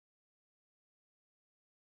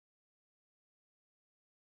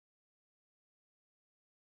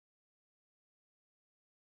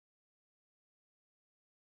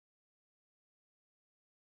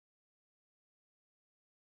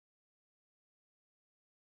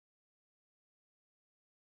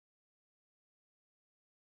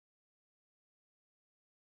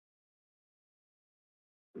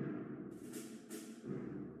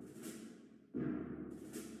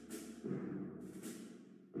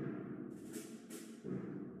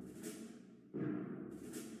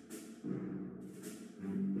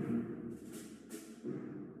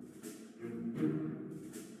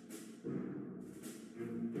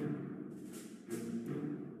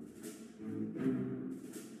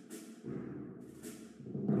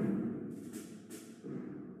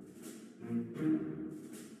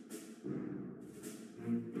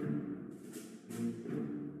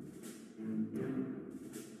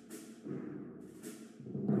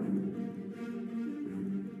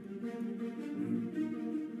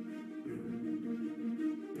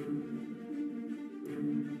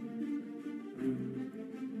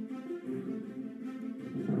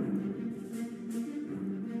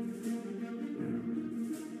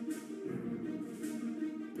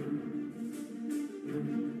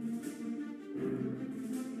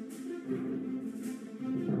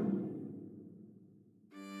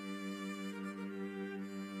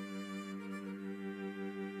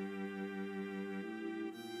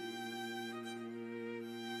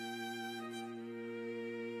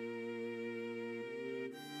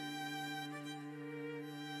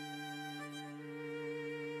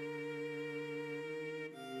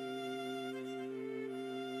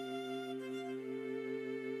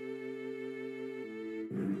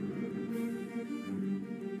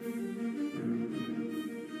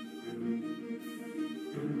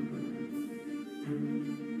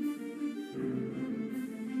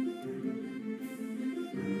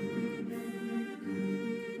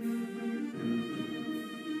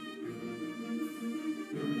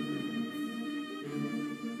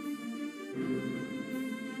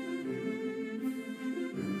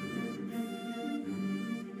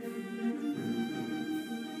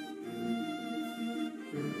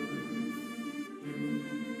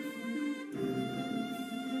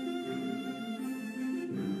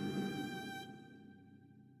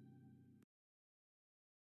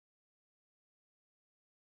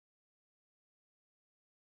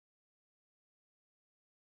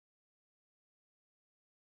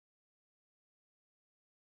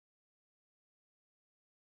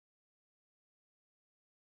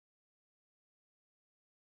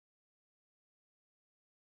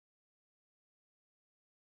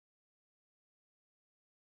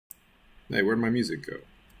Hey, where'd my music go?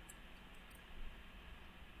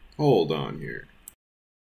 Hold on here.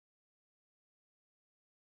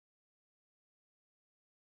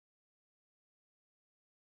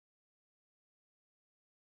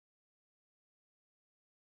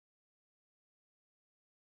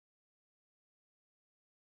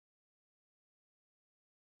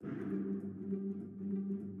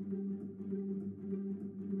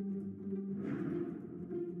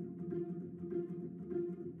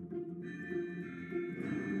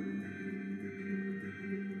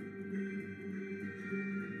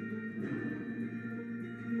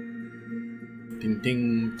 Ding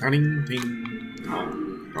ding, ding ding,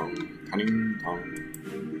 tong tong, ding tong.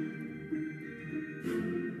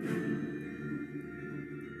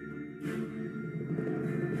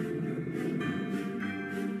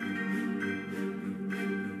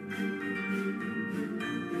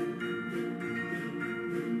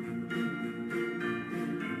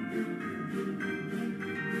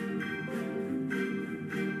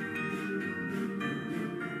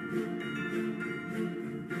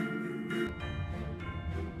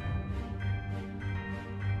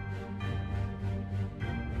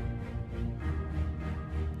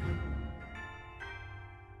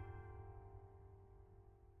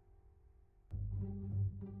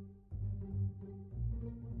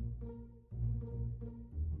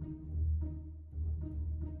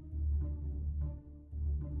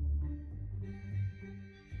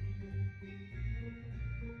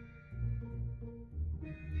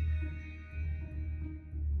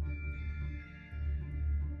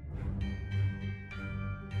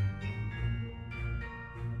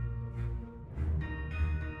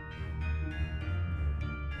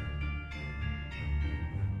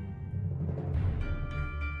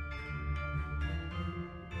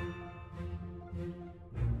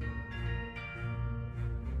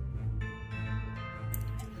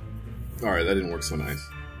 Alright, that didn't work so nice.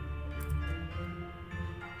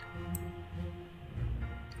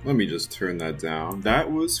 Let me just turn that down.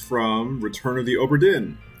 That was from Return of the Obra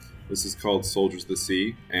Dinn. This is called Soldiers of the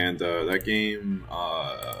Sea, and that game,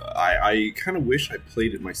 I kind of wish I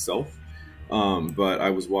played it myself, but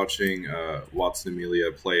I was watching Watson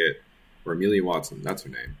Amelia play it, or Amelia Watson, that's her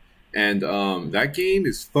name, and that game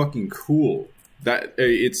is fucking cool. That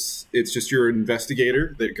it's just your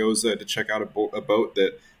investigator that goes to check out a boat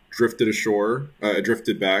that drifted ashore,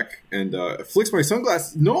 drifted back, and flicks my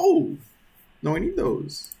sunglasses. No, I need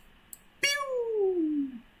those.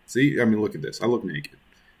 Pew! See, I mean, look at this. I look naked.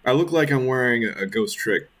 I look like I'm wearing a Ghost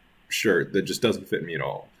Trick shirt that just doesn't fit me at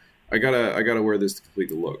all. I gotta wear this to complete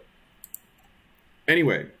the look.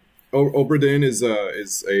 Anyway, Obra Dinn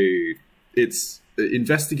it's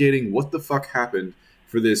investigating what the fuck happened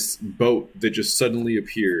for this boat that just suddenly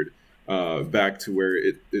appeared back to where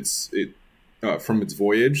it's from its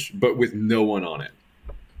voyage, but with no one on it.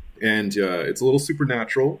 And it's a little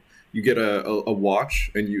supernatural. You get a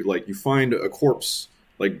watch, and you find a corpse,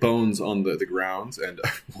 like bones on the ground, and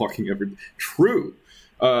walking over. True.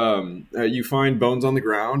 You find bones on the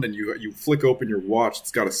ground, and you flick open your watch.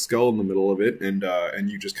 It's got a skull in the middle of it, and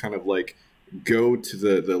you just kind of like go to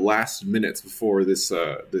the last minutes before this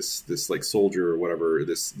like soldier or whatever,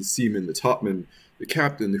 the seaman, the topman, the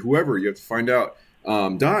captain, whoever you have to find out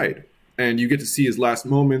died. And you get to see his last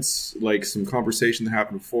moments, like some conversation that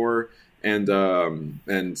happened before. And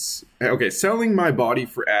okay, selling my body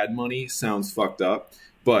for ad money sounds fucked up.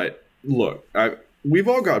 But look, we've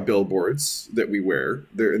all got billboards that we wear.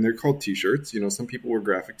 They're called T-shirts. You know, some people wear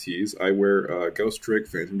graphic tees. I wear Ghost Trick,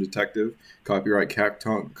 Phantom Detective, copyright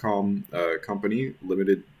Capcom company,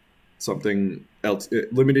 limited something else,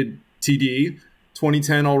 limited TD,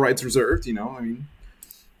 2010, all rights reserved. You know, I mean.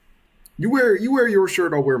 You wear your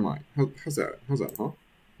shirt, I'll wear mine. How's that? Huh?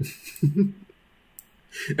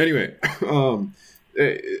 Anyway,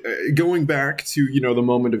 going back to the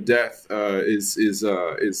moment of death I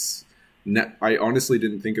honestly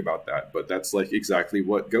didn't think about that, but that's like exactly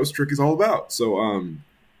what Ghost Trick is all about. So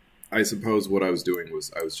I suppose what I was doing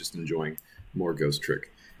was I was just enjoying more Ghost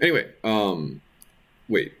Trick. Anyway,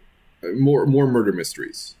 wait, more murder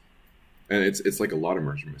mysteries. And it's like a lot of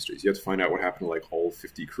murder mysteries. You have to find out what happened to like all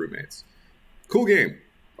 50 crewmates. Cool game.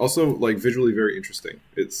 Also, like visually very interesting.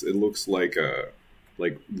 It looks like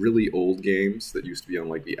really old games that used to be on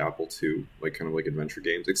like the Apple II, like kind of like adventure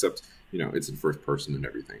games, except it's in first person and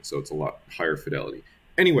everything, so it's a lot higher fidelity.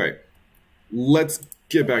 Anyway, let's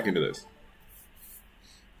get back into this.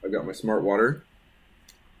 I've got my smart water,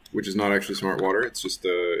 which is not actually smart water. It's just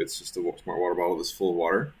a smart water bottle that's full of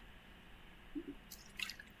water.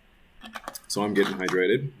 So I'm getting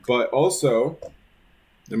hydrated, but also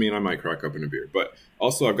I mean, I might crack up in a beer. But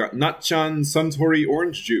also, I've got Natchan Suntory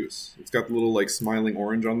orange juice. It's got the little like smiling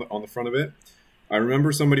orange on the front of it. I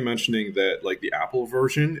remember somebody mentioning that like the apple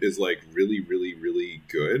version is like really, really, really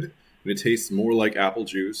good, and it tastes more like apple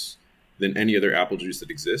juice than any other apple juice that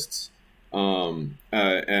exists. And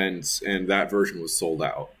that version was sold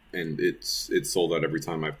out, and it's sold out every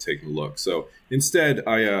time I've taken a look. So instead,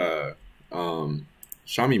 I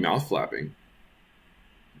Shami mouth flapping.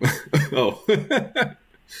 Oh,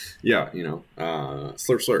 yeah, you know,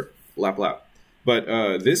 slurp slurp, lap lap. But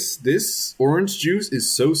this orange juice is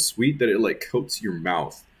so sweet that it like coats your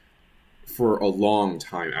mouth for a long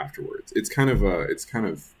time afterwards. It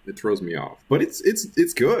throws me off. But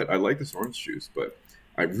it's good. I like this orange juice, but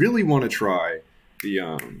I really want to try the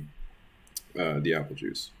apple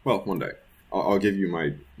juice. Well, one day I'll give you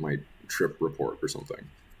my trip report or something.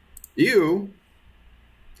 Ew.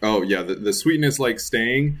 Oh yeah, the sweetness like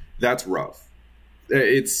staying. That's rough.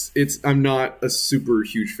 I'm not a super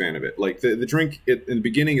huge fan of it. Like the drink in the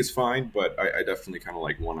beginning is fine, but I definitely kind of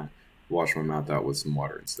like want to wash my mouth out with some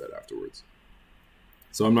water instead afterwards.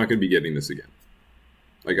 So I'm not going to be getting this again.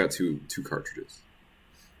 I got two cartridges.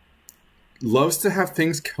 Loves to have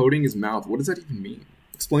things coating his mouth. What does that even mean?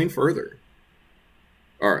 Explain further.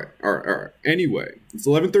 All right. Anyway, it's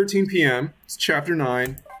 11:13 p.m. It's chapter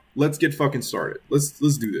 9. Let's get fucking started. Let's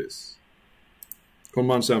do this.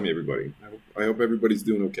 Konbanshami, everybody. I hope everybody's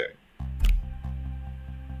doing okay.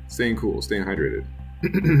 Staying cool, staying hydrated.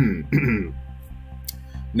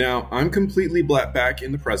 Now, I'm completely back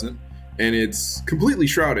in the present, and it's completely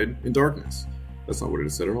shrouded in darkness. That's not what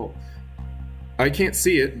it said at all. I can't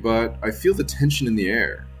see it, but I feel the tension in the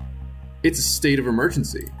air. It's a state of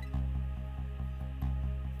emergency.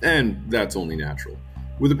 And that's only natural.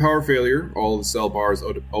 With a power failure, all the cell bars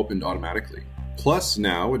opened automatically. Plus,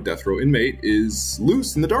 now a death row inmate is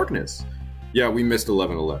loose in the darkness. Yeah, we missed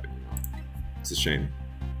 11:11. It's a shame.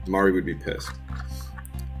 Mari would be pissed.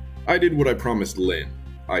 I did what I promised Lynn.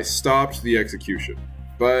 I stopped the execution.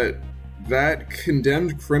 But that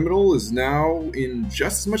condemned criminal is now in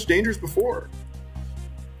just as much danger as before.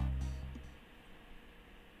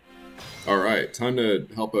 Alright, time to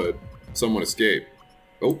help someone escape.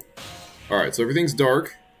 Oh. Alright, so everything's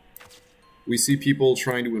dark. We see people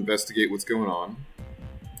trying to investigate what's going on.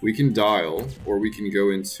 We can dial, or we can go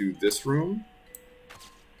into this room.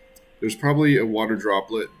 There's probably a water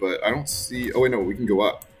droplet, but I don't see... Oh, wait, no, we can go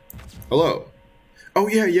up. Hello. Oh,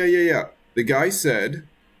 yeah. The guy said,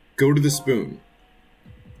 go to the spoon.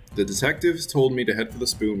 The detectives told me to head for the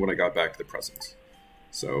spoon when I got back to the present.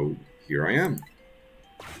 So, here I am.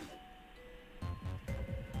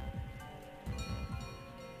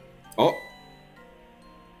 Oh.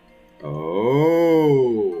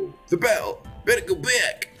 Oh. The bell. Better go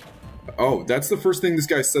back. Oh, that's the first thing this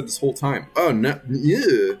guy said this whole time. Oh, no.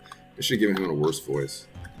 Yeah. I should have given him a worse voice.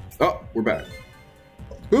 Oh, we're back.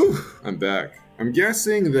 Whew, I'm back. I'm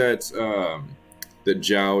guessing that that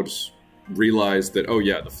Jowd realized that, oh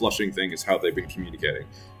yeah, the flushing thing is how they've been communicating,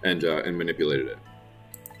 and manipulated it.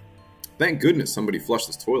 Thank goodness somebody flushed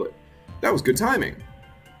this toilet. That was good timing.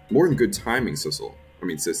 More than good timing,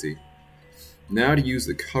 Sissy. Now to use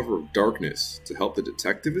the cover of darkness to help the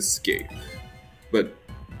detective escape. But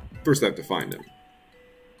first I have to find him.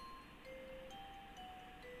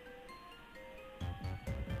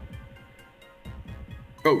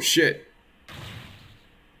 Oh shit.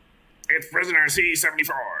 It's prisoner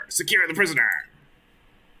C-74. Secure the prisoner.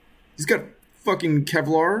 He's got fucking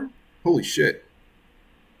Kevlar? Holy shit.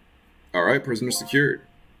 Alright, prisoner secured.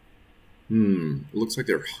 It looks like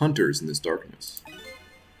they're hunters in this darkness.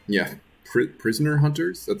 Yeah, prisoner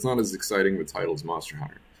hunters? That's not as exciting of a title as Monster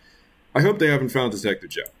Hunter. I hope they haven't found Detective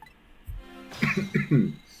Joe.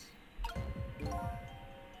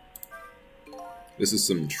 This is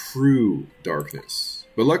some true darkness.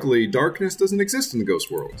 But luckily, darkness doesn't exist in the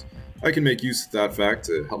ghost world. I can make use of that fact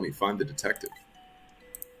to help me find the detective.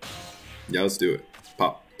 Yeah, let's do it.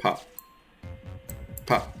 Pop, pop.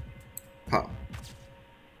 Pop. Pop.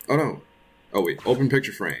 Oh no. Oh wait, open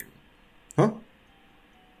picture frame. Huh?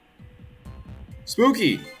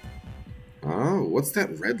 Spooky! Oh, what's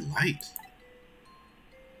that red light?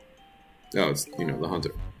 Oh, it's, you know, the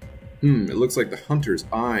hunter. It looks like the hunter's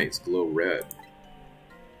eyes glow red.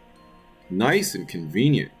 Nice and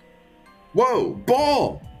convenient. Whoa,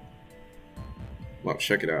 ball! Wow,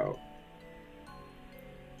 check it out.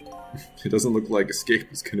 It doesn't look like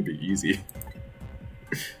escape is gonna be easy.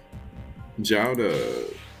 Jowd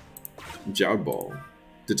Ball.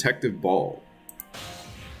 Detective Ball.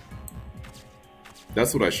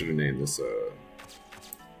 That's what I should have named this,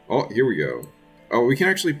 Oh, here we go. Oh, we can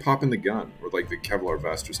actually pop in the gun, or like the Kevlar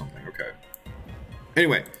vest or something, okay.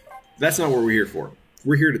 Anyway, that's not what we're here for.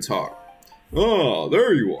 We're here to talk. Ah,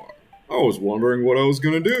 there you are. I was wondering what I was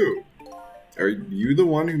gonna do. Are you the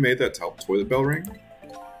one who made that toilet bell ring?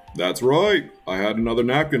 That's right. I had another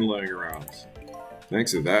napkin laying around.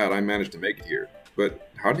 Thanks to that, I managed to make it here. But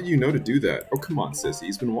how did you know to do that? Oh, come on, sissy.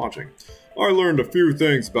 He's been watching. I learned a few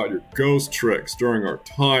things about your ghost tricks during our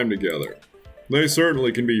time together. They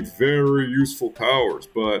certainly can be very useful powers,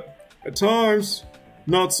 but at times,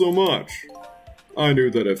 not so much. I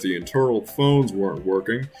knew that if the internal phones weren't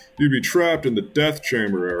working, you'd be trapped in the death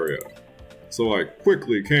chamber area. So I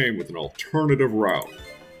quickly came with an alternative route.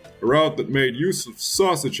 A route that made use of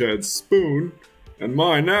Sausage Head's spoon and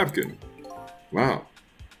my napkin. Wow,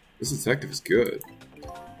 this detective is good.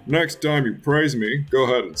 Next time you praise me, go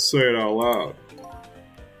ahead and say it out loud.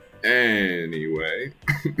 Anyway,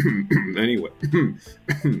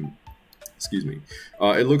 excuse me.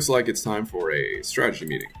 It looks like it's time for a strategy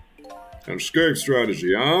meeting. An escape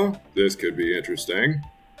strategy, huh? This could be interesting.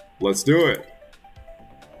 Let's do it.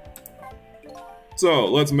 So,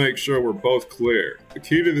 let's make sure we're both clear. The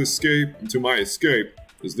key to my escape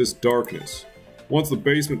is this darkness. Once the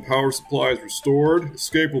basement power supply is restored,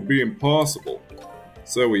 escape will be impossible.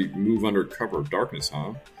 So we move under cover of darkness,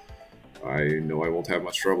 huh? I know I won't have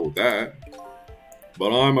much trouble with that.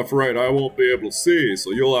 But I'm afraid I won't be able to see,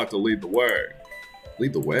 so you'll have to lead the way.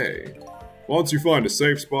 Lead the way? Once you find a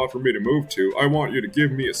safe spot for me to move to, I want you to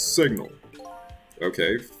give me a signal.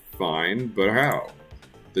 Okay, fine, but how?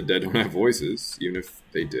 The dead don't have voices, even if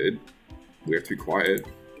they did. We have to be quiet.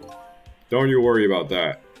 Don't you worry about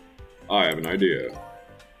that. I have an idea.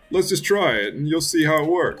 Let's just try it, and you'll see how it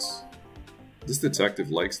works. This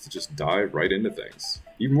detective likes to just dive right into things.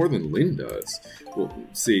 Even more than Lynn does. Well,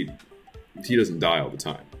 see, he doesn't die all the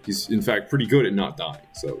time. He's, in fact, pretty good at not dying.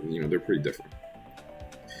 So, they're pretty different.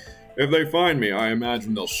 If they find me, I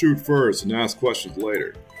imagine they'll shoot first and ask questions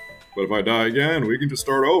later. But if I die again, we can just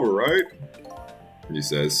start over, right? He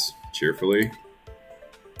says, cheerfully.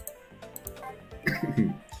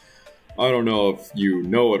 I don't know if you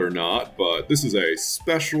know it or not, but this is a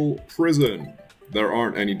special prison. There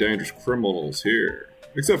aren't any dangerous criminals here.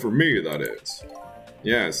 Except for me, that is.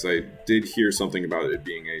 Yes, I did hear something about it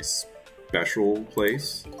being a special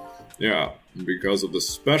place. Yeah, because of the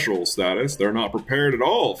special status, they're not prepared at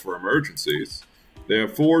all for emergencies. They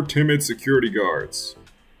have 4 timid security guards.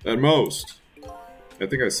 At most. I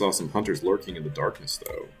think I saw some hunters lurking in the darkness,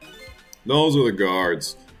 though. Those are the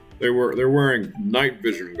guards. They're wearing night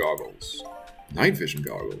vision goggles. Night vision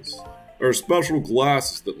goggles? They're special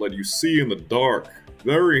glasses that let you see in the dark.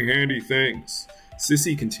 Very handy things.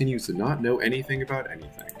 Sissy continues to not know anything about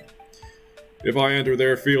anything. If I enter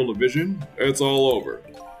their field of vision, it's all over.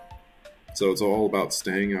 So it's all about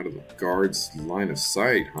staying out of the guards' line of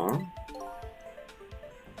sight, huh?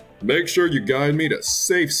 Make sure you guide me to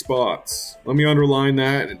safe spots. Let me underline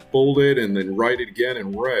that and bold it and then write it again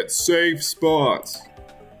in red. Safe spots.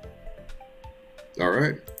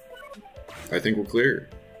 Alright. I think we're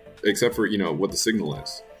clear. Except for, what the signal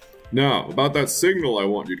is. Now, about that signal I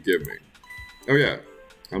want you to give me. Oh yeah,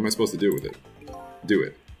 how am I supposed to do with it? Do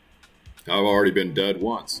it. I've already been dead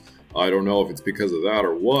once. I don't know if it's because of that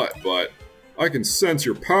or what, but I can sense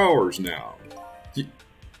your powers now.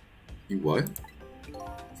 You what?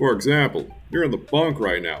 For example, you're in the bunk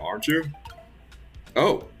right now, aren't you?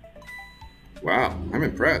 Oh. Wow, I'm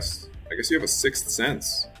impressed. I guess you have a 6th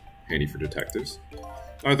sense. Handy for detectives.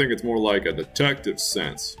 I think it's more like a detective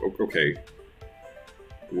sense. Okay.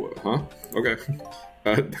 Huh? Okay.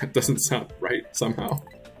 That doesn't sound right, somehow.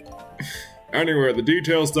 Anyway, the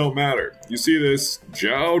details don't matter. You see this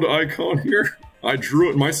jowled icon here? I drew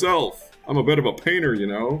it myself. I'm a bit of a painter,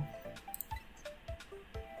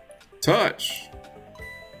 Touch.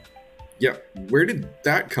 Yeah, where did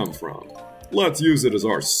that come from? Let's use it as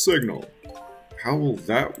our signal. How will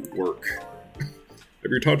that work? If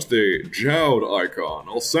you touch the jowled icon,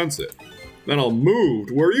 I'll sense it. Then I'll move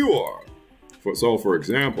to where you are. So, for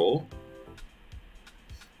example...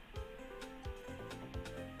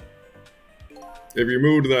 if you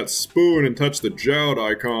move to that spoon and touch the jowled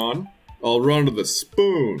icon, I'll run to the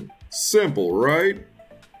spoon. Simple, right?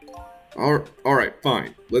 Alright,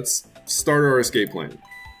 fine. Let's start our escape plan.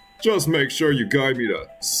 Just make sure you guide me to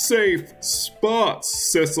safe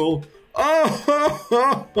spots, Sissel. I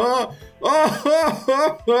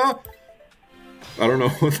don't know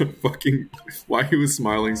why he was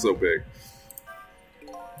smiling so big.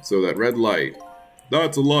 So that red light.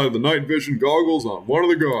 That's a light of the night vision goggles on one of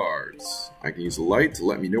the guards. I can use the light to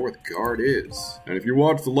let me know where the guard is. And if you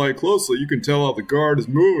watch the light closely, you can tell how the guard is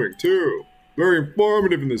moving, too. Very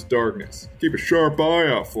informative in this darkness. Keep a sharp eye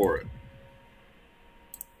out for it.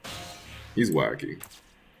 He's wacky.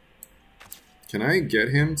 Can I get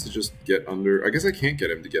him to just get under? I guess I can't get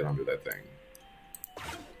him to get under that thing.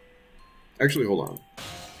 Actually, hold on.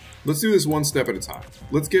 Let's do this one step at a time.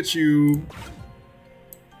 Let's get you...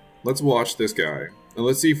 Let's watch this guy. And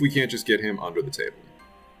let's see if we can't just get him under the table.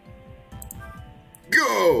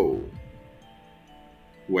 Go!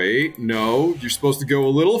 Wait, no. You're supposed to go a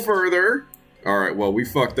little further. Alright, well, we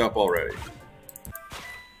fucked up already.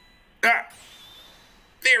 Ah!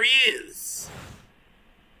 There he is!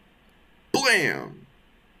 Blam!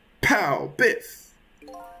 Pow! Biff!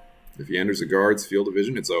 If he enters a guard's field of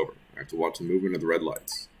vision, it's over. I have to watch the movement of the red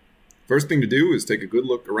lights. First thing to do is take a good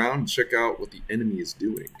look around and check out what the enemy is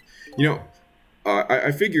doing. You know,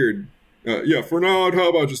 I figured, yeah, for now, how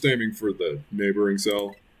about just aiming for the neighboring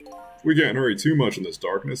cell? We can't hurry too much in this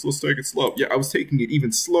darkness. Let's take it slow. Yeah, I was taking it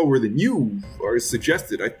even slower than you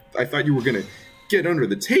suggested. I thought you were gonna get under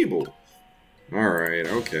the table. Alright,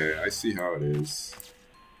 okay, I see how it is.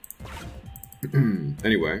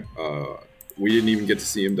 Anyway, we didn't even get to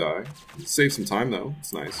see him die. Save some time, though.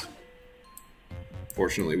 It's nice.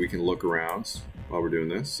 Fortunately, we can look around while we're doing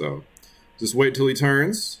this, so... Just wait till he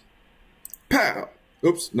turns. Pow!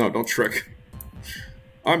 Oops, no, don't trick.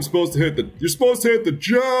 I'm supposed to hit the... You're supposed to hit the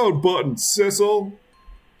jowl button, Sissel!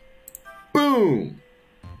 Boom!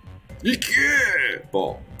 Yeah!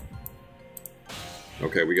 Ball.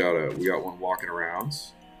 Okay, we got one walking around.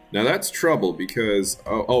 Now that's trouble because...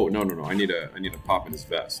 Oh, no. I need to pop in his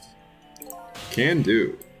vest. Can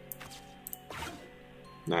do.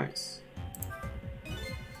 Nice.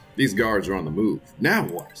 These guards are on the move. Now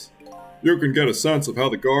what? You can get a sense of how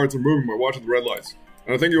the guards are moving by watching the red lights.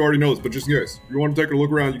 And I think you already know this, but just in case, if you want to take a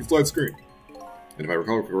look around, you can slide the screen. And if I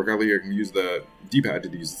recall correctly, I can use the D-pad to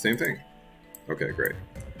use the same thing. Okay, great.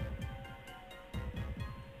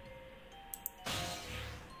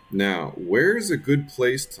 Now, where's a good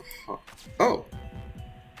place to hop? Oh!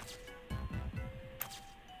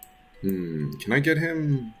 Can I get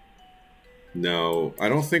him? No, I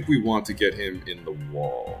don't think we want to get him in the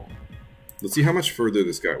wall. Let's see how much further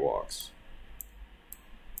this guy walks.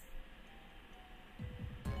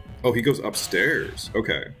 Oh, he goes upstairs.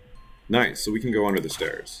 Okay. Nice, so we can go under the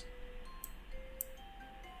stairs.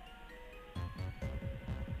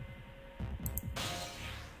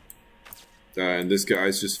 And this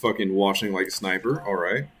guy's just fucking watching like a sniper.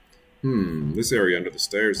 Alright. This area under the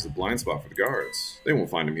stairs is a blind spot for the guards. They won't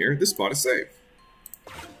find him here. This spot is safe.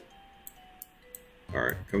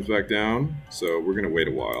 Alright, comes back down. So we're gonna wait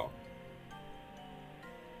a while.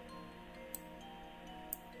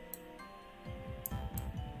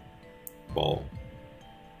 Ball.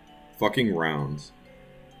 Fucking rounds.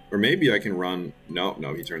 Or maybe I can run... No,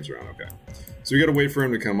 he turns around. Okay. So we gotta wait for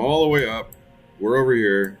him to come all the way up. We're over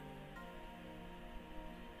here.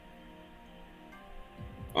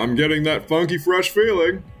 I'm getting that funky fresh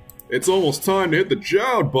feeling. It's almost time to hit the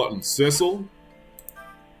jowl button, Sissel.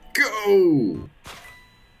 Go!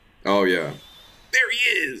 Oh, yeah. There he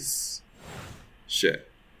is! Shit.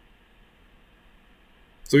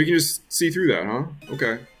 So you can just see through that, huh?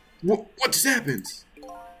 Okay. What just happened?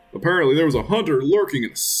 Apparently there was a hunter lurking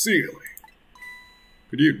in the ceiling.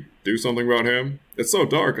 Could you do something about him? It's so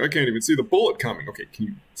dark, I can't even see the bullet coming. Okay, can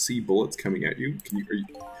you see bullets coming at you?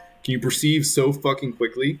 Can you perceive so fucking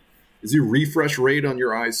quickly? Is your refresh rate on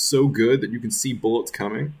your eyes so good that you can see bullets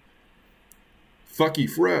coming? Fucky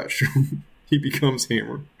fresh. He becomes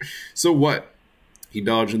Hammer. So what? He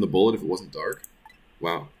dodged in the bullet if it wasn't dark?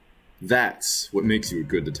 Wow. That's what makes you a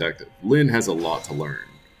good detective. Lynn has a lot to learn.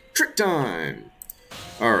 Trick time!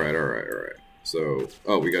 Alright. So,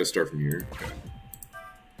 oh, we gotta start from here. Okay.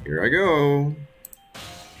 Here I go.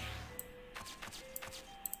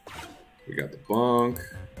 We got the bunk.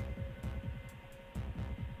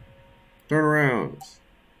 Turn around.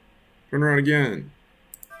 Turn around again.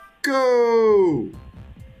 Go!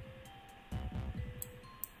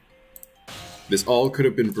 This all could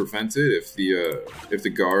have been prevented if the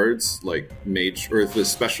guards like made, or if the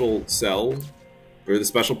special cell or the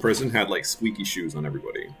special prison had like squeaky shoes on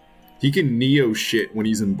everybody. He can Neo shit when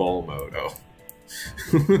he's in ball mode. Oh,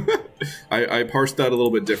 I parsed that a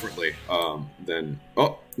little bit differently. Then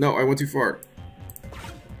oh no, I went too far.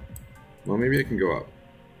 Well, maybe I can go up.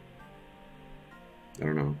 I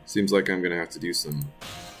don't know. Seems like I'm gonna have to do some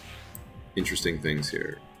interesting things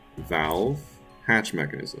here. Valve, hatch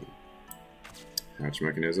mechanism. Hatch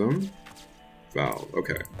mechanism. Valve.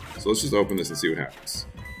 Okay. So let's just open this and see what happens.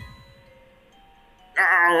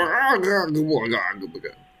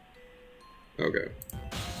 Okay.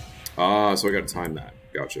 So I gotta time that.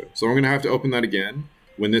 Gotcha. So I'm gonna have to open that again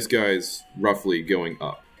when this guy's roughly going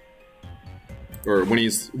up. Or when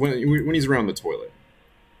he's around the toilet.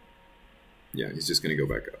 Yeah, he's just gonna go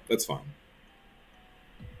back up. That's fine.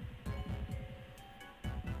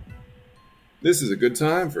 This is a good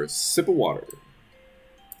time for a sip of water.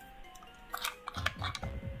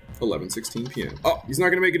 11:16 p.m. Oh, he's not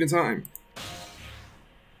gonna make it in time.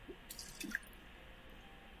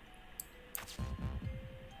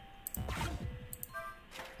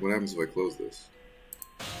 What happens if I close this?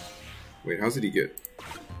 Wait, how's did he get?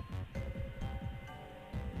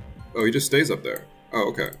 Oh, he just stays up there. Oh,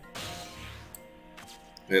 okay.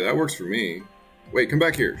 Hey, that works for me. Wait, come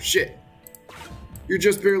back here. Shit! You're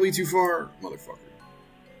just barely too far, motherfucker.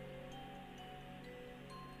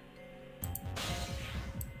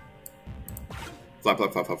 Flap,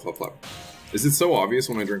 flap, flap, flap, flap, flap. Is it so obvious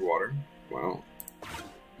when I drink water? Wow.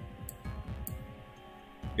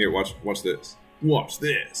 Here, watch this. Watch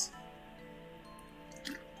this.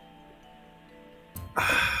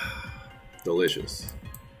 Delicious.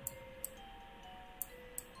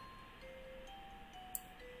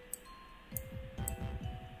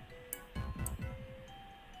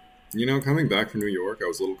 You know, coming back from New York, I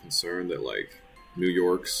was a little concerned that, like, New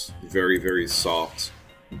York's very, very soft,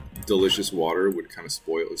 delicious water would kind of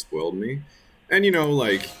spoiled me. And, you know,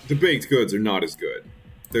 like, the baked goods are not as good.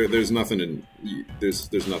 There's nothing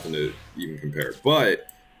to even compare. But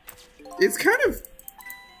it's kind of...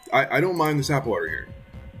 I don't mind this apple water here.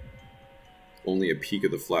 Only a peek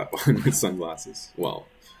of the flat bun with sunglasses. Well,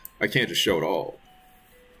 I can't just show it all.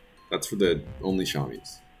 That's for the only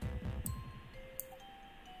Shamis.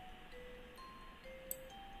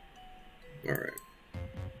 Alright.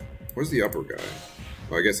 Where's the upper guy?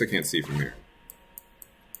 Well, I guess I can't see from here.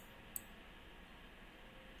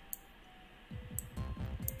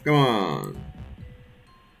 Come on.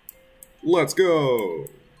 Let's go.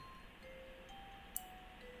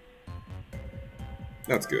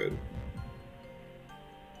 That's good.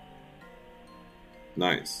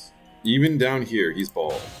 Nice. Even down here, he's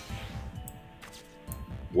bald.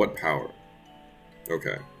 What power?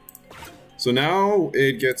 Okay. So now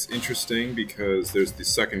it gets interesting because there's the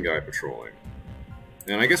second guy patrolling.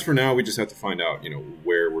 And I guess for now we just have to find out, you know,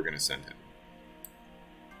 where we're going to send him.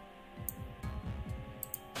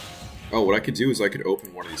 Oh, what I could do is I could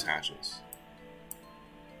open one of these hatches.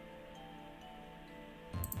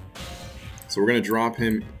 So we're going to drop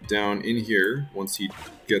him down in here once he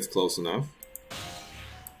gets close enough.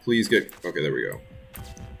 Please get... Okay, there we go.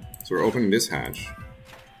 So we're opening this hatch.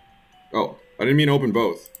 Oh, I didn't mean to open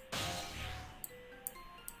both.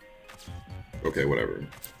 Okay, whatever.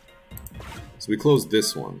 So we close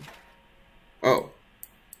this one. Oh.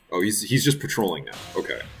 Oh, he's just patrolling now.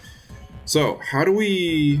 Okay. So, how do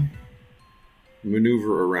we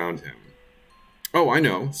maneuver around him? Oh, I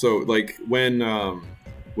know. So, like, when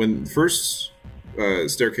first lower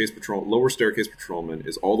staircase patrolman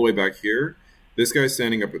is all the way back here, this guy's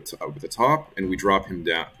standing up at the top, and we drop him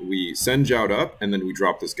down. We send Jout up, and then we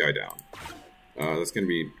drop this guy down. That's going to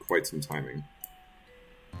be quite some timing.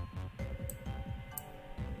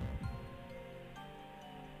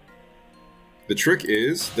 The trick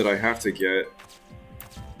is that I have to get...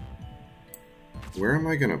 Where am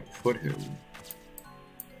I going to put him?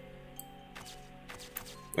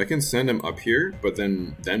 I can send him up here, but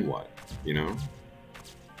then what? You know?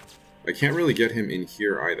 I can't really get him in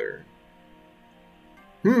here either.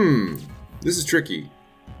 This is tricky.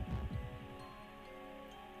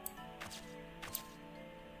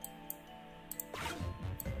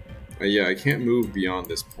 Yeah, I can't move beyond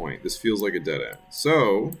this point. This feels like a dead end.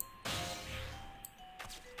 So...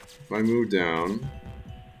 if I move down...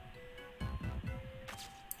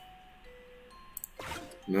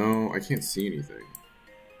 No, I can't see anything.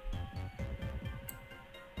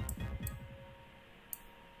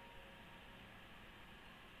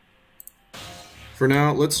 For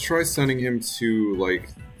now, let's try sending him to, like,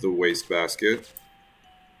 the wastebasket.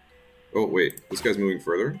 Oh, wait. This guy's moving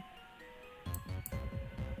further?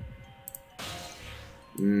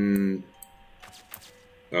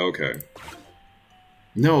 Okay.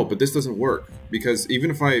 No, but this doesn't work. Because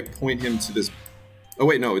even if I point him to this... Oh,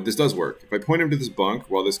 wait, no, this does work. If I point him to this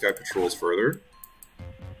bunk while this guy patrols further...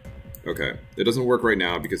 Okay. It doesn't work right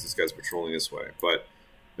now because this guy's patrolling this way. But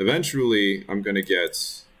eventually, I'm going to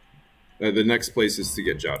get... the next place is to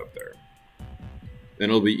get Jout up there. And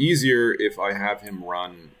it'll be easier if I have him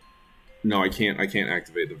run... No, I can't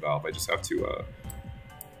activate the valve. I just have to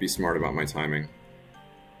be smart about my timing.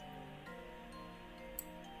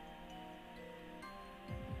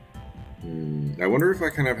 I wonder if I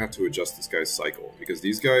kind of have to adjust this guy's cycle. Because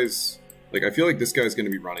these guys... Like, I feel like this guy's going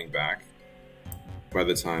to be running back by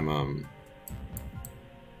the time...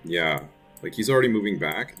 Yeah. Like, he's already moving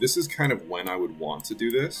back. This is kind of when I would want to do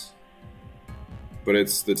this. But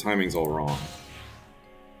it's the timing's all wrong.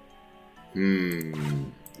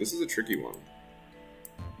 This is a tricky one.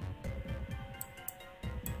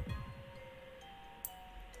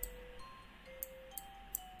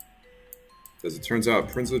 As it turns out,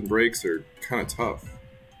 Prison Breaks are kind of tough.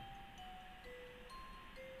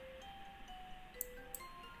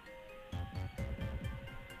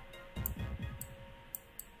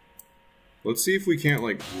 Let's see if we can't,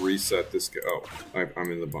 like, reset this guy. Oh,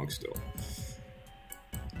 I'm in the bunk still.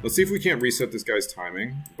 Let's see if we can't reset this guy's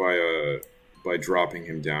timing by dropping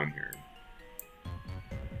him down here.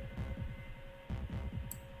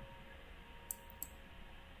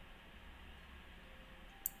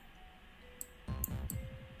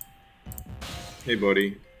 Hey,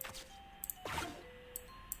 buddy.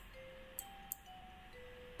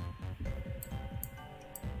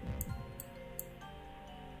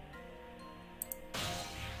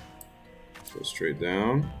 Go straight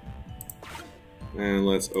down. And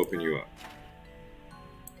let's open you up.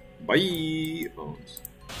 Bye! Bones.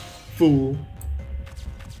 Fool.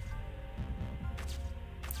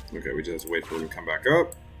 Okay, we just have to wait for him to come back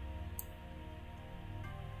up.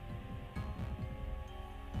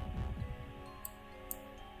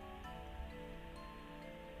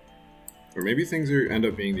 Or maybe things end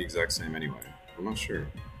up being the exact same anyway. I'm not sure.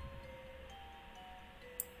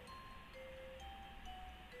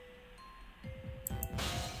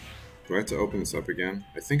 Do I have to open this up again?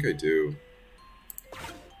 I think I do.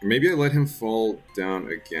 Maybe I let him fall down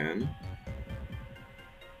again.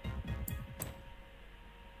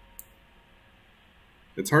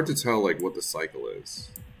 It's hard to tell, like, what the cycle is.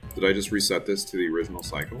 Did I just reset this to the original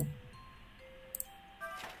cycle?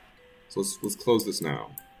 So let's close this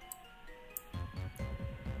now.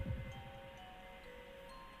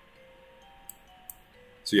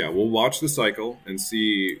 So yeah, we'll watch the cycle and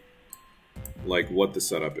see, like, what the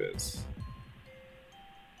setup is.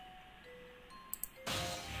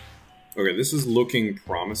 Okay, this is looking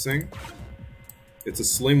promising. It's a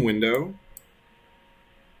slim window.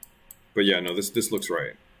 But yeah, no, this looks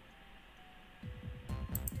right.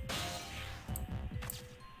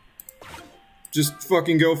 Just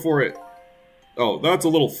fucking go for it. Oh, that's a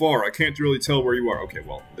little far. I can't really tell where you are. Okay,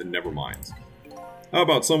 well, then never mind. How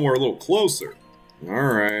about somewhere a little closer?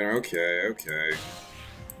 Alright, okay.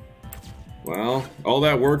 Well, all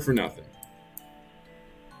that work for nothing.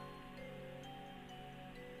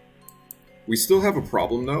 We still have a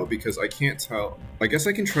problem, though, because I can't tell. I guess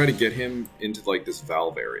I can try to get him into, like, this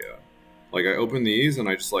valve area. Like, I open these, and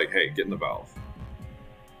I just, like, hey, get in the valve.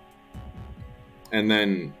 And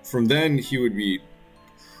then, from then, he would be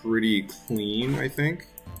pretty clean, I think.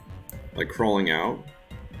 Like, crawling out.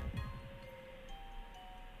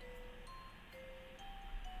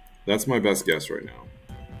 That's my best guess right now.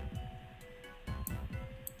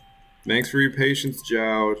 Thanks for your patience,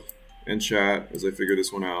 Jowd and chat, as I figure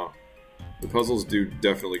this one out. The puzzles do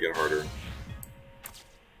definitely get harder.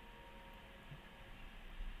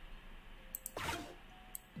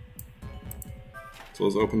 So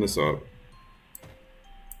let's open this up.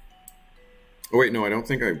 Oh wait, no, I don't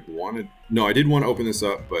think I wanted... No, I did want to open this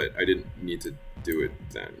up, but I didn't need to do it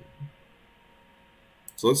then.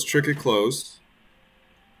 So let's trick it closed.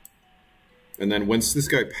 And then once this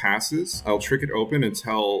guy passes, I'll trick it open and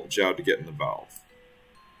tell Jowd to get in the valve.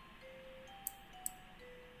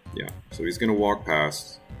 Yeah, so he's gonna walk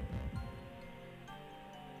past.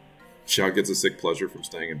 Jowd gets a sick pleasure from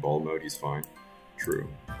staying in ball mode, he's fine. True.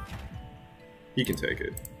 He can take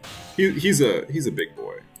it. He's a big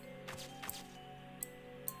boy.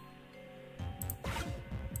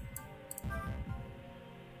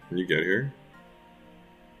 Can you get here?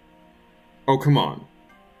 Oh, come on.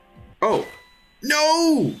 Oh!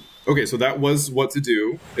 No! Okay, so that was what to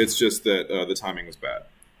do. It's just that the timing was bad.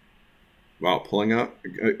 Wow, pulling up?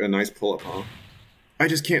 A nice pull-up, huh? I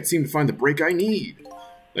just can't seem to find the break I need.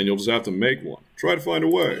 Then you'll just have to make one. Try to find a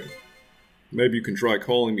way. Maybe you can try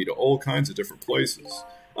calling me to all kinds of different places.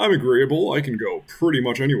 I'm agreeable. I can go pretty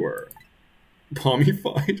much anywhere.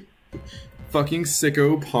 Pommified? Fucking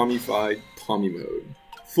sicko pommified pommy mode.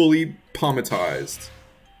 Fully pommatized.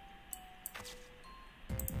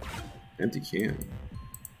 Empty can.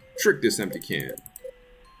 Trick this empty can.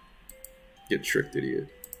 Get tricked, idiot.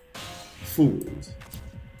 Fools.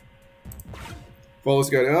 Follow this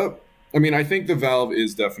guy up. I mean, I think the valve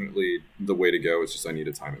is definitely the way to go. It's just I need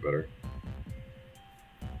to time it better.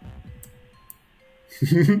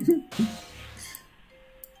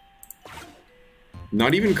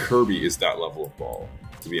 Not even Kirby is that level of ball,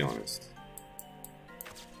 to be honest.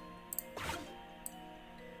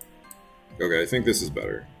 Okay, I think this is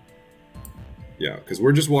better. Yeah, because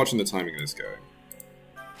we're just watching the timing of this guy.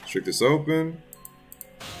 Trick this open.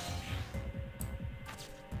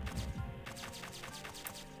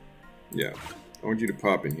 Yeah. I want you to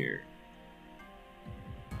pop in here.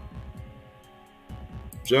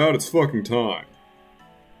 Shout, it's fucking time.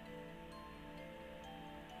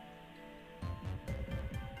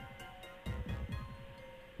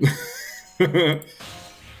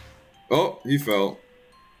 Oh, he fell.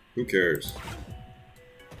 Who cares?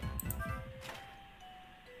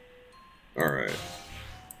 Alright.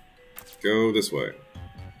 Go this way.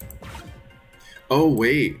 Oh,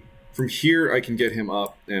 wait. From here, I can get him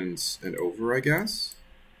up and over, I guess?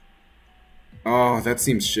 Oh, that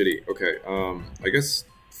seems shitty. Okay, I guess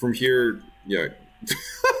from here, yeah.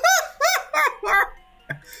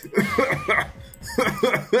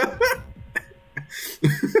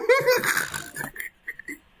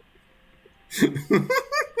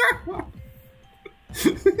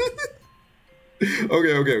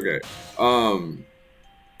 Okay.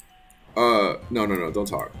 No, don't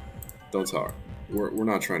talk. Don't talk. We're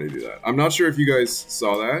not trying to do that. I'm not sure if you guys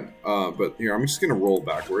saw that, but here, I'm just gonna roll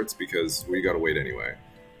backwards because we gotta wait anyway.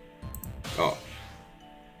 Oh.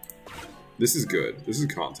 This is good. This is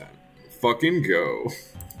content. Fucking go.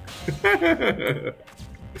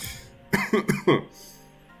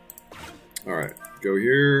 Alright, go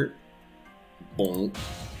here. Bonk.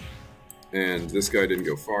 And this guy didn't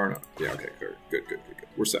go far enough. Yeah, okay, good.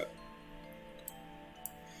 We're set.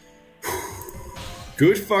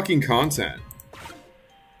 Good fucking content.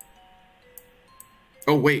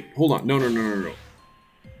 Oh, wait, hold on. No.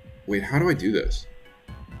 Wait, how do I do this?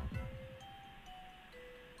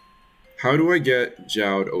 How do I get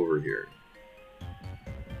Jowd over here?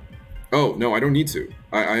 Oh, no, I don't need to.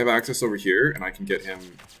 I have access over here, and I can get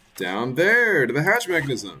him down there to the hatch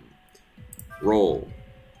mechanism. Roll.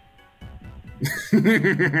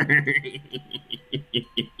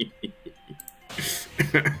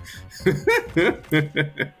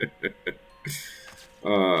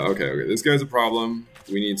 Okay. This guy's a problem.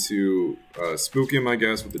 We need to spook him, I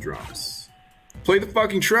guess, with the drums. Play the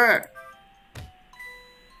fucking track!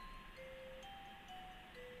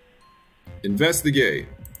 Investigate.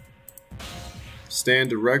 Stand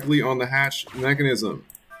directly on the hatch mechanism.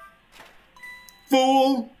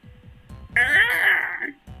 Fool!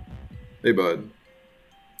 Hey, bud.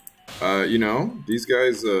 You know, these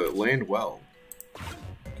guys land well.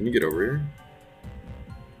 Can you get over here?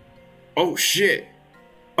 Oh, shit!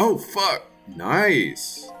 Oh, fuck!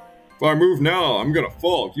 Nice! If I move now, I'm gonna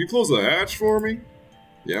fall. Can you close the hatch for me?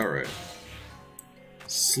 Yeah, alright.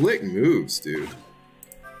 Slick moves, dude.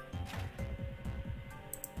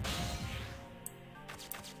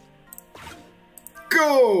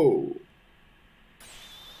 Go!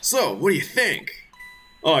 So, what do you think?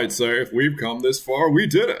 I'd say if we've come this far, we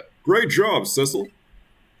did it. Great job, Cecil.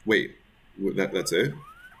 Wait, that's it?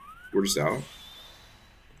 We're just out?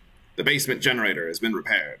 The basement generator has been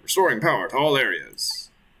repaired, restoring power to all areas.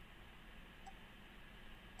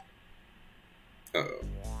 Uh-oh.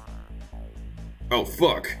 Oh,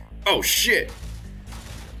 fuck. Oh, shit!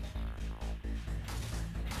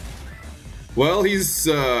 Well, it's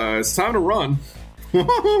time to run.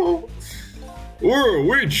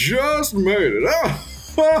 We just made it.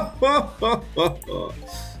 But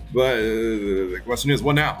the question is,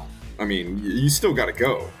 what now? I mean, you still gotta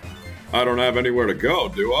go. I don't have anywhere to go,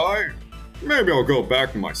 do I? Maybe I'll go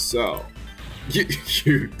back to my cell.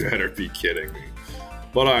 You better be kidding me.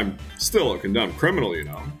 But I'm still a condemned criminal, you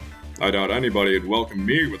know. I doubt anybody would welcome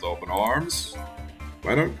me with open arms.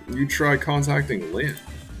 Why don't you try contacting Lynn?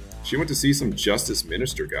 She went to see some justice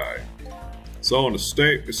minister guy. So an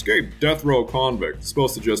escaped death row convict is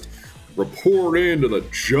supposed to just report into the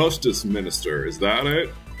justice minister, is that it?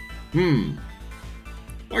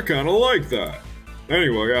 I kinda like that.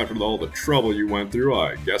 Anyway, after all the trouble you went through,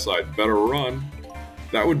 I guess I'd better run.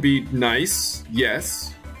 That would be nice,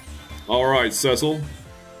 yes. Alright, Cecil.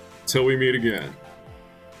 Till we meet again.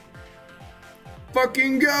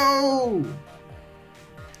 Fucking go!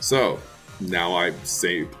 So, now I've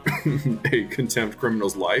saved a contempt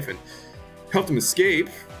criminal's life and helped him escape.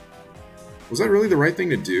 Was that really the right thing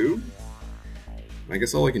to do? I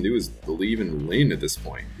guess all I can do is believe in Lynn at this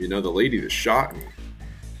point. You know, the lady that shot me.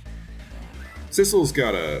 Cecil's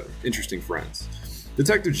got interesting friends.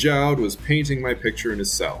 Detective Jowd was painting my picture in his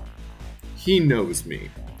cell. He knows me.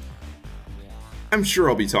 I'm sure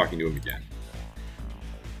I'll be talking to him again.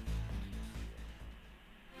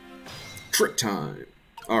 Trick time.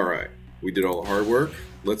 Alright, we did all the hard work.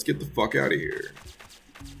 Let's get the fuck out of here.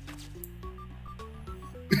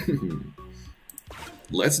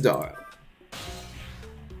 Let's dial.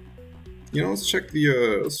 You know, let's check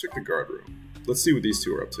the guard room. Let's see what these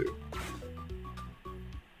two are up to.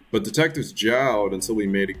 But Detectives Jowd, until we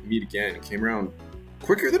meet again, came around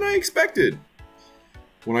quicker than I expected.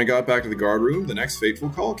 When I got back to the guard room, the next fateful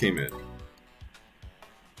call came in.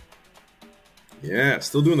 Yeah,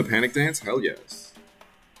 still doing the panic dance? Hell yes.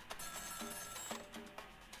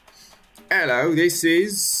 Hello, this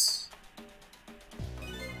is...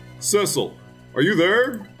 Cecil, are you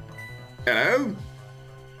there? Hello?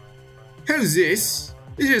 Who's this?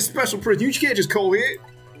 This is a special person. You can't just call it.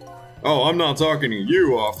 Oh, I'm not talking to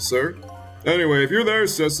you, officer. Anyway, if you're there,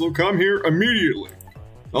 Cecil, come here immediately.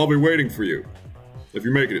 I'll be waiting for you. If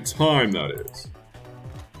you make it in time, that is.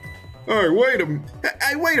 Alright,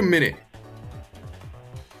 wait a minute.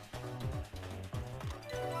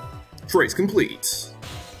 Trace complete.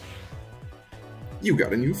 You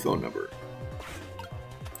got a new phone number.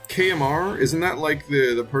 KMR? Isn't that like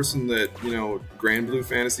the person that, you know, Grand Blue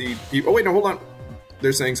Fantasy people... Oh, wait, no, hold on.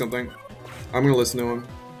 They're saying something. I'm gonna listen to them.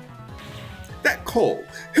 That call,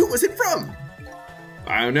 who was it from?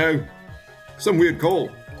 I don't know. Some weird call.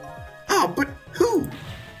 Ah, but who?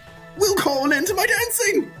 We'll call an end to my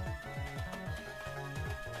dancing!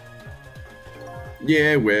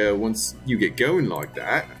 Yeah, well, once you get going like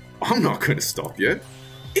that, I'm not gonna stop you.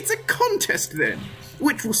 It's a contest then.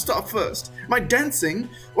 Which will stop first? My dancing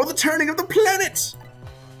or the turning of the planet?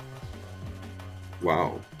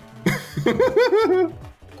 Wow.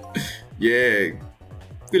 Yeah,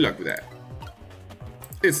 good luck with that.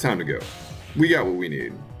 It's time to go. We got what we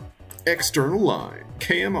need. External line,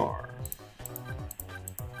 KMR.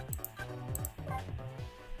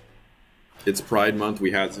 It's Pride Month,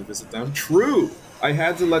 we had to visit them. True! I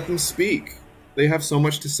had to let them speak. They have so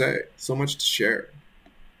much to say, so much to share.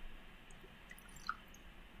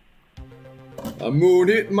 A moon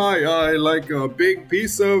hit my eye like a big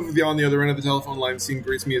piece of the on the other end of the telephone line scene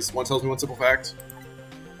greets me as one tells me one simple fact.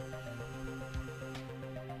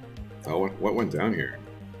 Oh, what went down here?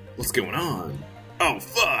 What's going on? Oh,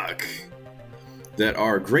 fuck! That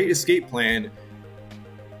our great escape plan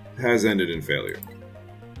has ended in failure.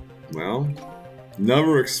 Well,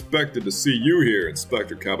 never expected to see you here,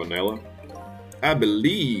 Inspector Cabanela. I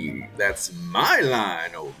believe that's my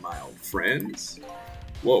line, my old friends.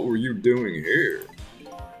 What were you doing here?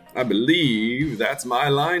 I believe that's my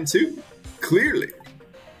line too, clearly.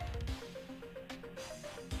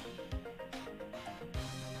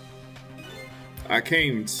 I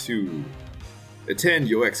came to attend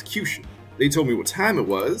your execution. They told me what time it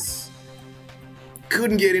was.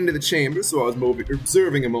 Couldn't get into the chamber, so I was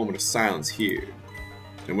observing a moment of silence here.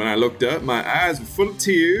 And when I looked up, my eyes were full of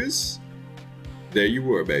tears. There you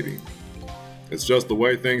were, baby. It's just the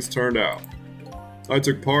way things turned out. I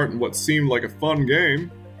took part in what seemed like a fun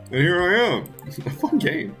game, and here I am. A fun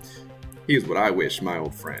game? Here's what I wish, my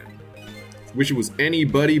old friend. Wish it was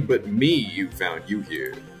anybody but me who found you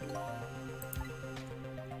here.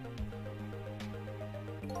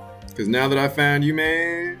 Because now that I found you,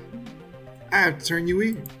 man, I have to turn you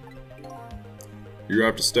in. You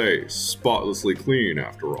have to stay spotlessly clean,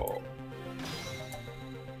 after all.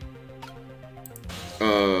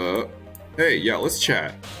 Hey, yeah, let's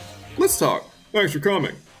chat. Let's talk. Thanks for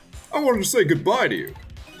coming. I wanted to say goodbye to you.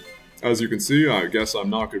 As you can see, I guess I'm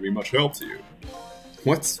not going to be much help to you.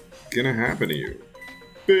 What's gonna happen to you?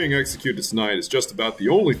 Being executed tonight is just about the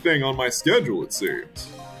only thing on my schedule, it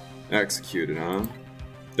seems. Executed, huh?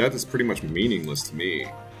 Death is pretty much meaningless to me.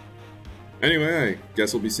 Anyway, I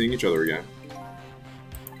guess we'll be seeing each other again.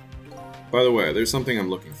 By the way, there's something I'm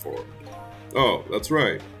looking for. Oh, that's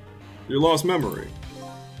right. Your lost memory.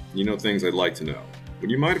 You know things I'd like to know. Would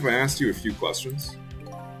you mind if I asked you a few questions?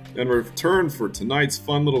 In return for tonight's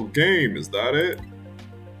fun little game, is that it?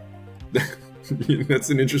 That's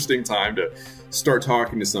an interesting time to start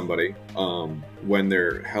talking to somebody when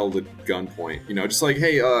they're held at gunpoint. You know, just like,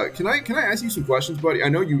 hey, can I ask you some questions, buddy? I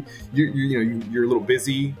know you're a little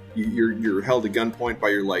busy. You're held at gunpoint by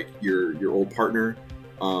your old partner.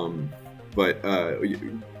 But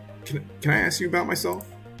can I ask you about myself?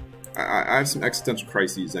 I have some existential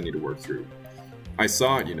crises I need to work through. I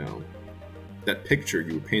saw it, you know, that picture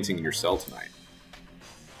you were painting in your cell tonight.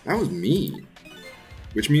 That was me,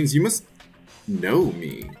 which means you must know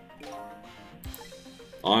me.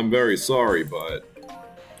 I'm very sorry, but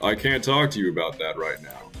I can't talk to you about that right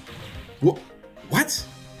now. What?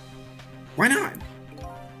 Why not?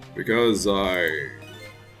 Because I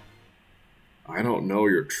don't know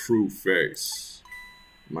your true face.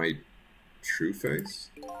 My true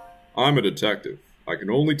face? I'm a detective. I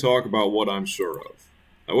can only talk about what I'm sure of.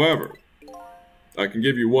 However, I can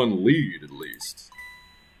give you one lead, at least.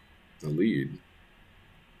 A lead?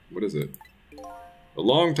 What is it? A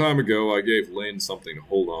long time ago, I gave Lynn something to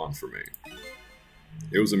hold on for me.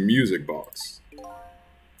 It was a music box.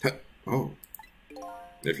 Oh.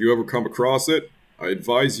 If you ever come across it, I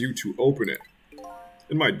advise you to open it.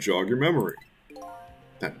 It might jog your memory.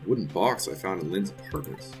 That wooden box I found in Lynn's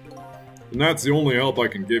apartment. And that's the only help I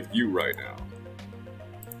can give you right now.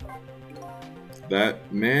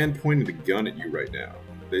 That man pointed a gun at you right now.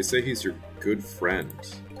 They say he's your good friend.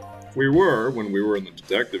 We were when we were in the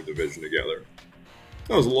detective division together.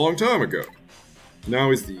 That was a long time ago. Now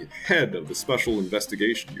he's the head of the Special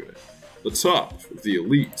Investigation Unit, the top of the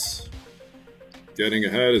elites. Getting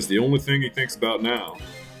ahead is the only thing he thinks about now.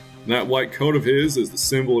 And that white coat of his is the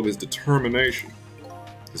symbol of his determination.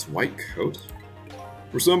 His white coat?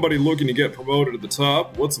 For somebody looking to get promoted at the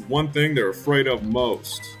top, what's the one thing they're afraid of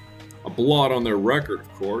most? A blot on their record,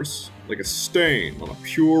 of course, like a stain on a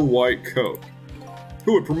pure white coat.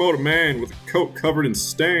 Who would promote a man with a coat covered in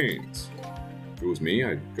stains? If it was me,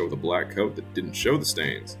 I'd go with a black coat that didn't show the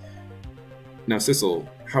stains. Now, Sissel,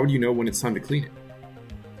 how do you know when it's time to clean it?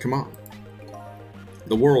 Come on.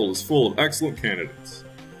 The world is full of excellent candidates.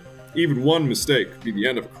 Even one mistake could be the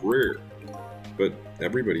end of a career. But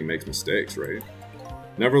everybody makes mistakes, right?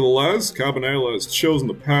 Nevertheless, Cabanela has chosen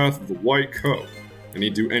the path of the white coat, and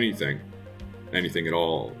he'd do anything at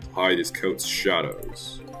all, to hide his coat's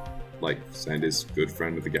shadows. Like send his good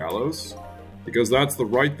friend to the gallows? Because that's the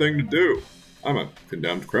right thing to do. I'm a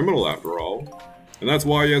condemned criminal after all. And that's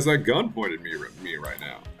why he has that gun pointed at me right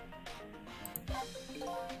now.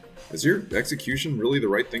 Is your execution really the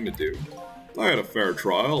right thing to do? I had a fair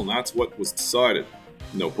trial, and that's what was decided.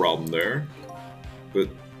 No problem there. But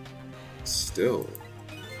still,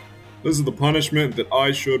 this is the punishment that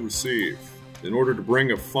I should receive, in order to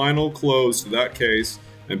bring a final close to that case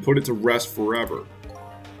and put it to rest forever.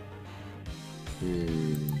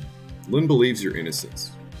 Lynn believes your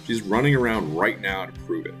innocence. She's running around right now to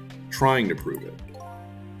prove it, trying to prove it.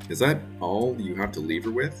 Is that all you have to leave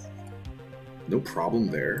her with? No problem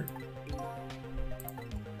there.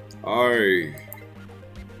 I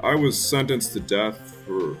was sentenced to death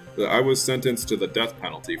I was sentenced to the death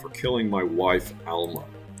penalty for killing my wife, Alma.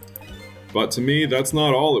 But to me, that's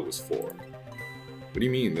not all it was for. What do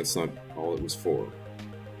you mean, that's not all it was for?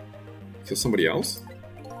 Kill somebody else?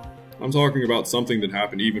 I'm talking about something that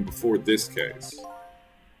happened even before this case.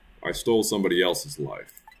 I stole somebody else's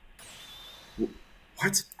life.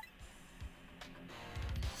 What?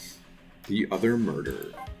 The other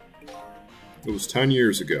murder. It was 10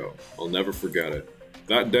 years ago. I'll never forget it.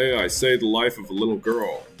 That day I saved the life of a little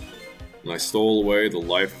girl, and I stole away the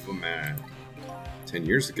life of a man. 10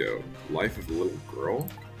 years ago, the life of a little girl?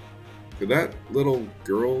 Could that little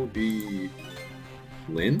girl be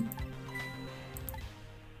Lynn?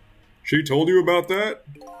 She told you about that?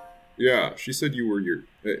 Yeah, she said you were your...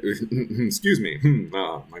 excuse me.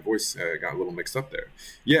 My voice got a little mixed up there.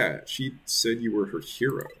 Yeah, she said you were her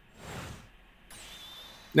hero.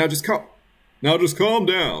 Now just calm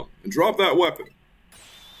down and drop that weapon.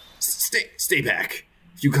 Stay back.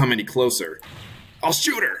 If you come any closer, I'll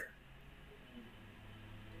shoot her.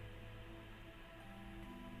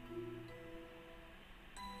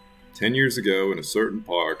 "10 years ago, in a certain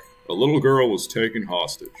park, a little girl was taken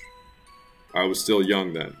hostage. I was still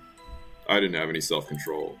young then. I didn't have any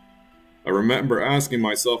self-control. I remember asking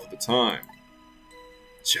myself at the time,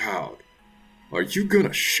 Child, are you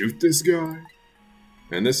gonna shoot this guy?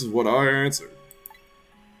 And this is what I answered.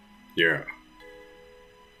 Yeah.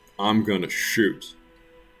 I'm gonna shoot.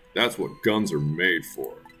 That's what guns are made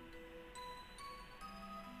for."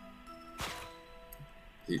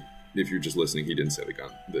 If you're just listening, he didn't say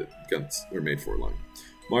the guns were made for line.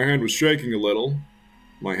 My hand was shaking a little.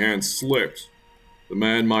 My hand slipped. The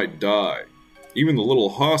man might die. Even the little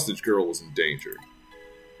hostage girl was in danger.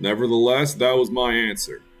 Nevertheless, that was my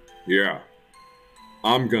answer. Yeah.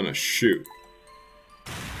 I'm gonna shoot.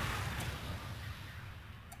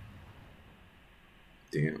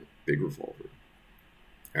 Damn, big revolver.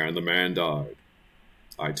 And the man died.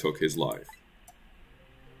 I took his life.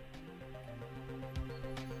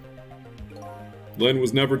 Lynn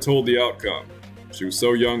was never told the outcome. She was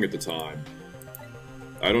so young at the time.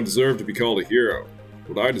 I don't deserve to be called a hero.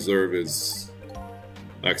 What I deserve is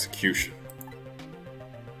execution.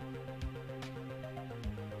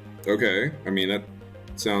 Okay, I mean, that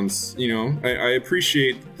sounds, I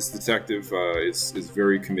appreciate that this detective is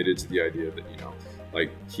very committed to the idea that,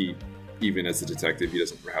 like, he, even as a detective, he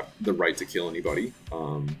doesn't have the right to kill anybody.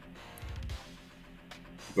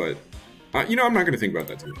 But, I'm not going to think about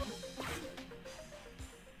that too much.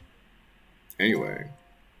 Anyway,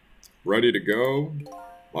 ready to go?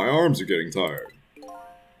 My arms are getting tired.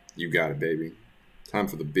 You got it, baby. Time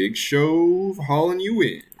for the big show of hauling you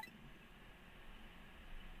in.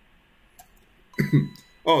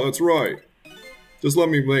 Oh, that's right. Just let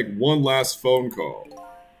me make one last phone call.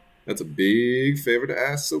 That's a big favor to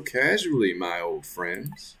ask so casually, my old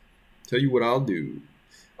friends. Tell you what I'll do.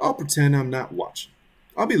 I'll pretend I'm not watching.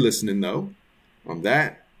 I'll be listening, though. On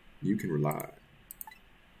that, you can rely.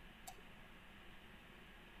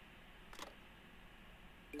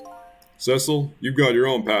 Cecil, you've got your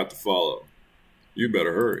own path to follow. You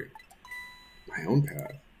better hurry. My own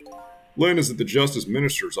path? Lynn is at the Justice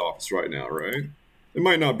Minister's office right now, right? It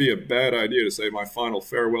might not be a bad idea to say my final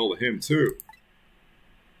farewell to him, too.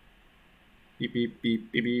 Beep, beep,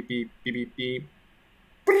 beep, beep, beep, beep, beep, beep,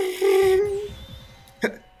 beep.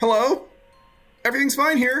 Hello? Everything's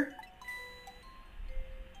fine here.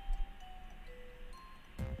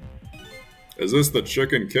 Is this the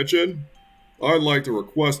chicken kitchen? I'd like to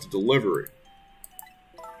request a delivery.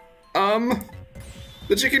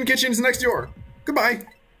 The chicken kitchen's next door. Goodbye.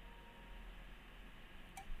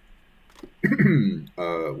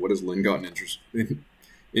 What has Lynn gotten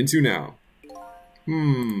into now?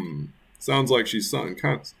 Sounds like she's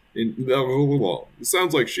sounds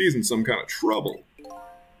like she's in some kind of trouble.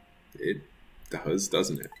 It does,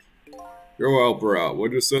 doesn't it? Go help her out,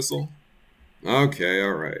 would you, Cecil? Okay,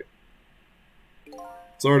 alright.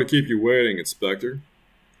 Sorry to keep you waiting, Inspector.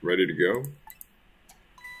 Ready to go?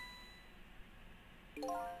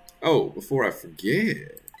 Oh, before I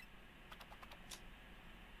forget,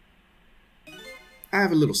 I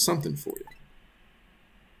have a little something for you.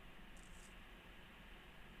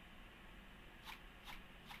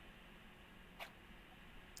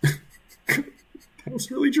 That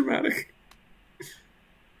was really dramatic.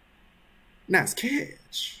 Nice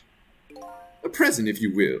catch. A present, if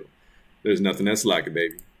you will. There's nothing else like it,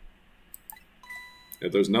 baby.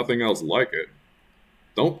 If there's nothing else like it,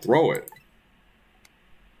 don't throw it.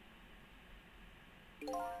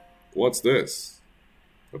 What's this?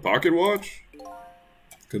 A pocket watch?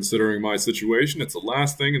 Considering my situation, it's the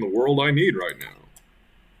last thing in the world I need right now.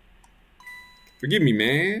 Forgive me,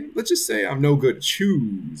 man. Let's just say I'm no good at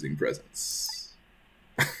choosing presents.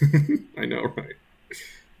 I know, right?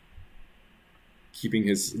 Keeping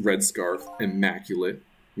his red scarf immaculate,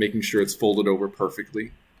 making sure it's folded over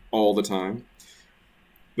perfectly, all the time.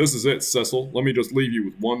 This is it, Cecil. Let me just leave you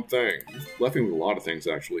with one thing. You've left me with a lot of things,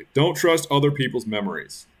 actually. Don't trust other people's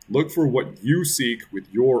memories. Look for what you seek with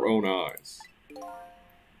your own eyes.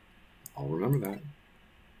 I'll remember that.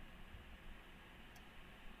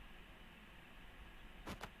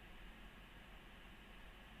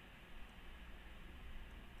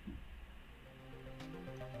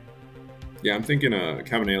 Yeah, I'm thinking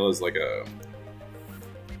Cabanela is like a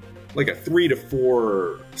 3 to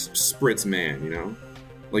 4 spritz man, you know?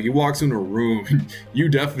 Like, he walks into a room, and you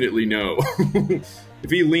definitely know. If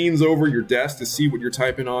he leans over your desk to see what you're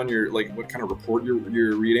typing on, what kind of report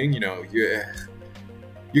you're reading, you know, you're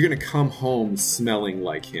gonna come home smelling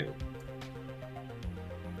like him.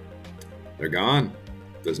 They're gone.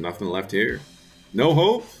 There's nothing left here. No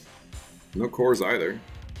hope. No cores either.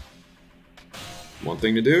 One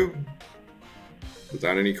thing to do.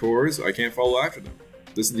 Without any cores, I can't follow after them.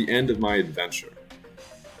 This is the end of my adventure.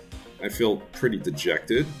 I feel pretty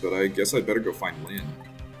dejected, but I guess I'd better go find Lynn.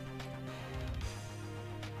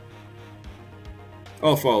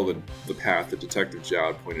 I'll follow the path that Detective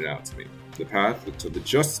Jowd pointed out to me. The path to the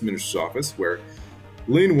Justice Minister's office, where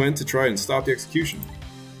Lynn went to try and stop the execution.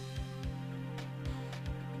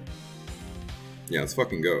 Yeah, let's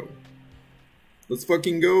fucking go. Let's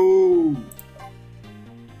fucking go!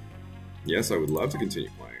 Yes, I would love to continue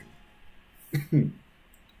playing.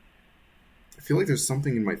 I feel like there's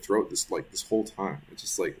something in my throat this whole time. It's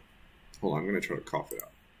just like, hold on, I'm gonna try to cough it out.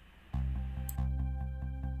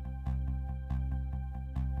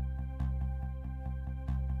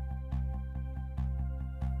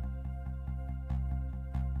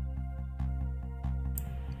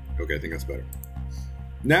 Okay, I think that's better.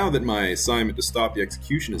 Now that my assignment to stop the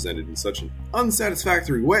execution has ended in such an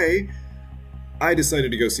unsatisfactory way, I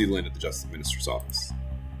decided to go see Lynn at the Justice Minister's office.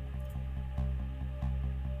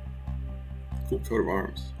 Cool coat of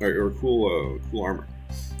arms. Or cool armor.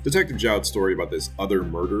 Detective Jowd's story about this other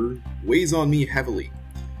murder weighs on me heavily.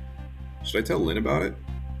 Should I tell Lynn about it?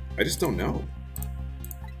 I just don't know.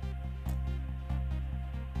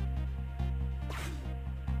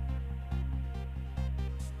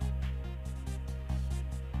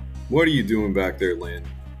 What are you doing back there, Lynn?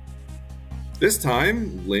 This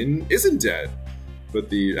time, Lynn isn't dead, but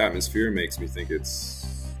the atmosphere makes me think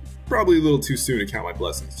it's probably a little too soon to count my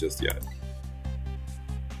blessings just yet.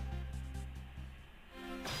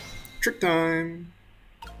 Trick time!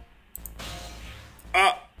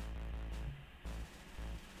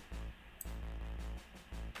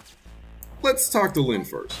 Let's talk to Lynn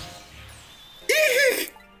first.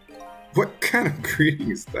 Eek! What kind of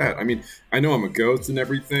greeting is that? I mean, I know I'm a ghost and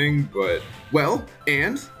everything, but... Well,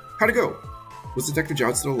 and? How'd it go? Was Detective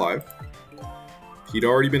Jowd still alive? He'd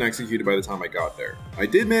already been executed by the time I got there. I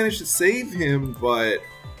did manage to save him, but...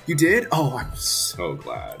 You did? Oh, I'm So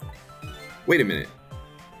glad. Wait a minute.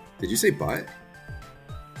 Did you say but?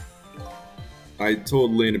 I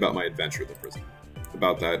told Lynn about my adventure at the prison.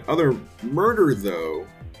 About that other murder, though,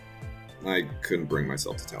 I couldn't bring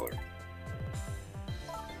myself to tell her.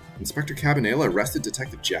 Inspector Cabanela arrested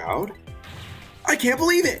Detective Jowd? I can't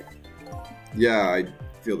believe it! Yeah, I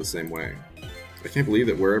feel the same way. I can't believe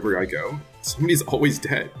that wherever I go, somebody's always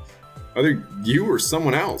dead. Either you or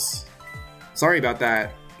someone else. Sorry about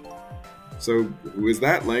that. So, who is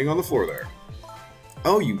that laying on the floor there?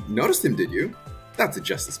 Oh, you noticed him, did you? That's the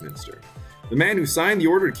Justice Minister. The man who signed the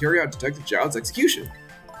order to carry out Detective Jowd's execution.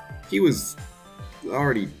 He was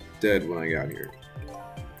already dead when I got here.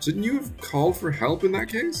 Shouldn't you have called for help in that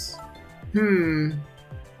case?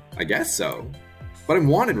 I guess so. But I'm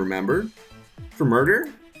wanted, remember? For murder?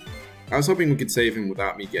 I was hoping we could save him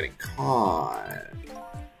without me getting caught.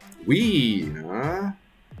 We, huh?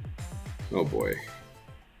 Oh boy.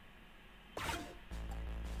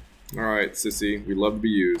 Alright, sissy, we love to be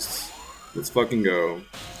used. Let's fucking go.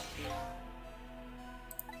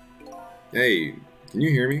 Hey, can you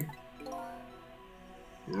hear me?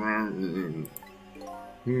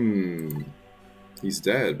 He's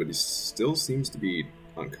dead, but he still seems to be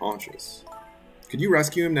unconscious. Could you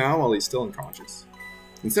rescue him now while he's still unconscious?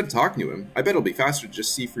 Instead of talking to him, I bet it'll be faster to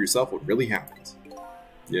just see for yourself what really happens.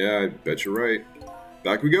 Yeah, I bet you're right.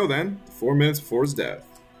 Back we go then, 4 minutes before his death.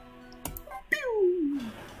 Pew!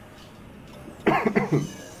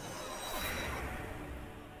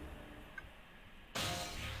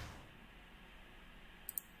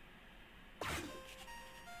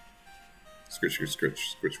 Scritch, scritch,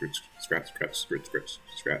 scritch, scritch, scritch, scratch, scratch, scritch, scratch,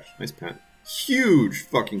 scratch. Nice pen. Huge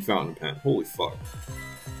fucking fountain pen. Holy fuck.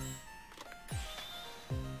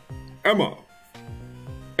 Emma!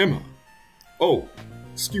 Emma! Oh,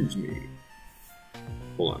 excuse me.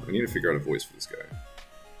 Hold on, I need to figure out a voice for this guy.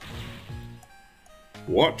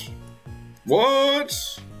 What?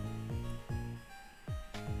 What?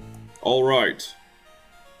 Alright.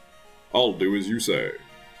 I'll do as you say.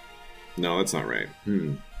 No, that's not right.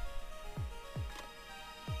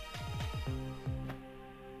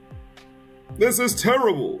 This is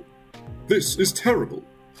terrible! This is terrible!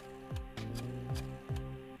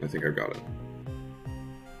 I think I've got it.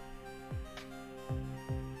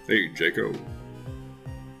 Hey, Jaco.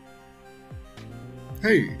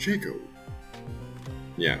 Hey, Jaco.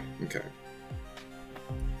 Yeah, okay.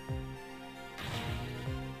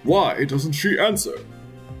 Why doesn't she answer?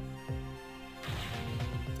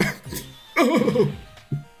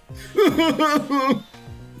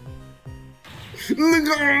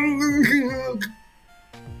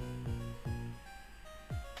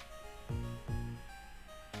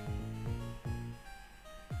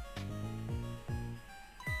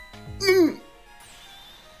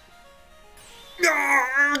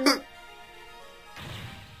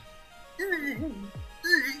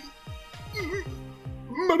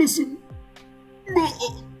 Medicine.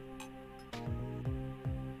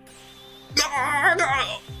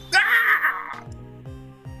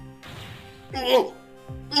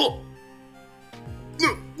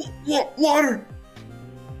 Water.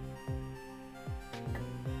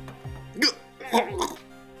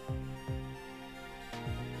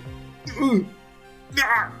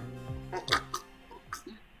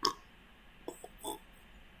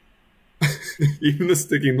 Even the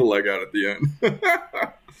sticking the leg out at the end.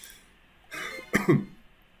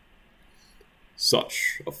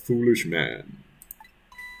 Such a foolish man.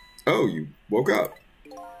 Oh, you woke up.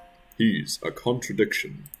 He's a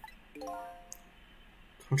contradiction.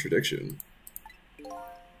 Contradiction?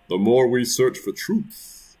 The more we search for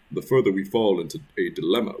truth, the further we fall into a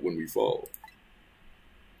dilemma when we fall.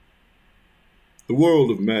 The world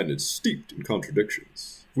of men is steeped in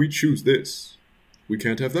contradictions. If we choose this, we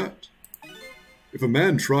can't have that. If a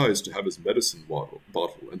man tries to have his medicine bottle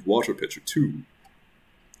and water pitcher too,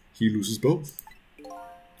 he loses both.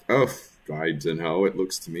 Oh, I don't know, it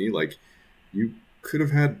looks to me like you could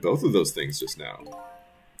have had both of those things just now.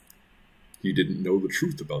 He didn't know the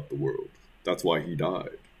truth about the world. That's why he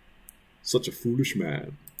died. Such a foolish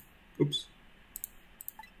man. Oops.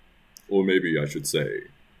 Or maybe I should say,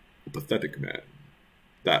 a pathetic man.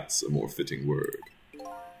 That's a more fitting word.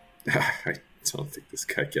 I don't think this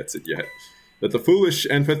guy gets it yet. That the foolish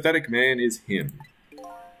and pathetic man is him.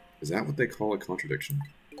 Is that what they call a contradiction?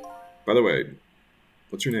 By the way,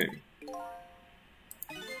 what's your name?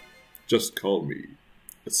 Just call me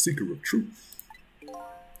a seeker of truth.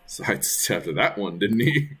 Sidestepped that one, didn't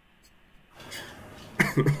he?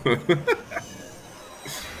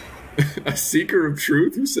 A seeker of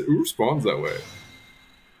truth? Who responds that way?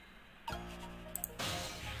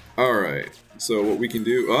 Alright, so what we can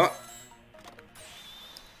do...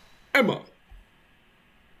 Emma!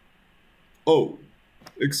 Oh,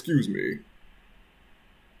 excuse me.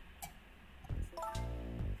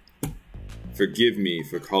 Forgive me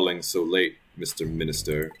for calling so late, Mr.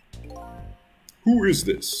 Minister. Who is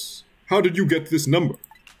this? How did you get this number?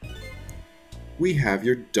 We have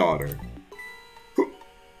your daughter.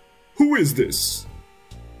 Who is this?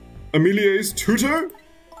 Amelia's tutor?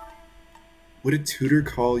 Would a tutor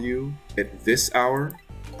call you at this hour?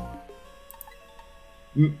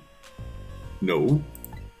 No.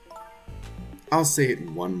 I'll say it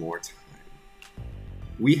one more time.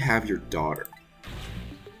 We have your daughter.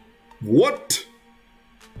 What?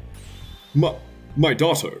 My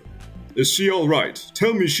daughter. Is she all right?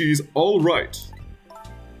 Tell me she's all right.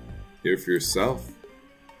 Hear for yourself.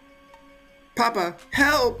 Papa,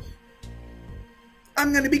 help!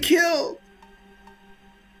 I'm gonna be killed!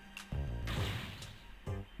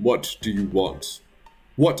 What do you want?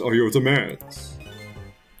 What are your demands?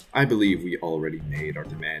 I believe we already made our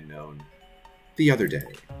demand known the other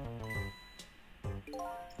day.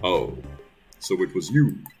 Oh, so it was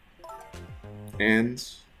you. And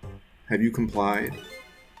have you complied?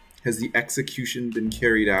 Has the execution been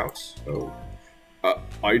carried out? Oh,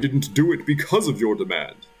 I didn't do it because of your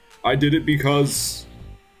demand. I did it because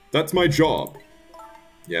that's my job.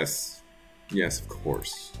 Yes, of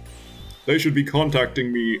course. They should be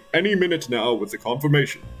contacting me any minute now with the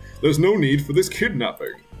confirmation. There's no need for this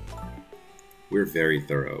kidnapping. We're very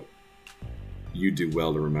thorough. You do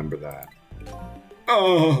well to remember that.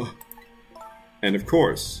 And of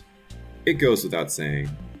course, it goes without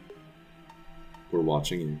saying, we're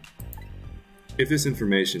watching you. If this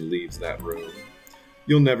information leaves that room,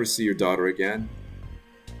 you'll never see your daughter again.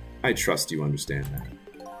 I trust you understand that.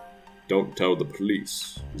 Don't tell the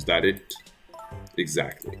police. Is that it?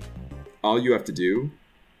 Exactly. All you have to do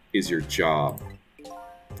is your job.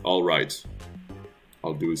 All right.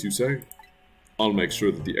 I'll do as you say. I'll make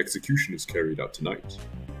sure that the execution is carried out tonight.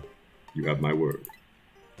 You have my word.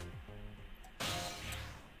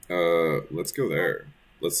 Let's go there.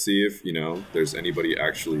 Let's see if, there's anybody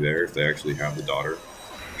actually there, if they actually have the daughter.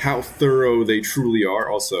 How thorough they truly are.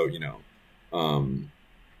 Also,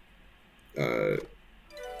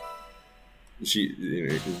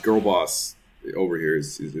 girl boss over here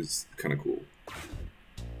is kind of cool.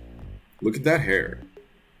 Look at that hair.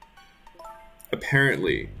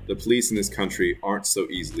 Apparently, the police in this country aren't so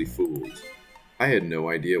easily fooled. I had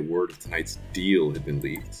no idea word of tonight's deal had been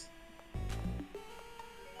leaked.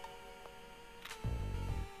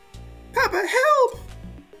 Papa, help!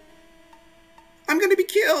 I'm gonna be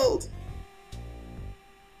killed!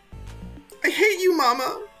 I hate you,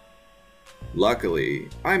 Mama! Luckily,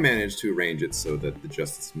 I managed to arrange it so that the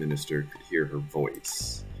Justice Minister could hear her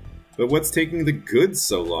voice. But what's taking the goods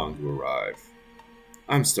so long to arrive?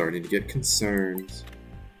 I'm starting to get concerned.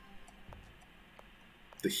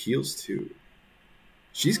 The heels, too.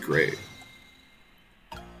 She's great.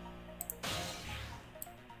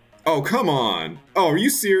 Oh, come on! Oh, are you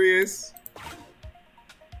serious?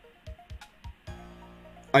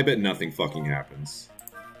 I bet nothing fucking happens.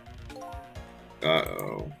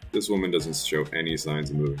 Uh-oh. This woman doesn't show any signs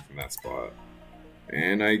of moving from that spot.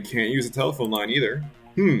 And I can't use a telephone line either.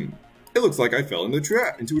 It looks like I fell into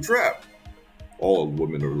a trap. All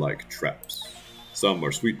women are like traps. Some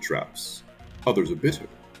are sweet traps. Others are bitter.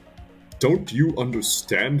 Don't you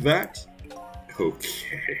understand that?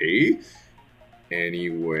 Okay.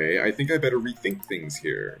 Anyway, I think I better rethink things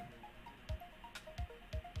here.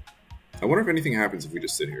 I wonder if anything happens if we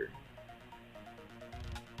just sit here.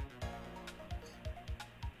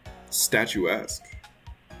 Statuesque.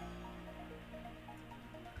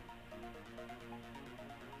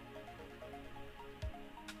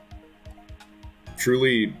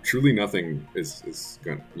 Truly nothing is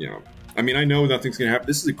gonna, I mean, I know nothing's gonna happen.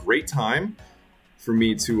 This is a great time for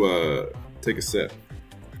me to take a sip.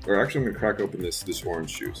 Or actually, I'm gonna crack open this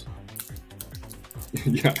orange juice.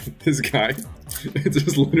 Yeah, this guy, it's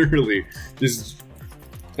just literally just.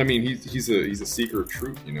 I mean, he's a seeker of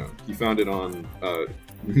truth. He found it on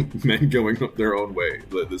men going their own way,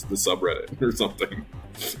 the subreddit or something.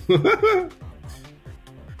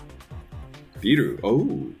 Beetroot.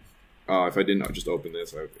 Oh. If I didn't just open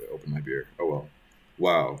this, I would open my beer. Oh well.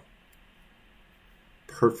 Wow.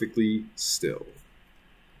 Perfectly still.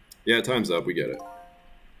 Yeah, time's up. We get it.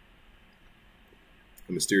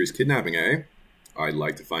 A mysterious kidnapping, eh? I'd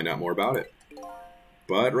like to find out more about it.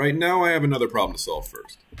 but right now I have another problem to solve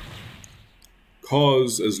first.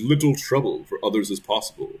 Cause as little trouble for others as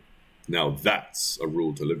possible. Now that's a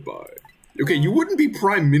rule to live by. Okay, you wouldn't be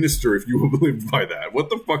prime minister if you lived by that. What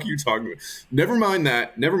the fuck are you talking about? Never mind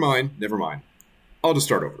that. Never mind. Never mind. I'll just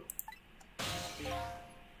start over.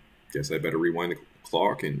 Guess I better rewind the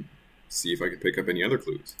clock and see if I can pick up any other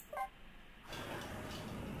clues.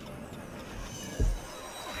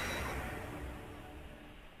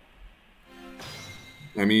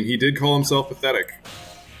 I mean, he did call himself pathetic.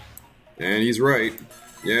 And he's right.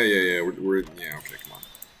 Yeah. We're yeah, okay, come on.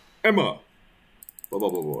 Emma! Blah, blah,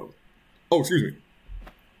 blah, blah. Oh, excuse me.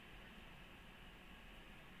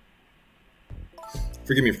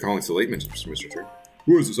 Forgive me for calling so late, Mr. Tree.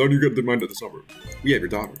 Who is this? How do you get the mind of this number? We have your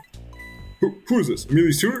daughter. Who is this?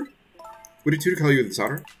 Amelia's tutor? Would a tutor call you the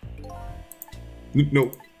daughter?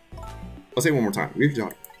 No. I'll say it one more time. We have your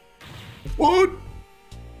daughter. What?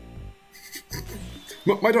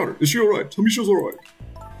 My daughter. Is she alright? Tell me she's alright.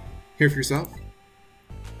 Hear for yourself? Mama,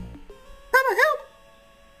 help!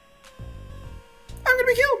 I'm gonna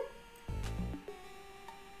be killed!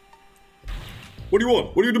 What do you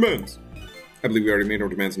want? What are your demands? I believe we already made our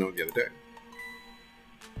demands known the other day.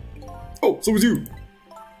 Oh, so was you!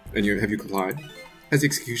 And have you complied? Has the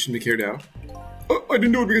execution been carried out? I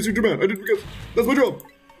didn't do it because of your demand. I did it because that's my job.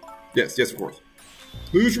 Yes, of course.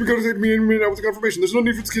 You should be contacting me and me out with the confirmation. There's no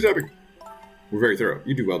need for this kidnapping. We're very thorough.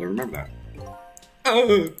 You do well to remember that.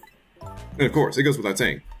 And of course, it goes without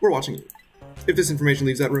saying, we're watching you. If this information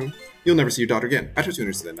leaves that room, you'll never see your daughter again. I trust you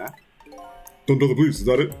understand that. Don't tell the police, is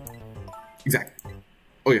that it? Exactly.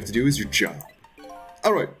 All you have to do is your job.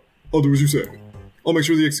 Alright, I'll do as you say. I'll make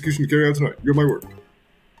sure the execution is carried out tonight. You have my word.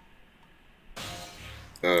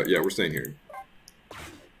 Yeah, we're staying here.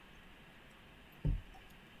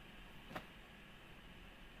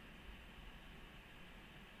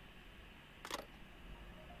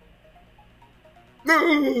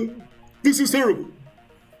 This is terrible.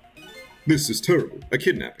 This is terrible. A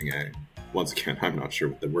kidnapping, eh? Once again, I'm not sure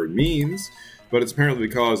what the word means, but it's apparently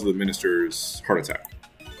the cause of the minister's heart attack.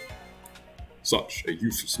 Such a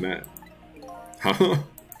useless man. Huh?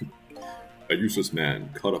 A useless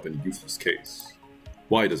man caught up in a useless case.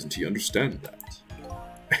 Why doesn't he understand that?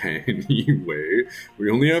 Anyway, we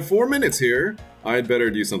only have 4 minutes here. I'd better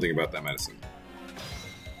do something about that medicine.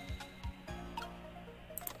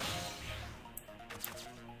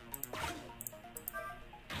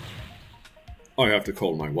 I have to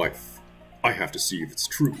call my wife. I have to see if it's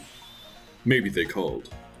true. Maybe they called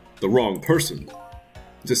the wrong person.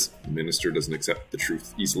 This minister doesn't accept the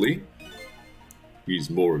truth easily. He's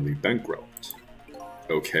morally bankrupt.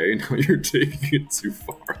 Okay, now you're taking it too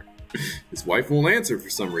far. His wife won't answer for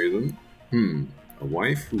some reason. A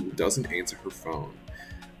wife who doesn't answer her phone.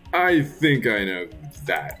 I think I know who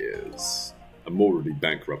that is. A morally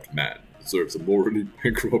bankrupt man deserves a morally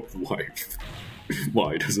bankrupt wife.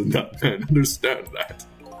 Why doesn't that man understand that?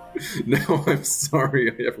 Now I'm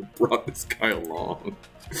sorry I ever brought this guy along.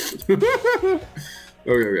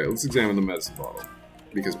 Okay, let's examine the medicine bottle.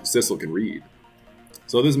 Because Cecil can read.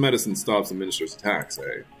 So this medicine stops the minister's attacks,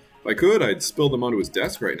 eh? If I could, I'd spill them onto his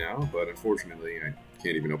desk right now, but unfortunately I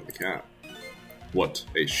can't even open the cap. What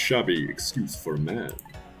a shabby excuse for a man.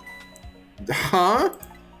 Huh?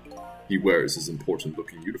 He wears his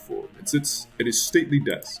important-looking uniform and sits at his stately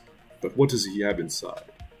desk. But what does he have inside?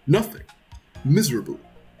 Nothing. Miserable.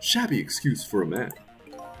 Shabby excuse for a man.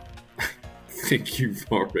 I think you've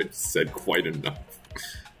already said quite enough.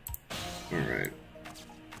 Alright.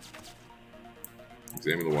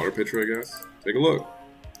 Examine the water pitcher, I guess. Take a look.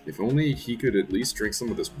 If only he could at least drink some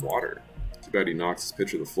of this water. Too bad he knocks his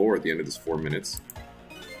pitcher to the floor at the end of his 4 minutes.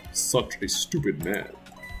 Such a stupid man.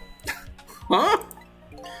 Huh?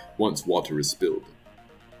 Once water is spilled,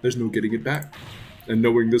 there's no getting it back. And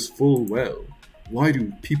knowing this full well, why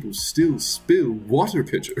do people still spill water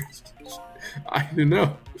pitchers? I don't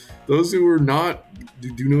know. Those who are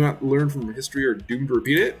do not learn from history are doomed to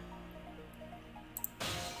repeat it?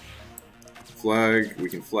 Flag. We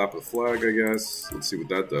can flap the flag, I guess. Let's see what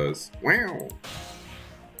that does. Wow.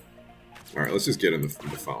 Alright, let's just get in the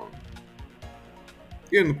phone.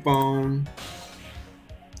 Get in the phone.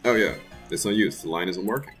 Oh yeah, it's no use. The line isn't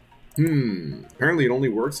working. Apparently it only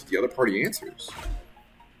works if the other party answers.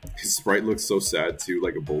 His sprite looks so sad too,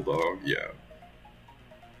 like a bulldog. Yeah.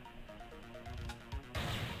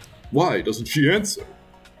 Why doesn't she answer?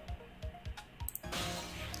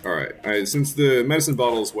 Alright, since the medicine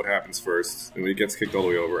bottle is what happens first, and when it gets kicked all the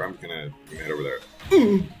way over, I'm gonna head over there.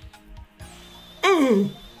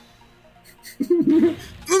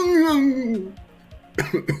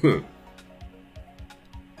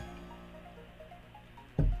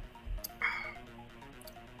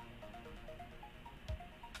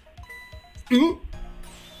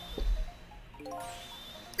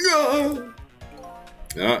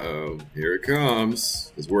 Uh-oh, here it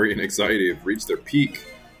comes. His worry and anxiety have reached their peak.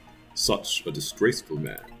 Such a disgraceful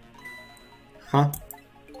man. Huh?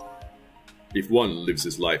 If one lives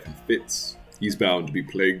his life in fits, he's bound to be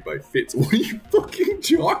plagued by fits. What are you fucking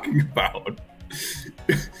talking about?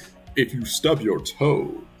 If you stub your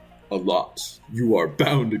toe a lot, you are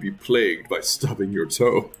bound to be plagued by stubbing your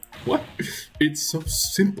toe. What? It's so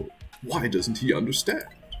simple. Why doesn't he understand?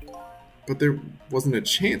 But there wasn't a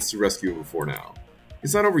chance to rescue him before now.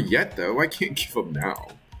 It's not over yet, though. I can't give up now.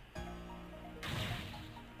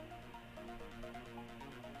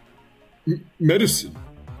 Medicine.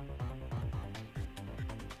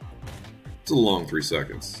 It's a long 3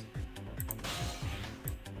 seconds.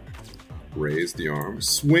 Raise the arm.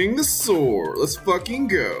 Swing the sword. Let's fucking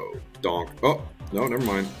go. Donk. Oh, no, never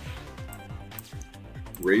mind.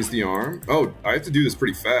 Raise the arm. Oh, I have to do this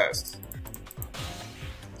pretty fast.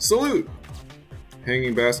 Salute!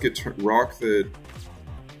 Hanging basket. Rock the...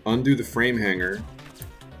 Undo the frame hanger.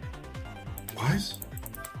 What?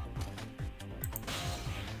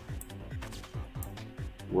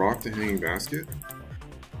 Rock the hanging basket?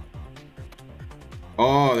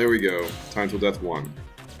 Oh, there we go. Time till death 1.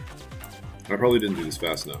 I probably didn't do this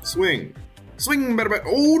fast enough. Swing! Swing! Better, better.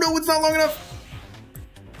 Oh no, it's not long enough!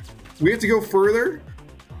 We have to go further?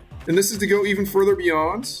 And this is to go even further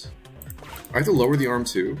beyond? I have to lower the arm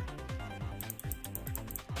too?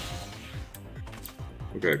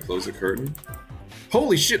 Okay, close the curtain.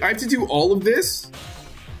 Holy shit, I have to do all of this?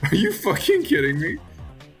 Are you fucking kidding me?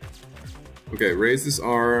 Okay, raise this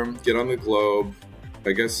arm, get on the globe.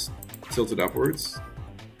 I guess tilt it upwards?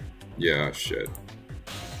 Yeah, shit.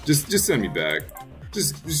 Just send me back.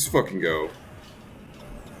 Just fucking go.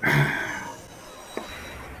 I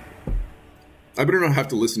better not have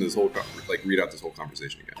to listen to this whole read out this whole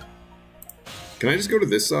conversation again. Can I just go to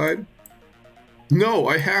this side? No,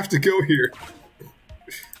 I have to go here.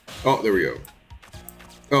 Oh, there we go.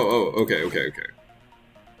 Oh, okay. Okay, good.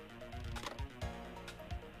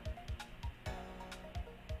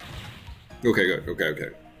 Okay.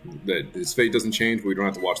 His fate doesn't change, but we don't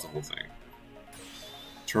have to watch the whole thing.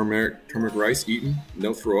 Turmeric rice eaten,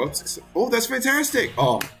 no throw-ups. Oh, that's fantastic!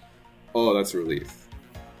 Oh, that's a relief.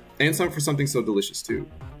 And for something so delicious too.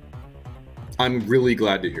 I'm really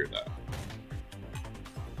glad to hear that.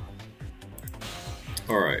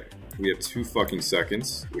 All right. We have 2 fucking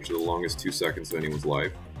seconds, which are the longest 2 seconds of anyone's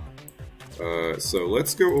life. So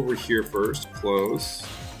let's go over here first. Close.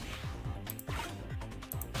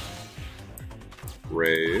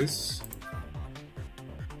 Raise.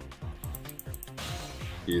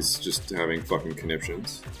 He's just having fucking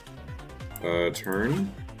conniptions.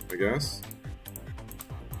 Turn, I guess.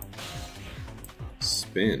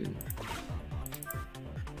 Spin.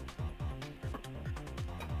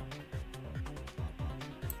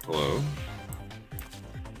 Hello.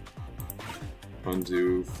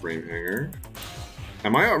 Undo frame hanger.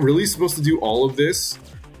 Am I really supposed to do all of this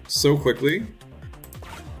so quickly?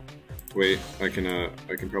 Wait, I can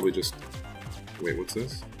probably just... Wait, what's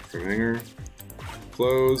this? Frame hanger.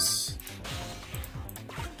 Close.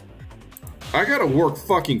 I gotta work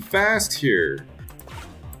fucking fast here.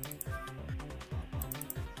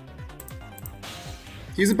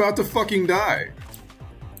 He's about to fucking die.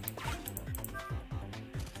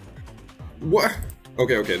 What?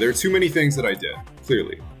 Okay, there are too many things that I did,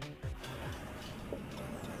 clearly.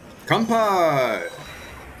 Kanpai!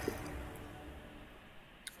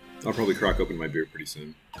 I'll probably crack open my beer pretty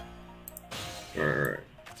soon. Alright.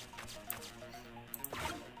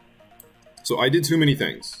 So I did too many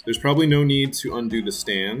things. There's probably no need to undo the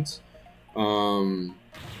stand.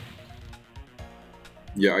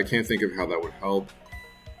 Yeah, I can't think of how that would help.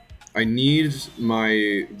 I need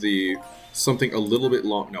something a little bit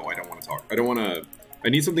long. No, I don't want to talk. I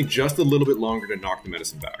need something just a little bit longer to knock the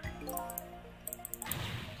medicine back.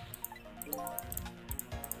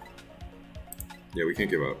 Yeah, we can't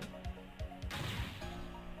give up.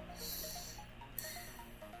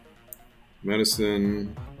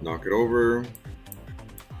 Medicine, knock it over.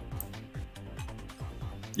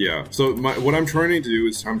 Yeah, so what I'm trying to do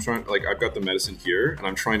is I've got the medicine here, and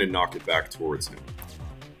I'm trying to knock it back towards him.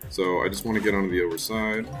 So I just want to get onto the other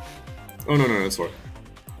side. Oh, no, that's fine.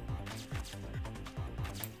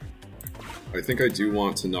 I think I do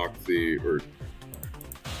want to knock or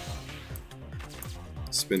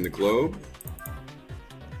spin the globe.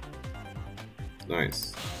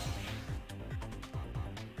 Nice.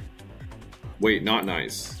 Wait, not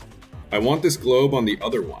nice. I want this globe on the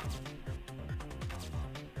other one.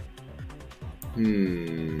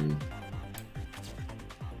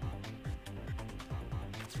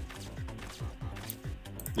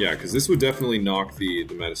 Yeah, because this would definitely knock the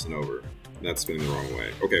medicine over. That's spinning the wrong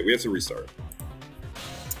way. Okay, we have to restart.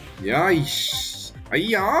 Yaish!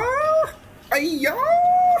 Ayah! Ayah!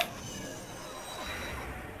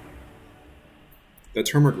 That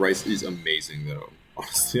turmeric rice is amazing, though.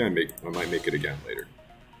 Honestly, I might make it again later.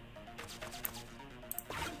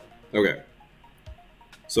 Okay.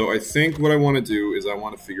 So I think what I want to do is I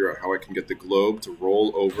want to figure out how I can get the globe to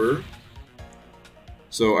roll over.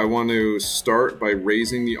 So I want to start by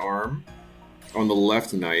raising the arm on the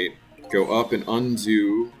left knight, go up and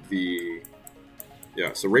undo the...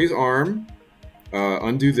 Yeah, so raise arm,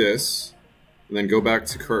 undo this, and then go back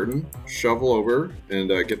to curtain, shovel over, and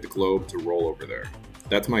get the globe to roll over there.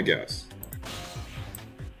 That's my guess.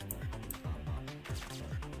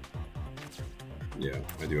 Yeah,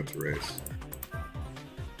 I do have to raise.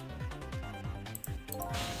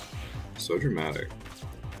 So dramatic.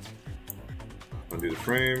 Undo the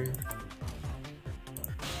frame.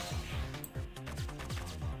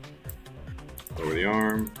 Lower the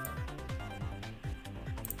arm.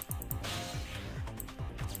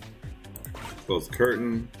 Close the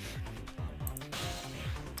curtain.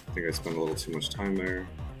 I think I spent a little too much time there.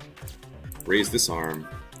 Raise this arm.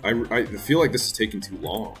 I feel like this is taking too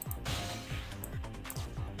long.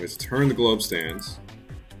 Let's turn the globe stands.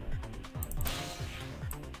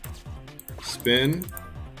 Spin.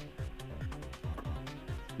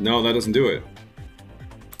 No, that doesn't do it.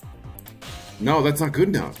 No, that's not good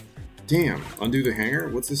enough. Damn. Undo the hanger?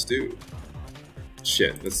 What's this do?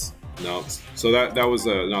 Shit. That's... No. So that was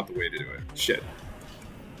not the way to do it. Shit.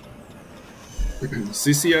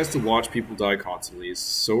 Sissy has to watch people die constantly. He's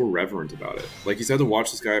so irreverent about it. Like, he's had to watch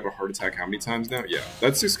this guy have a heart attack how many times now? Yeah.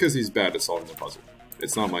 That's just because he's bad at solving the puzzle.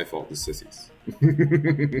 It's not my fault, it's Sissy's.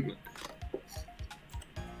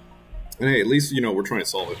 And hey, at least, you know, we're trying to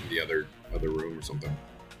solve it in the other room or something.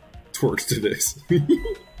 Torques to this.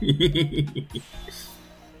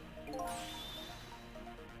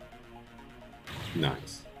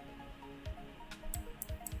 Nice.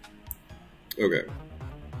 Okay.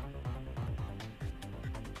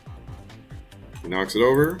 He knocks it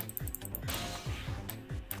over.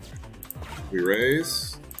 We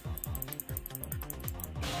raise.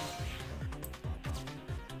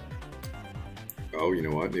 Oh, you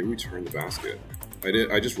know what? Maybe we turn the basket.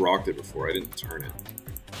 I just rocked it before. I didn't turn it.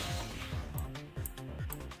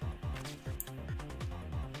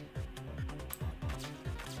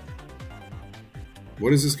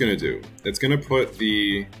 What is this gonna do? It's gonna put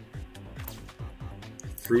the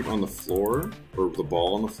fruit on the floor, or the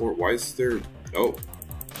ball on the floor. Why is there... Oh.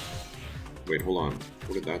 Wait, hold on.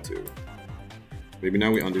 What did that do? Maybe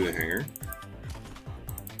now we undo the hanger?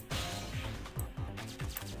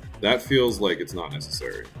 That feels like it's not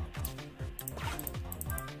necessary.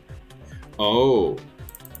 Oh.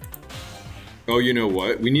 Oh, you know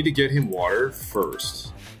what? We need to get him water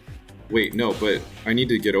first. Wait, no, but I need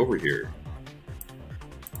to get over here.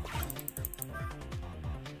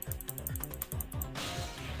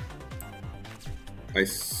 I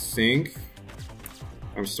think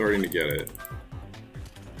I'm starting to get it.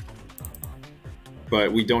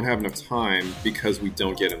 But we don't have enough time because we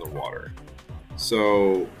don't get in the water.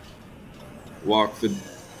 So, walk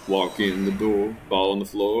in the door, ball on the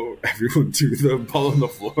floor, everyone do the ball on the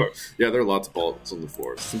floor. Yeah, there are lots of balls on the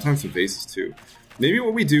floor. Sometimes some vases too. Maybe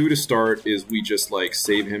what we do to start is we just like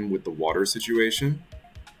save him with the water situation.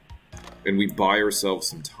 And we buy ourselves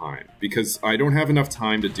some time. Because I don't have enough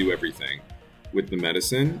time to do everything with the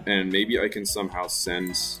medicine, and maybe I can somehow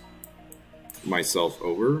send myself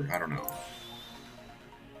over. I don't know.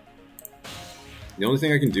 The only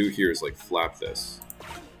thing I can do here is like flap this.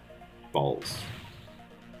 Balls.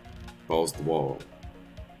 Balls the wall.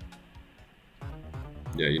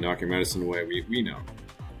 Yeah, you knock your medicine away. We know.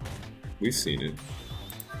 We've seen it.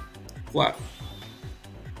 Flap.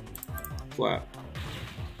 Flap.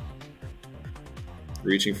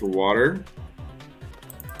 Reaching for water.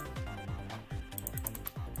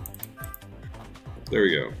 There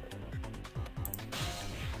we go.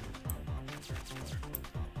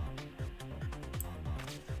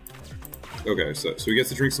 Okay, so he gets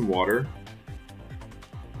to drink some water.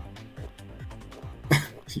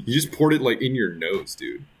 You just poured it like in your nose,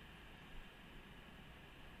 dude.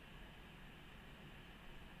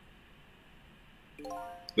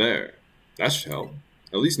 There. That should help.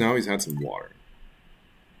 At least now he's had some water.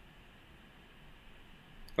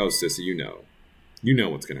 Oh, Sissy, you know. You know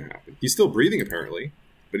what's gonna happen. He's still breathing, apparently.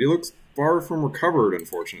 But he looks far from recovered,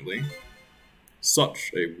 unfortunately.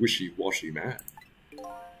 Such a wishy-washy man.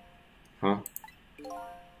 Huh?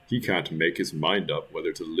 He can't make his mind up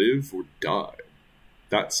whether to live or die.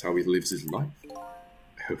 That's how he lives his life.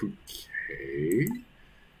 Okay.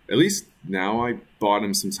 At least now I bought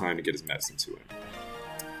him some time to get his medicine to him.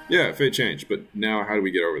 Yeah, fate changed, but now how do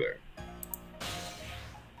we get over there?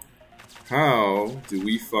 How do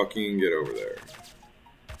we fucking get over there?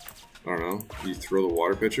 I don't know. You throw the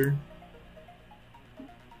water pitcher?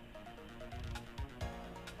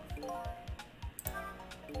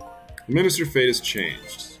 The Minister fate has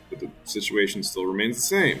changed, but the situation still remains the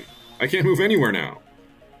same. I can't move anywhere now.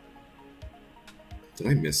 Did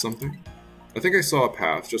I miss something? I think I saw a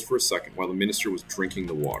path just for a second while the Minister was drinking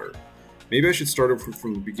the water. Maybe I should start over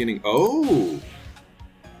from the beginning. Oh!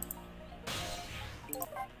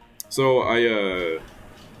 So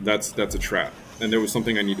that's a trap. And there was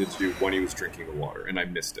something I needed to do when he was drinking the water, and I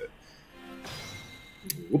missed it.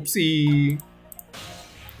 Whoopsie!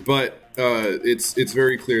 But it's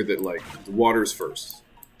very clear that, like, the water's first.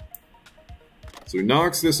 So he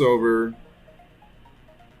knocks this over.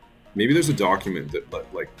 Maybe there's a document that,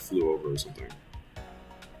 like, flew over or something.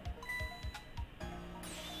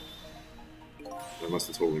 I must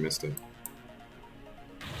have totally missed it.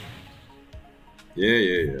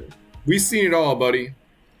 Yeah. We've seen it all, buddy.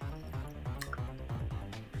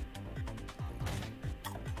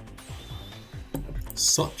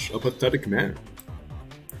 Such a pathetic man.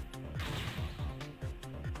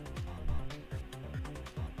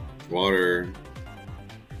 Water.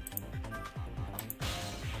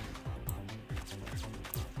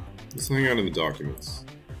 Let's hang out in the documents.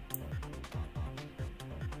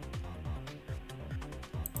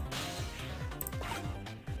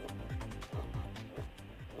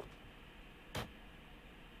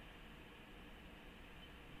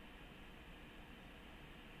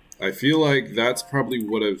 I feel like that's probably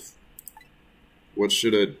what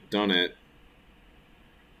should have done it.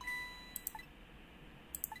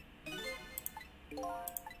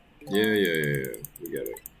 Yeah. We get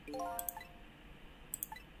it.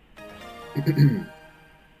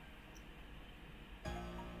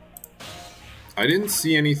 I didn't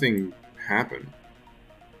see anything happen.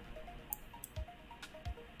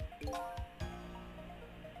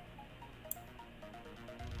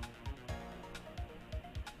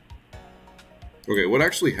 Okay, what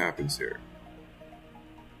actually happens here?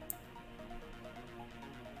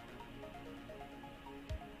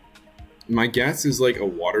 My guess is like a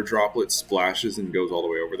water droplet splashes and goes all the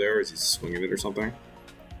way over there as he's swinging it or something.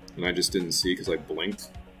 And I just didn't see because I blinked.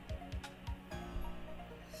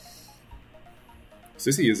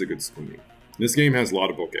 Sissy is a good swimming. This game has a lot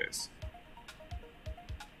of bouquets.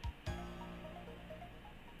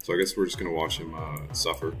 So I guess we're just gonna watch him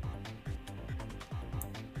suffer.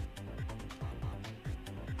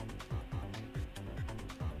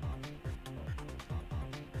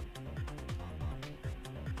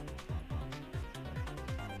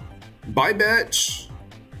 Bye, bitch!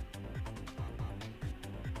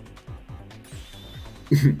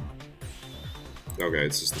 Okay,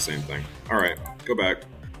 it's just the same thing. Alright, go back.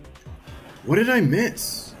 What did I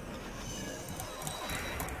miss?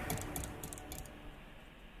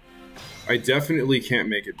 I definitely can't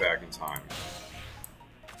make it back in time.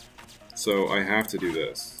 So I have to do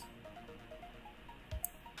this.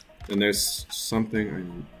 And there's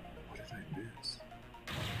something what did I miss?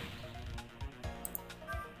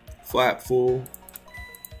 Flat, fool.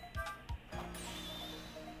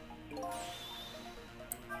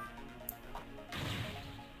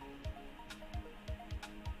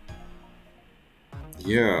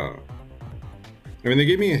 Yeah. I mean, they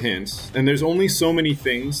gave me a hint, and there's only so many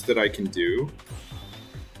things that I can do.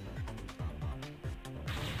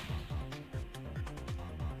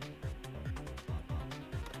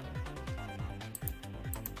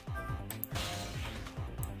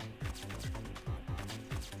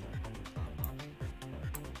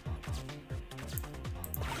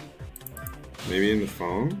 Maybe in the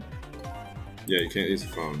phone? Yeah, you can't use the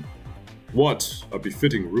phone. What a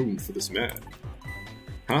befitting room for this man.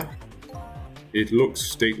 Huh? It looks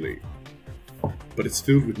stately, but it's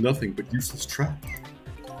filled with nothing but useless trash.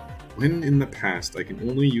 When in the past, I can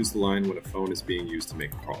only use the line when a phone is being used to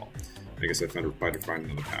make a call. I guess I tried to find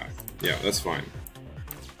another path. Yeah, that's fine.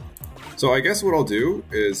 So I guess what I'll do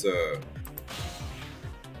is,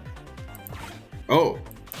 Oh!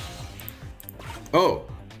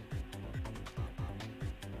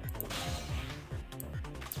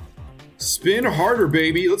 Spin harder,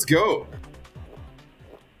 baby! Let's go!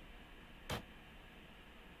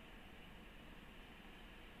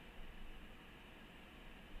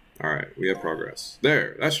 Alright, we have progress.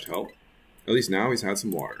 There, that should help. At least now he's had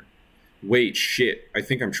some water. Wait, shit. I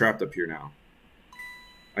think I'm trapped up here now.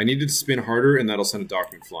 I needed to spin harder and that'll send a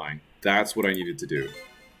document flying. That's what I needed to do.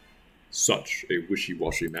 Such a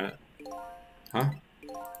wishy-washy man. Huh?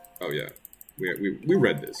 Oh yeah. We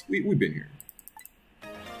read this. We've been here.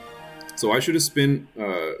 So I should have spun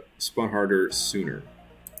harder sooner.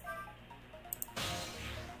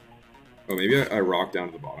 Oh, maybe I rock down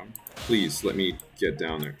to the bottom. Please, let me get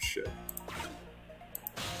down there. Shit.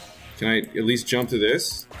 Can I at least jump to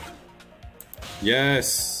this?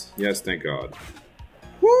 Yes! Yes, thank God.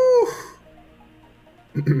 Woo!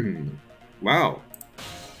 Wow.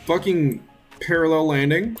 Fucking parallel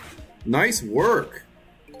landing. Nice work!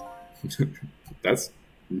 That's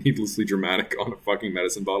needlessly dramatic on a fucking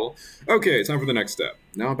medicine bottle. Okay, time for the next step.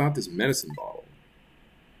 Now about this medicine bottle.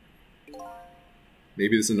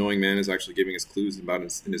 Maybe this annoying man is actually giving us clues about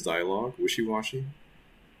in his dialogue. Wishy-washy.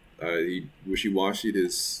 He wishy-washied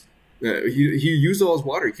his... he used all his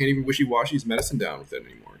water. He can't even wishy-washy his medicine down with it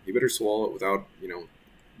anymore. He better swallow it without, you know,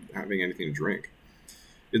 having anything to drink.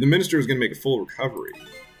 If the minister is going to make a full recovery,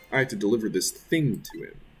 I have to deliver this thing to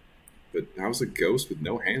him. But how's a ghost with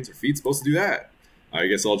no hands or feet supposed to do that? I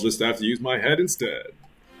guess I'll just have to use my head instead.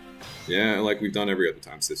 Yeah, like we've done every other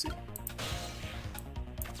time, sissy.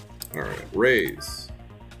 Alright, raise.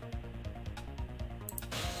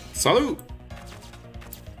 Salud!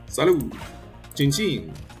 Salud! Chin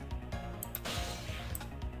chin!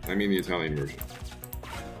 I mean the Italian version.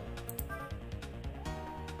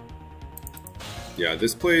 Yeah,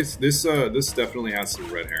 this place, this definitely has some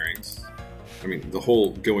red herrings. I mean, the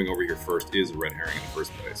whole going over here first is a red herring in the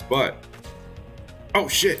first place, but... Oh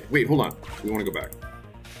shit! Wait, hold on. We want to go back.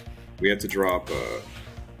 We have to drop,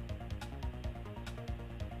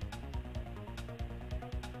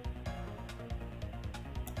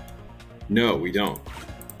 No, we don't.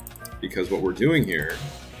 Because what we're doing here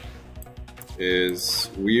is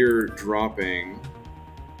we're dropping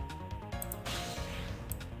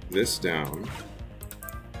this down.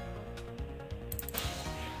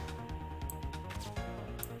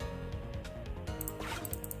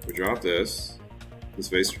 We drop this. This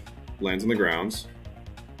vase lands on the ground.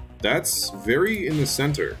 That's very in the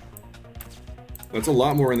center. That's a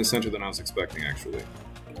lot more in the center than I was expecting, actually.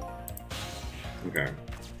 Okay.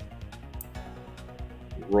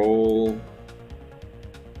 Roll.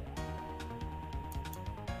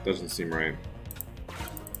 Doesn't seem right.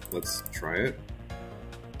 Let's try it.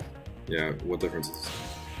 Yeah, what difference is this?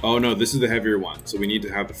 Oh no, this is the heavier one. So we need to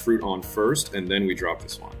have the fruit on first, and then we drop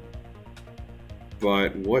this one.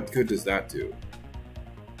 But what good does that do?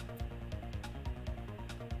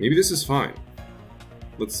 Maybe this is fine.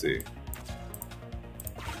 Let's see.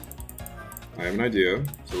 I have an idea.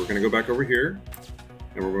 So we're going to go back over here,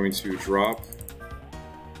 and we're going to drop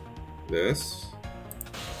this.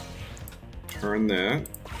 Turn that.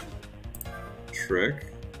 Trick.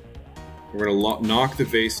 We're going to knock the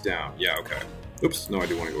vase down. Yeah, okay. Oops, no, I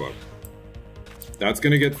do want to go up. That's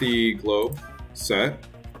going to get the globe set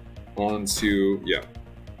onto... yeah.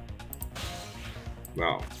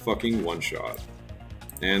 Wow, fucking one shot.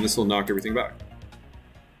 And this will knock everything back.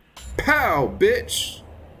 Pow, bitch!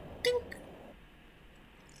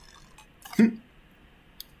 Dink!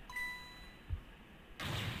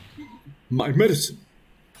 My medicine.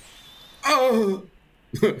 Oh!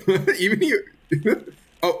 Even you...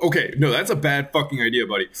 oh, okay. No, that's a bad fucking idea,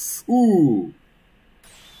 buddy. Ooh.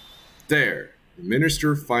 There. The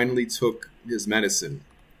minister finally took his medicine.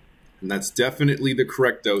 And that's definitely the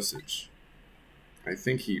correct dosage. I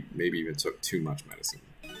think he maybe even took too much medicine.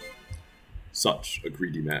 Such a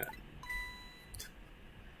greedy man.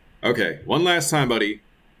 Okay, one last time, buddy.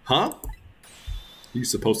 Huh?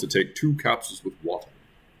 He's supposed to take 2 capsules with water.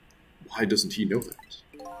 Why doesn't he know that?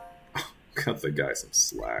 Oh, cut the guy some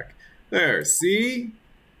slack. There, see?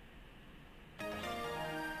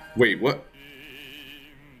 Wait, what?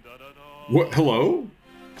 What? Hello?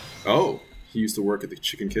 Oh, he used to work at the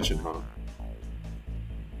chicken kitchen, huh?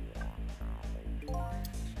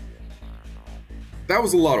 That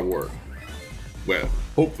was a lot of work. Well,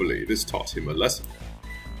 hopefully this taught him a lesson.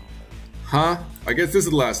 Huh? I guess this is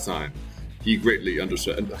the last time. He greatly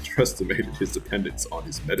underestimated his dependence on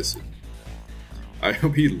his medicine. I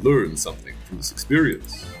hope he learned something from this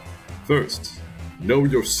experience. First, know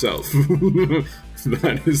yourself.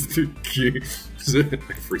 That is the key to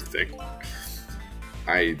everything.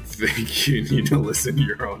 I think you need to listen to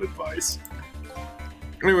your own advice.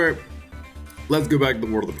 Anyway, let's go back to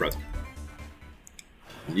the world of the present.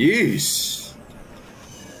 Yeesh.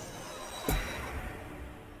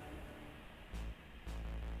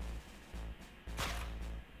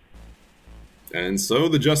 And so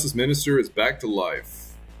the Justice Minister is back to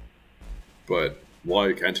life. But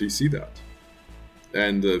why can't he see that?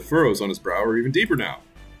 And the furrows on his brow are even deeper now.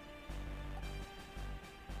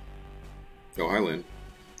 Oh, hi, Lynn.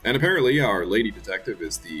 And apparently our lady detective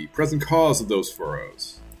is the present cause of those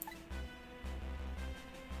furrows.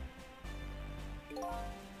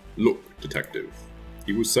 Look, detective,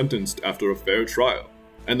 he was sentenced after a fair trial,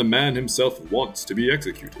 and the man himself wants to be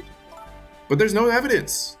executed. But there's no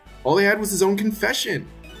evidence. All he had was his own confession.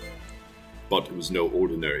 But it was no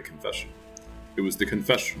ordinary confession. It was the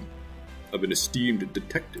confession of an esteemed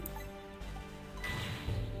detective.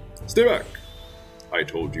 Stay back! I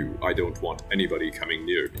told you I don't want anybody coming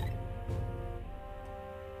near me.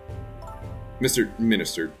 Mr.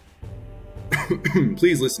 Minister,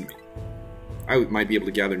 please listen to me. I might be able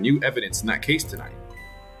to gather new evidence in that case tonight.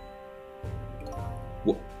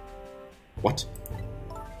 What?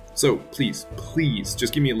 So, please,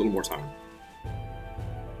 just give me a little more time.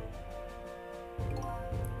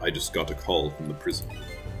 I just got a call from the prison.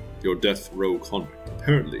 Your death row convict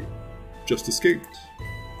apparently just escaped.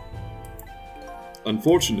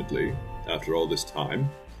 Unfortunately, after all this time,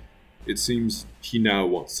 it seems he now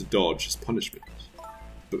wants to dodge his punishment.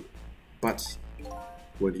 But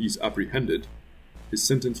when he's apprehended, his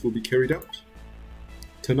sentence will be carried out.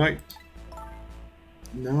 Tonight.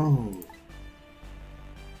 No.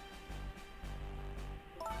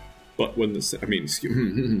 But when the sentence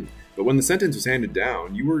was handed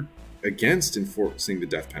down, you were against enforcing the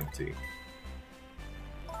death penalty.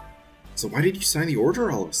 So why did you sign the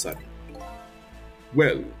order all of a sudden?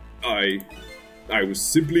 Well, I was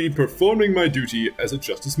simply performing my duty as a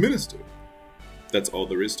justice minister. That's all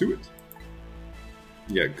there is to it.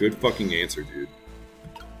 Yeah, good fucking answer, dude.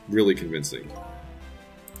 Really convincing.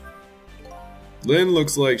 Lynn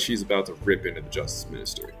looks like she's about to rip into the justice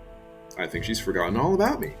minister. I think she's forgotten all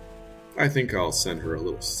about me. I think I'll send her a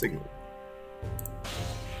little signal.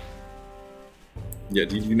 Yeah,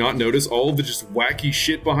 did you not notice all of the just wacky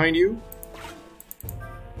shit behind you?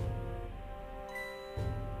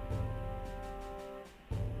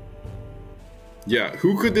 Yeah,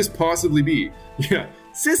 who could this possibly be? Yeah,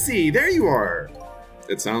 Sissy, there you are!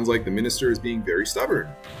 It sounds like the minister is being very stubborn.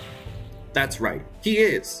 That's right, he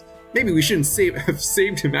is. Maybe we shouldn't have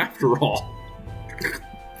saved him after all.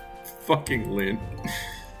 Fucking Lynn.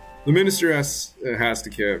 The minister has to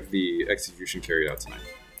have the execution carried out tonight,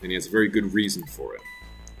 and he has a very good reason for it.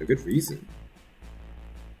 A good reason?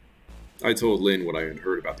 I told Lynn what I had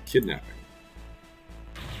heard about the kidnapping.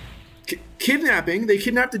 Kidnapping? They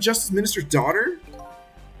kidnapped the justice minister's daughter?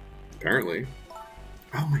 Apparently.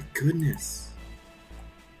 Oh my goodness.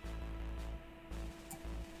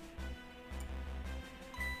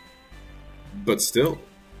 But still,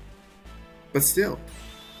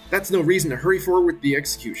 that's no reason to hurry forward with the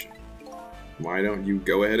execution. Why don't you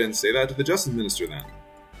go ahead and say that to the justice minister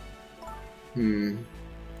then?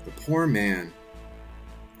 The poor man.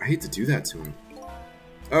 I hate to do that to him.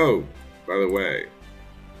 Oh, by the way,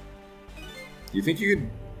 do you think you could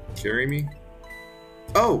carry me?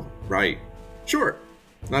 Oh, right. Sure.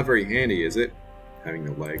 Not very handy, is it? Having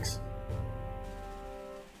no legs.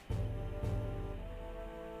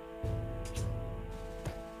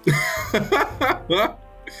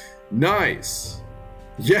 Nice.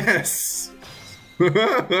 Yes.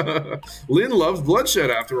 Lynn loves bloodshed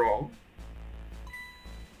after all.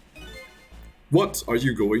 What are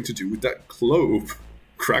you going to do with that clove?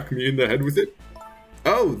 Crack me in the head with it?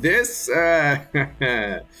 Oh, this?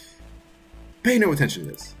 Pay no attention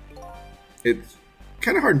to this. It's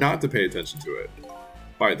kind of hard not to pay attention to it.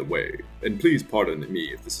 By the way, and please pardon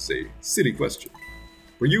me if this is a silly question.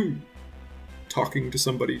 Were you talking to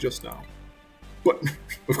somebody just now? But,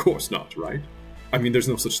 of course not, right? I mean, there's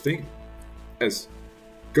no such thing as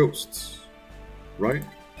ghosts, right?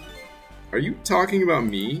 Are you talking about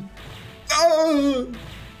me? Ah!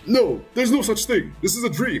 No, there's no such thing. This is a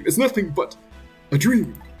dream. It's nothing but a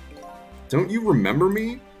dream. Don't you remember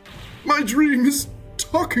me? My dream is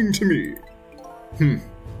talking to me.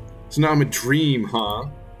 So now I'm a dream, huh?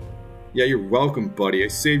 Yeah, you're welcome, buddy. I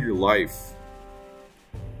saved your life.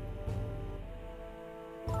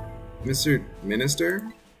 Mr.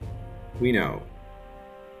 Minister? We know.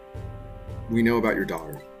 We know about your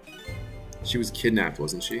daughter. She was kidnapped,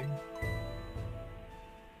 wasn't she?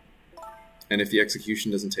 And if the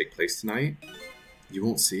execution doesn't take place tonight, you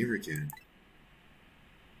won't see her again.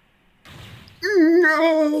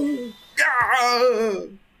 No! Ah!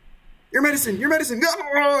 Your medicine! Your medicine!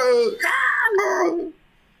 Ah! Ah!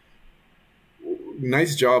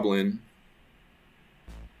 Nice job, Lynn.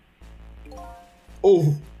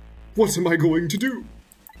 Oh, what am I going to do?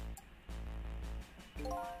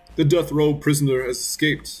 The death row prisoner has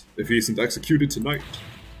escaped if he isn't executed tonight.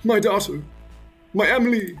 My daughter! My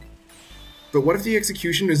Emily! But what if the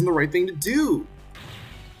execution isn't the right thing to do?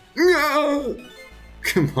 No!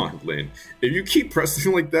 Come on, Lynn. If you keep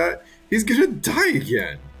pressing like that, he's gonna die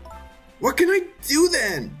again. What can I do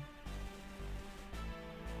then?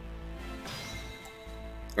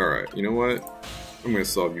 Alright, you know what? I'm gonna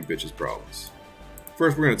solve you bitches' problems.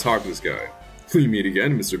 First, we're gonna talk to this guy. We meet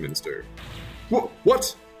again, Mr. Minister.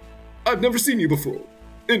 What? I've never seen you before.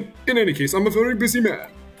 In any case, I'm a very busy man.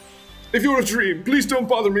 If you're a dream, please don't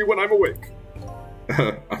bother me when I'm awake.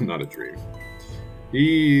 I'm not a dream.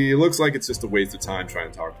 He looks like it's just a waste of time trying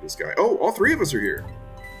to talk to this guy. Oh, all three of us are here.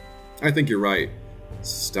 I think you're right.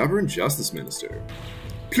 Stubborn Justice Minister.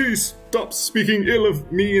 Please stop speaking ill of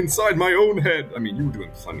me inside my own head. I mean, you were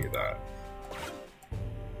doing plenty of that.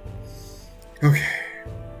 Okay.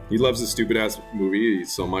 He loves this stupid-ass movie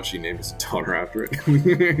so much he named his daughter after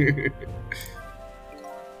it.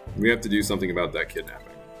 We have to do something about that kidnapping.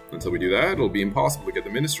 Until we do that, it'll be impossible to get the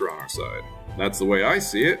minister on our side. That's the way I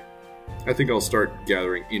see it. I think I'll start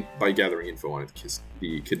gathering info on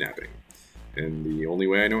the kidnapping. And the only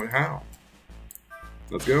way I know how.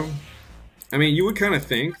 Let's go. I mean, you would kind of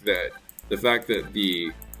think that the fact that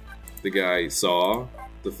the guy saw,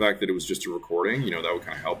 the fact that it was just a recording, you know, that would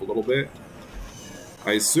kind of help a little bit.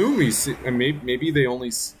 I assume maybe they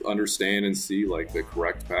only understand and see like the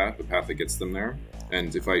correct path, the path that gets them there.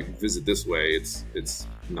 And if I visit this way, it's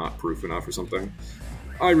not proof enough or something.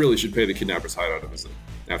 I really should pay the kidnapper's hideout a visit.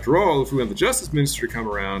 After all, if we want the Justice Minister to come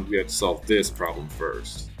around, we have to solve this problem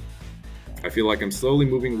first. I feel like I'm slowly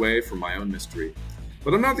moving away from my own mystery,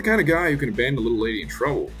 but I'm not the kind of guy who can abandon a little lady in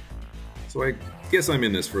trouble. So I guess I'm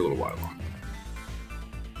in this for a little while longer.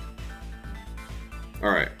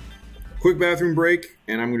 Alright. Quick bathroom break,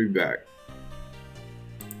 and I'm going to be back.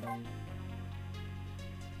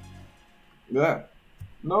 Yeah.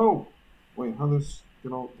 No! Wait, how does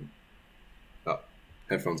get all... Oh,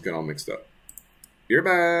 headphones got all mixed up. You're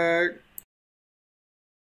back!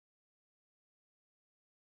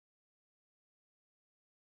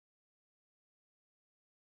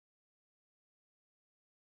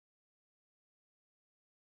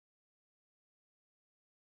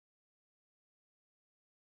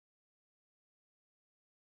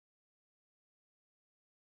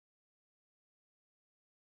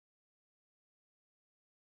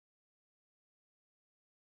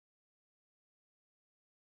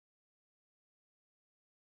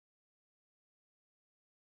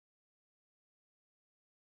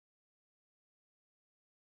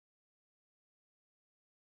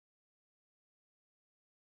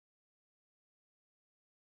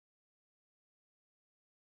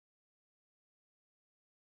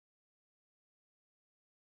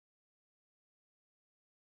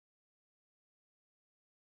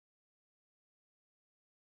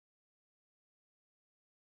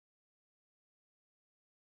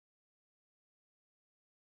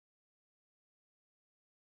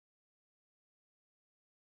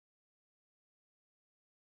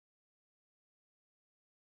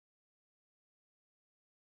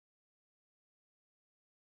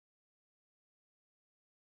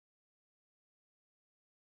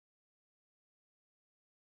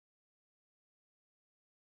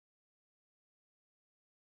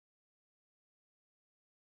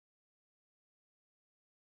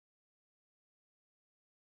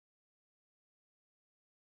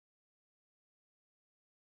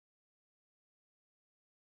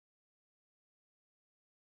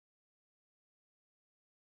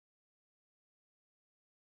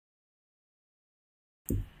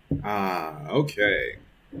 Ah, okay.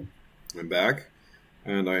 I'm back,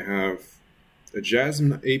 and I have a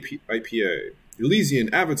Jasmine IPA,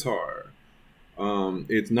 Elysian Avatar.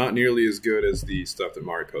 It's not nearly as good as the stuff that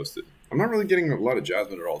Mari posted. I'm not really getting a lot of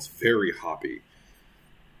Jasmine at all. It's very hoppy.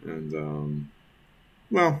 And,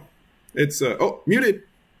 well, it's, oh, muted!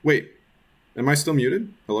 Wait, am I still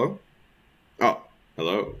muted? Hello? Oh,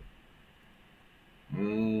 hello.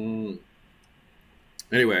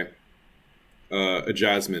 Anyway, a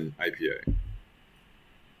Jasmine IPA.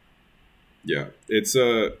 Yeah, it's,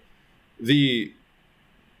 I mean,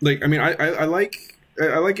 I like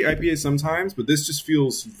IPA sometimes, but this just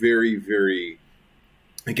feels very, very...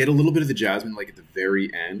 I get a little bit of the jasmine like at the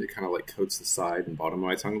very end. It kind of like coats the side and bottom of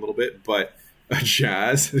my tongue a little bit, but a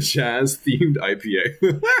jazz themed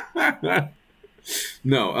IPA.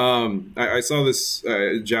 No, I saw this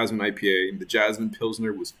jasmine IPA. The jasmine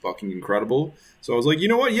pilsner was fucking incredible. So I was like, you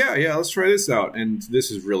know what? Yeah, let's try this out. And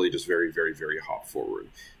this is really just very, very, very hop forward.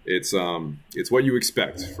 It's what you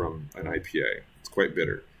expect from an IPA. It's quite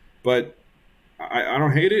bitter, but I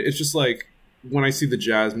don't hate it. It's just like when I see the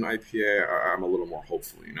jasmine IPA, I'm a little more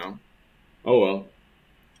hopeful, you know? Oh well.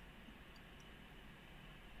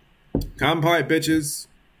 Kampai, bitches.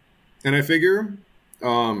 And I figure,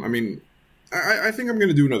 I mean, I think I'm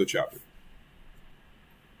gonna do another chapter.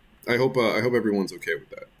 I hope everyone's okay with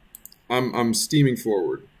that. I'm steaming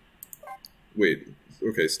forward. Wait,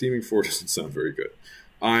 okay, steaming forward doesn't sound very good.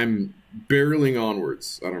 I'm barreling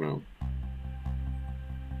onwards. I don't know.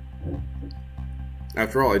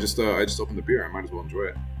 After all, I just opened the beer. I might as well enjoy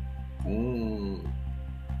it.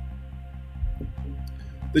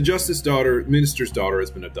 The minister's daughter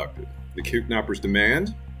has been abducted. The kidnappers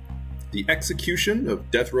demand the execution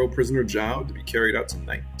of death row prisoner Zhao to be carried out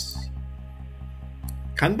tonight.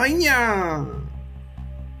 Kanbanya!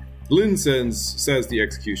 Lin says the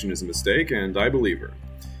execution is a mistake, and I believe her.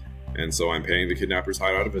 And so I'm paying the kidnappers'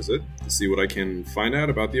 hideout a visit to see what I can find out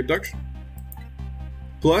about the abduction.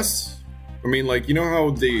 Plus, I mean, like, you know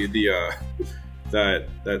how that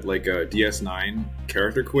DS9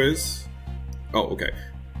 character quiz? Oh, okay.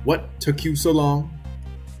 What took you so long?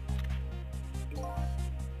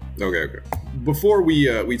 Okay. Before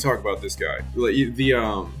we talk about this guy,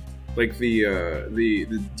 the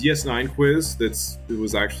DS9 quiz it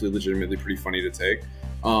was actually legitimately pretty funny to take.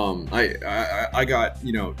 I got,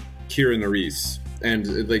 you know, Kira Nerys, and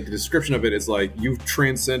like the description of it is like, you've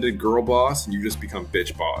transcended girl boss and you just become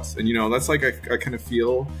bitch boss. And you know, that's like I kind of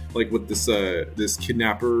feel like with this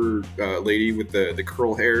kidnapper lady with the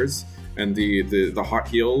curl hairs and the hot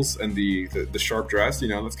heels and the sharp dress. You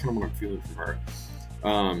know, that's kind of what I'm feeling from her.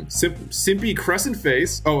 Simpy crescent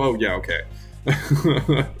face. Oh yeah, okay.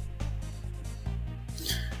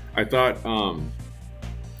 I thought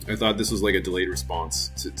this was like a delayed response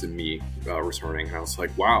to me returning, and I was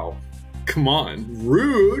like, wow, come on,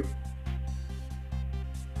 rude.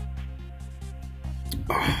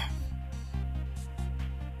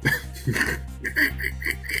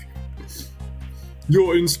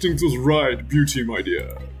 Your instinct was right, Beauty, my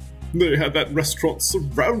dear. They had that restaurant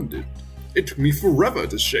surrounded. It took me forever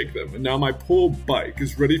to shake them, and now my poor bike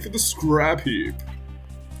is ready for the scrap heap.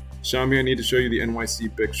 Xiaomi, I need to show you the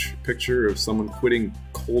NYC picture of someone quitting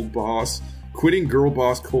girl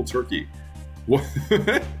boss cold turkey. What?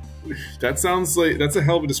 That sounds like, that's a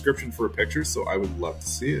hell of a description for a picture, so I would love to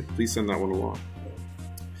see it. Please send that one along.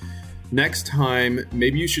 Next time,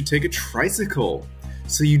 maybe you should take a tricycle,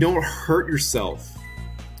 so you don't hurt yourself.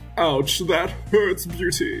 Ouch, that hurts,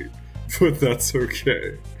 Beauty. But that's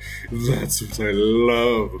okay. That's what I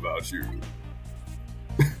love about you.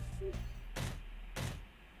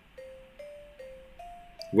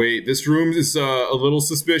 Wait, this room is a little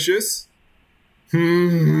suspicious.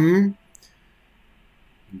 Be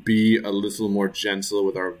a little more gentle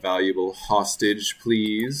with our valuable hostage,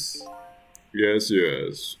 please. Yes.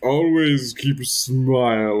 Always keep a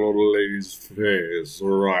smile on a lady's face,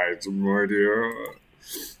 right, my dear?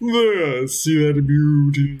 There, see that,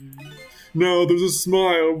 Beauty? Now there's a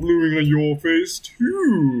smile blooming on your face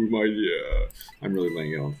too, my dear. I'm really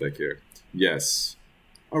laying it on thick here. Yes,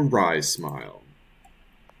 a wry smile.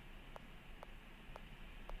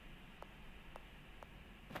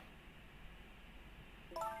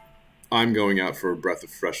 I'm going out for a breath of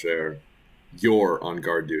fresh air. You're on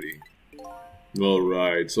guard duty.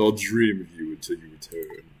 Alright, so I'll dream of you until you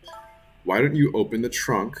return. Why don't you open the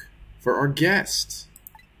trunk for our guest?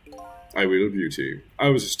 I will, Beauty. I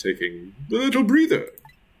was just taking a little breather.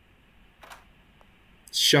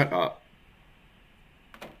 Shut up.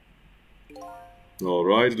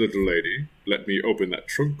 Alright, little lady. Let me open that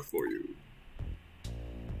trunk for you.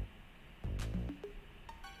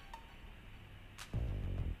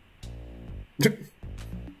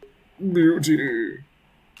 Beauty.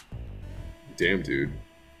 Damn, dude.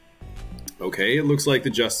 Okay, it looks like the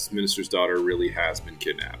Justice Minister's daughter really has been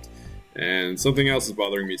kidnapped. And something else is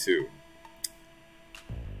bothering me too.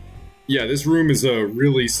 Yeah, this room is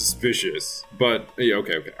really suspicious. But, yeah,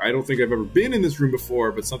 okay. I don't think I've ever been in this room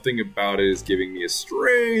before, but something about it is giving me a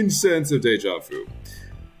strange sense of deja vu.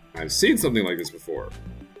 I've seen something like this before.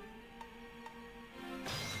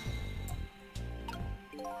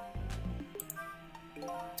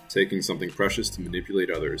 Taking something precious to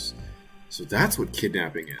manipulate others. So that's what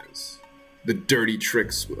kidnapping is. The dirty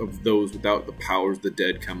tricks of those without the powers the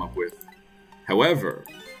dead come up with. However,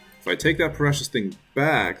 if I take that precious thing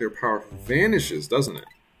back, their power vanishes, doesn't it?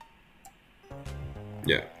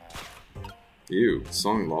 Yeah. Ew,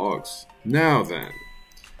 song logs. Now then,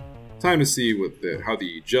 time to see how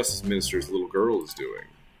the Justice Minister's little girl is doing.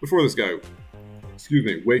 Before this guy,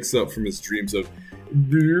 wakes up from his dreams of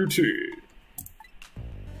beauty.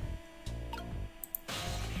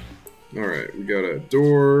 Alright, we got a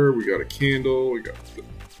door, we got a candle, we got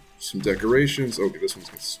some decorations. Okay, this one's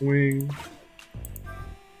gonna swing.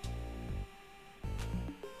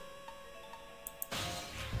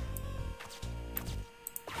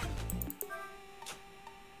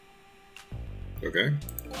 Okay.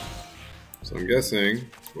 So I'm guessing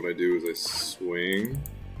what I do is I swing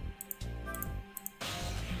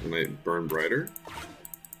and I burn brighter.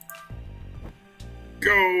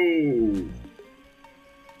 Go!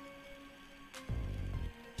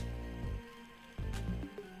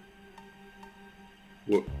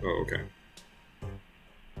 What? Oh, okay.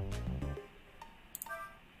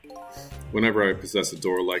 Whenever I possess a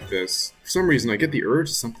door like this, for some reason I get the urge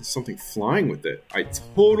to something flying with it. I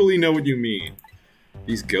totally know what you mean.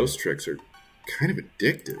 These ghost tricks are kind of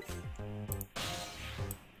addictive.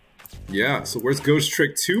 Yeah, so where's Ghost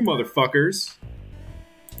Trick 2, motherfuckers?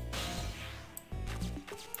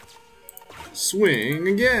 Swing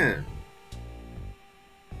again.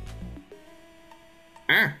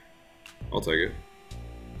 Ah! I'll take it.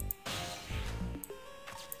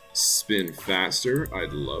 Spin faster?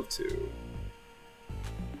 I'd love to.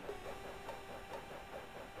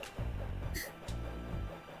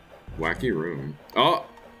 Wacky room. Oh!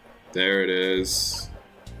 There it is.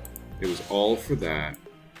 It was all for that.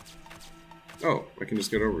 Oh, I can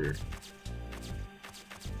just get over here.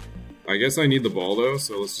 I guess I need the ball though,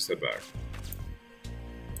 so let's just head back.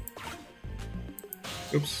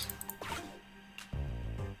 Oops.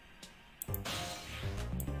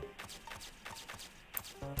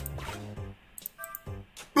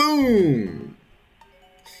 Boom!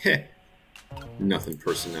 Heh. Nothing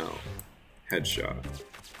personnel. Headshot.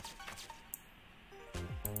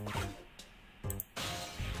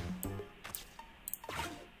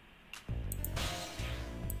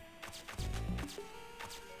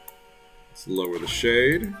 Let's lower the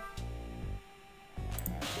shade.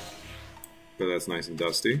 But that's nice and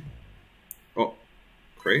dusty. Oh,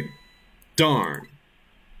 crate? Darn!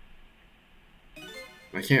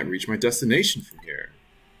 I can't reach my destination from here.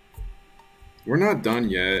 We're not done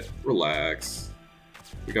yet. Relax.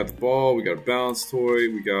 We got the ball, we got a balance toy,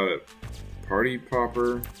 we got a party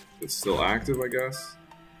popper that's still active, I guess.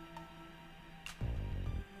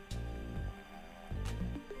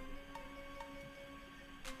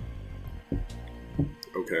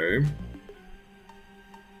 Okay.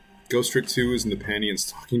 Ghost Trick 2 is in the panty and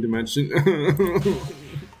stocking dimension.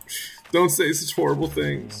 Don't say such horrible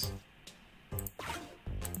things.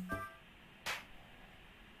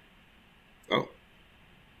 Oh.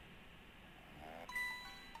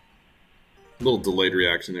 A little delayed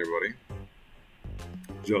reaction there, buddy.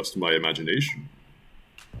 Just my imagination.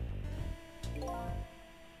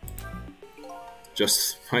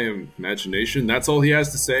 Just my imagination? That's all he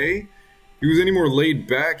has to say? If he was any more laid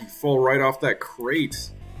back, he'd fall right off that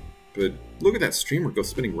crate. But look at that streamer go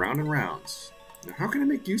spinning round and round. Now, how can I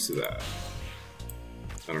make use of that?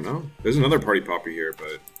 I don't know. There's another party popper here,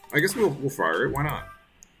 but I guess we'll fire it. Why not?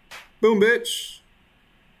 Boom, bitch!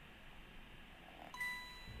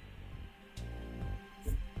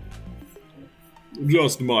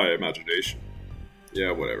 Just my imagination.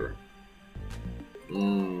 Yeah, whatever.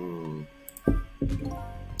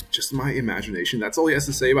 Just my imagination. That's all he has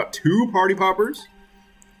to say about 2 party poppers?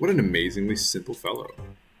 What an amazingly simple fellow.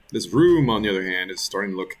 This room, on the other hand, is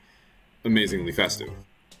starting to look amazingly festive.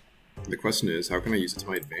 The question is, how can I use it to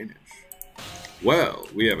my advantage? Well,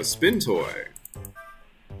 we have a spin toy.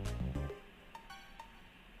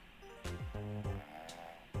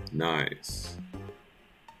 Nice.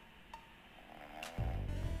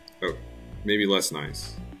 Oh, maybe less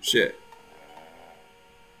nice. Shit.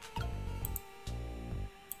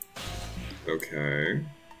 Okay.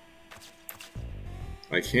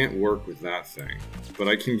 I can't work with that thing, but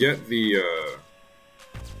I can get the,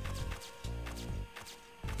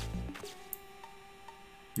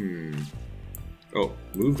 Oh,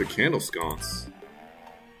 move the candle sconce.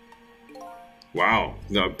 Wow,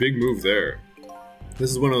 no, big move there.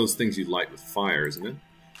 This is one of those things you light with fire, isn't it?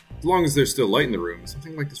 As long as there's still light in the room, is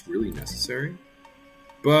something like this really necessary?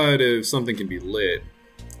 But if something can be lit,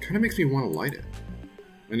 it kind of makes me want to light it.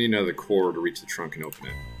 I need another core to reach the trunk and open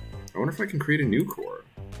it. I wonder if I can create a new core.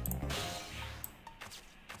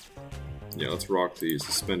 Yeah, let's rock the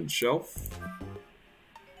suspended shelf.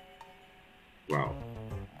 Wow.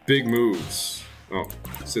 Big moves. Oh,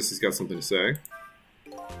 Sissy's got something to say.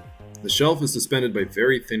 The shelf is suspended by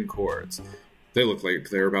very thin cords. They look like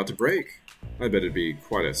they're about to break. I bet it'd be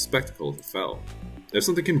quite a spectacle if it fell. If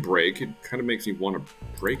something can break, it kind of makes me want to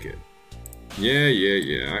break it.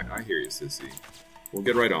 Yeah, I hear you, Sissy. We'll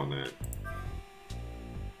get right on that.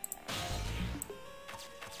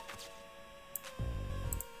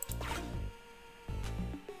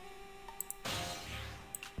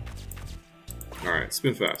 Alright,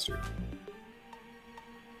 spin faster.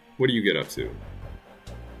 What do you get up to?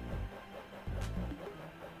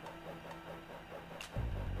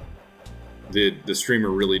 The streamer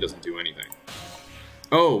really doesn't do anything.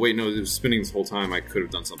 Oh, wait, no, it was spinning this whole time. I could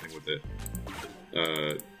have done something with it.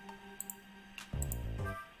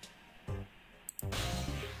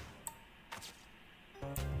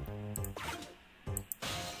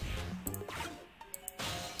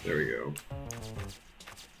 There we go.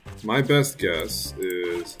 My best guess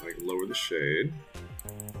is I can lower the shade.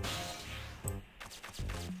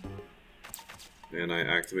 And I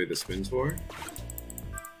activate the spin toy.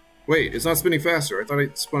 Wait, it's not spinning faster. I thought I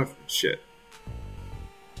spun shit.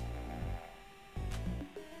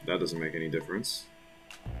 That doesn't make any difference.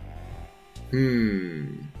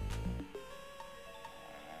 There's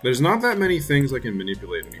not that many things I can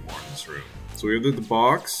manipulate anymore in this room. So we have the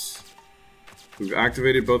box. We've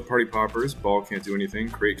activated both party poppers. Ball can't do anything.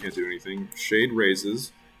 Crate can't do anything. Shade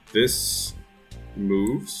raises. This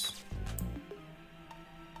moves.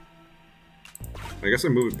 I guess I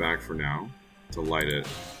move it back for now to light it.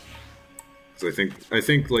 Because I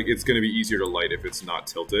think like it's going to be easier to light if it's not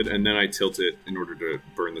tilted, and then I tilt it in order to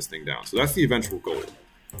burn this thing down. So that's the eventual goal.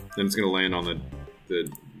 Then it's going to land on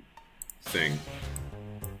the thing.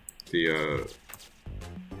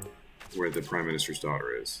 Where the Prime Minister's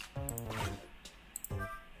daughter is.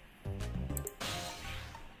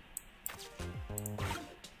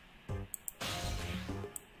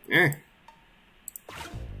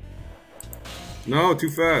 No, too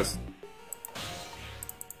fast.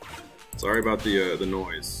 Sorry about the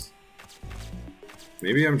noise.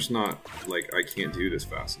 Maybe I'm just not, like, I can't do this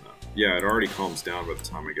fast enough. Yeah, it already calms down by the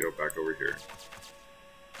time I get back over here.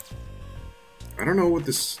 I don't know what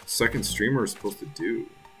this second streamer is supposed to do.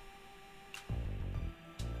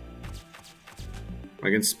 I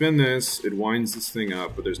can spin this, it winds this thing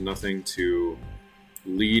up, but there's nothing to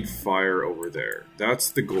lead fire over there. That's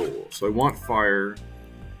the goal. So I want fire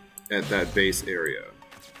at that base area.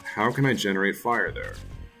 How can I generate fire there?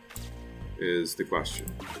 Is the question.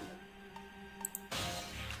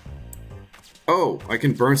 Oh, I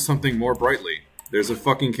can burn something more brightly. There's a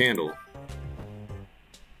fucking candle.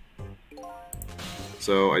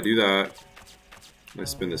 So I do that. I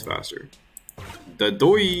spin this faster.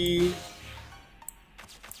 Da-doi!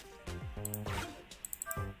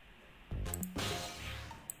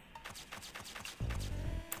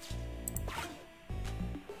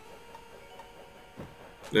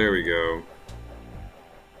 There we go.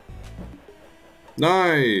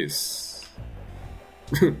 Nice!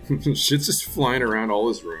 Shit's just flying around all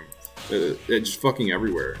this room. It's just fucking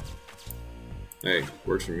everywhere. Hey,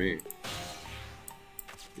 works for me.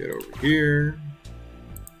 Get over here.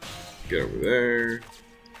 Get over there.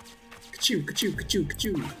 Ka-choo, ka-choo, ka-choo,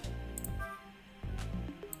 ka-choo.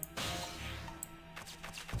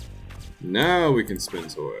 Now we can spin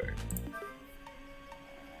toy.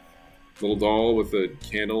 Little doll with a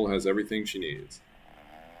candle has everything she needs.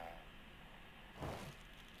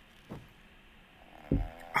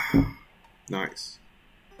 Nice.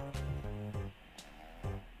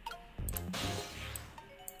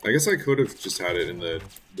 I guess I could have just had it in the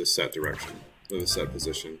set direction, or the set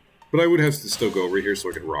position. But I would have to still go over here so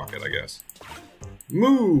I could rock it, I guess.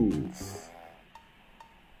 Move!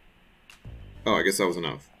 Oh, I guess that was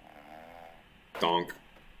enough. Donk.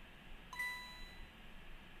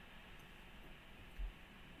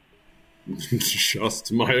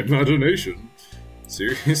 Just my imagination.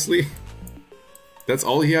 Seriously? That's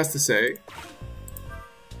all he has to say?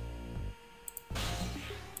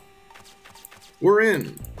 We're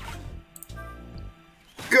in!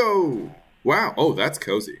 Go! Wow, oh, that's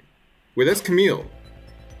cozy. Wait, that's Camille.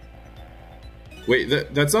 Wait,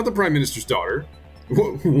 that's not the Prime Minister's daughter.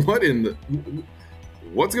 What in the...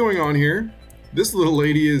 What's going on here? This little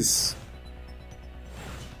lady is...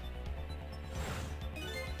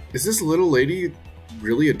 Is this little lady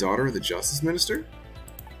really a daughter of the Justice Minister?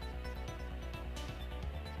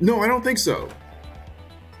 No, I don't think so.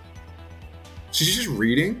 She's just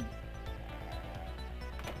reading?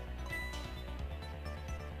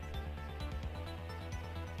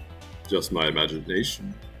 Just my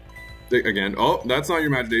imagination. Again, oh, that's not your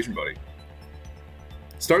imagination, buddy.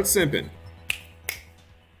 Start simping.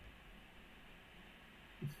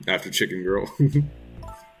 After Chicken Girl.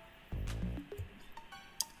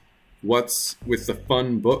 What's with the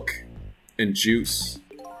fun book and juice?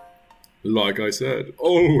 Like I said,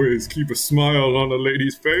 always keep a smile on a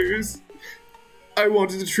lady's face. I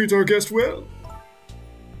wanted to treat our guest well.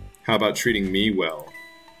 How about treating me well?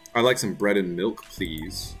 I'd like some bread and milk,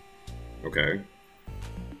 please. Okay.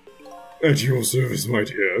 At your service, my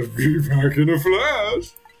dear. Be back in a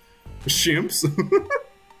flash. Shimps.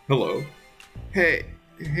 Hello. Hey,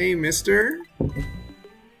 mister?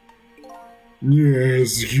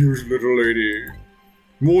 Yes, cute little lady.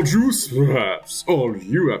 More juice, perhaps? All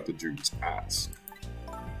you have to do is ask.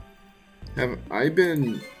 Have I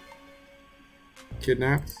been...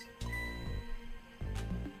 kidnapped?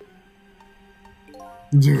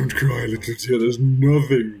 Don't cry, little dear. There's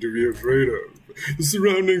nothing to be afraid of. The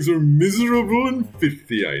surroundings are miserable and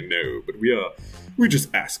filthy, I know, but we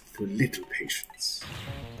just ask for a little patience.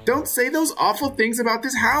 Don't say those awful things about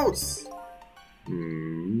this house.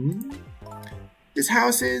 This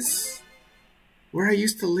house is where I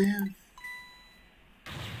used to live.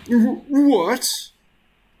 What?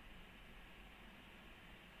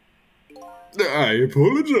 I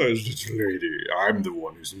apologize, little lady. I'm the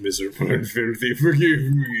one who's miserable and filthy. Forgive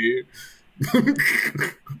me.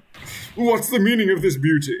 What's the meaning of this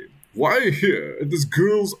beauty? Why here at this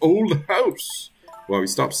girl's old house? Wow, we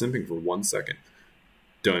stopped simping for 1 second.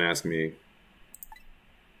 Don't ask me.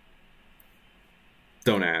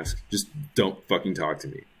 Don't ask. Just don't fucking talk to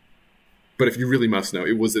me. But if you really must know,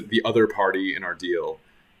 it was the other party in our deal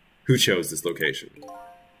who chose this location.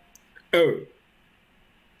 Oh,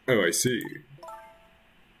 I see.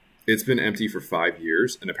 It's been empty for 5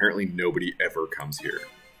 years, and apparently nobody ever comes here.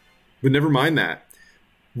 But never mind that.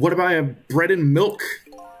 What about a bread and milk?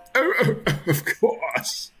 Oh, of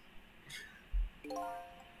course.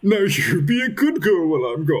 Now you be a good girl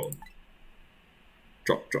while I'm gone.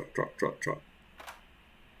 Trot, trot, trot, trot, trot.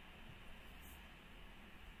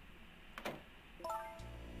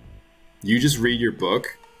 You just read your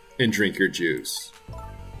book and drink your juice.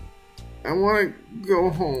 I want to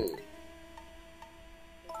go home.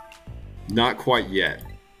 Not quite yet.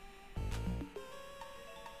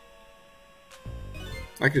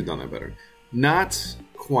 I could have done that better. Not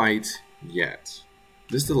quite yet.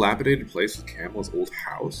 This dilapidated place with Camel's old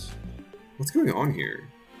house? What's going on here?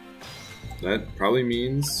 That probably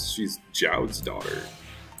means she's Jowd's daughter.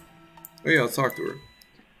 Oh yeah, let's talk to her.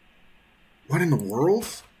 What in the world?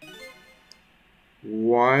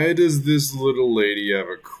 Why does this little lady have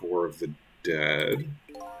a core of the dead?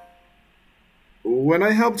 When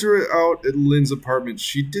I helped her out at Lynn's apartment,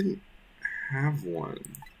 she didn't have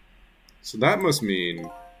one. So that must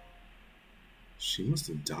mean she must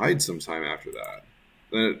have died sometime after that.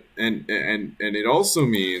 And it also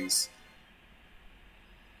means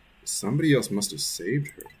somebody else must have saved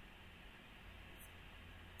her.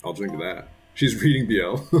 I'll drink that. She's reading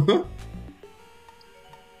BL.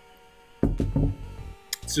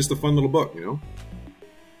 It's just a fun little book, you know?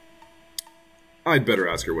 I'd better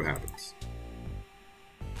ask her what happens.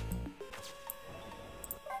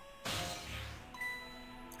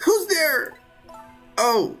 Who's there?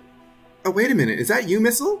 Oh, wait a minute. Is that you,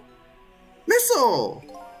 Missile? Missile!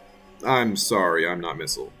 I'm sorry, I'm not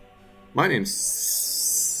Missile. My name's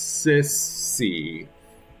Sissy.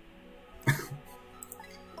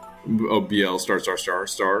 Oh, BL star.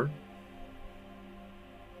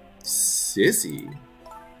 Sissy?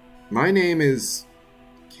 My name is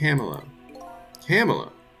Camilla.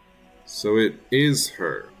 Camilla. So it is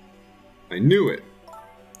her. I knew it.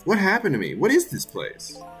 What happened to me? What is this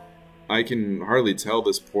place? I can hardly tell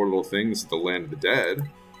this poor little thing this is the land of the dead.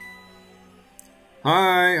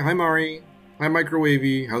 Hi Mari. Hi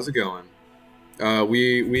Microwavy. How's it going?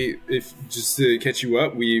 If just to catch you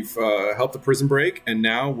up, we've helped the prison break, and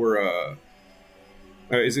now we're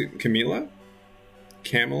is it Camila?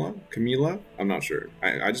 Camila? I'm not sure.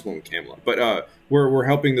 I just went with Camila. But we're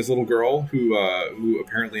helping this little girl who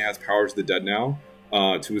apparently has powers of the dead now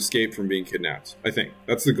to escape from being kidnapped. I think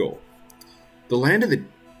that's the goal. The land of the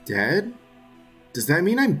dead? Does that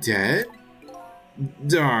mean I'm dead?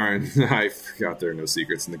 Darn, I forgot there are no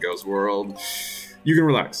secrets in the ghost world. You can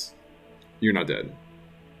relax. You're not dead.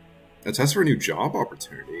 A test for a new job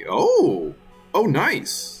opportunity. Oh,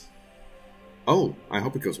 nice. Oh, I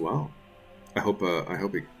hope it goes well. I hope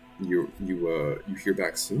you hear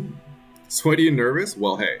back soon. Sweaty and nervous?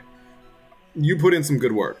 Well, hey, you put in some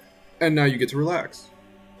good work, and now you get to relax.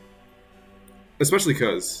 Especially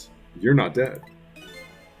because you're not dead.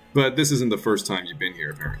 But this isn't the first time you've been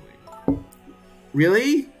here, apparently.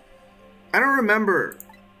 Really? I don't remember.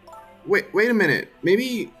 Wait a minute.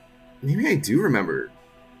 Maybe I do remember.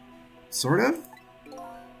 Sort of?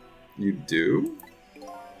 You do?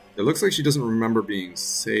 It looks like she doesn't remember being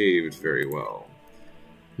saved very well.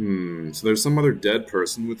 So there's some other dead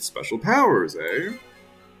person with special powers, eh?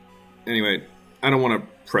 Anyway, I don't want to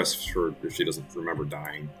press her if she doesn't remember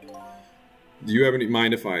dying. Do you have any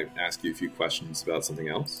mind if I ask you a few questions about something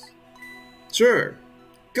else? Sure.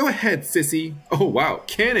 Go ahead, Sissy. Oh, wow.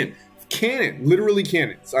 Canon. Literally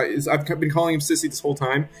canon. I've been calling him Sissy this whole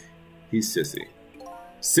time. He's Sissy.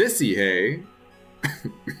 Sissy, hey?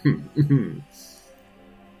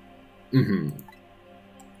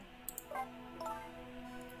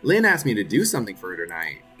 Lynn asked me to do something for her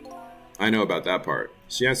tonight. I know about that part.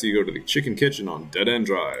 She asked you to go to the Chicken Kitchen on Dead End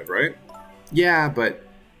Drive, right? Yeah, but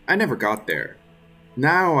I never got there.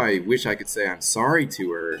 Now I wish I could say I'm sorry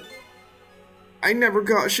to her. I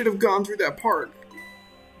never should have gone through that park.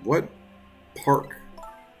 What park?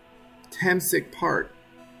 Tamsic Park.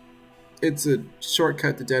 It's a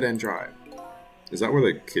shortcut to Dead End Drive. Is that where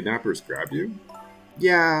the kidnappers grabbed you?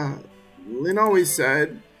 Yeah, Lynn always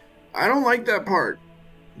said, I don't like that park.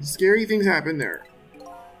 Scary things happen there.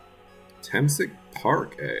 Tamsic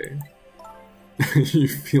Park, eh? You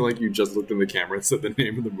feel like you just looked in the camera and said the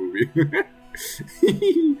name of the movie.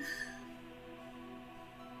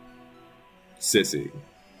 Sissy.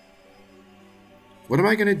 What am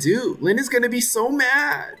I gonna do? Lynn is gonna be so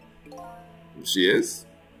mad. She is?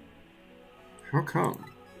 How come?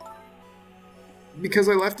 Because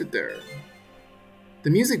I left it there. The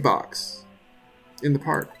music box. In the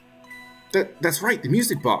park. That's right, the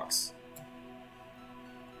music box.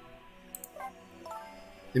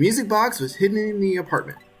 The music box was hidden in the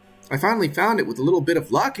apartment. I finally found it with a little bit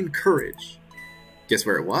of luck and courage. Guess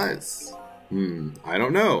where it was? I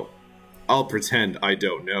don't know. I'll pretend I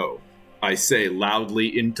don't know. I say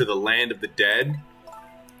loudly into the land of the dead.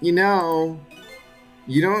 You know,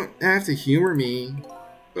 you don't have to humor me.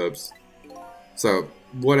 Oops. So,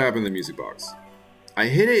 what happened in the music box? I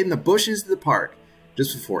hid it in the bushes of the park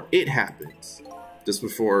just before it happens. Just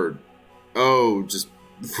before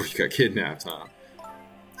you got kidnapped, huh?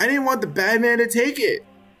 I didn't want the bad man to take it,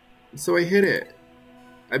 so I hid it.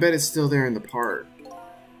 I bet it's still there in the park.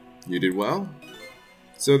 You did well.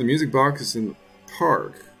 So the music box is in the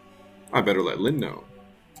park. I better let Lynn know.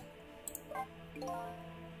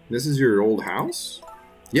 This is your old house?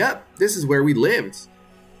 Yep, this is where we lived.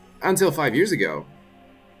 Until 5 years ago.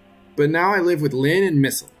 But now I live with Lynn and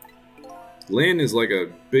Missile. Lynn is like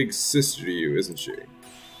a big sister to you, isn't she?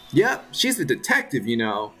 Yep, she's the detective, you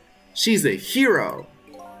know. She's a hero.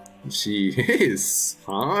 She is,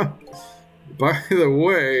 huh? By the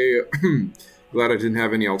way, glad I didn't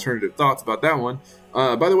have any alternative thoughts about that one.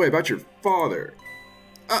 By the way, about your father.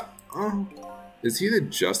 Is he the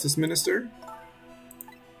justice minister?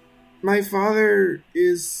 My father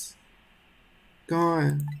is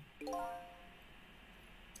gone.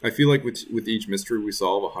 I feel like with each mystery we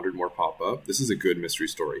solve, 100 more pop up. This is a good mystery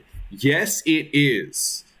story. Yes, it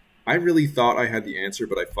is. I really thought I had the answer,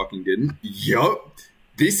 but I fucking didn't. Yup.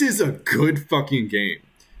 This is a good fucking game.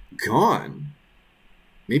 Gone?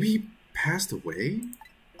 Maybe he passed away?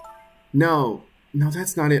 No,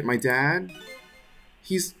 that's not it, my dad.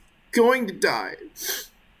 He's going to die.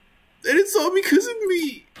 And it's all because of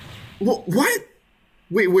me. What?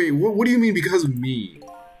 Wait, what do you mean because of me?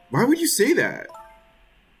 Why would you say that?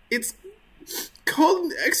 It's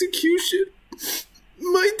called an execution.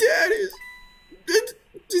 My dad is a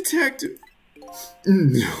detective.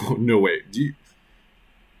 No, wait.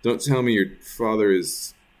 Don't tell me your father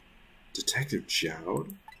is Detective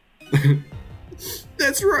Jowd?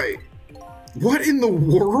 That's right. What in the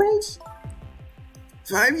world?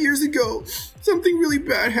 5 years ago, something really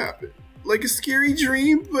bad happened. Like a scary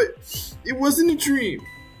dream, but it wasn't a dream.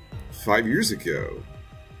 5 years ago?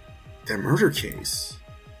 That murder case.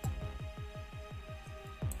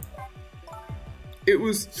 It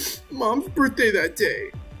was Mom's birthday that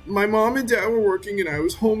day. My mom and dad were working and I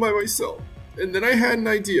was home by myself. And then I had an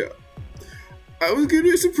idea. I was going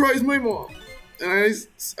to surprise my mom. And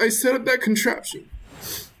I set up that contraption.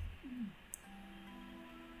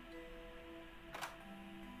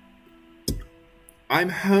 I'm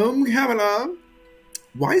home, Kamala.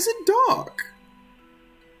 Why is it dark?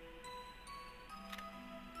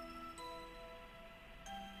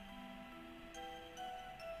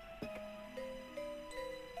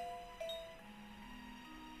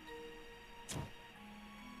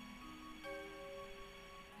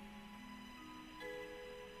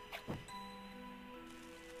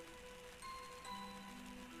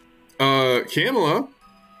 Kamala?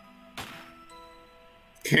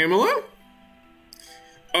 Kamala?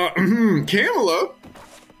 Kamala?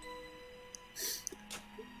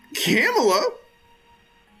 Kamala?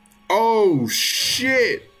 Oh,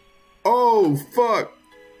 shit. Oh, fuck.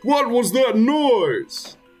 What was that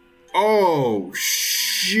noise? Oh,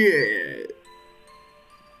 shit.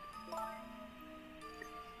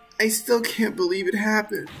 I still can't believe it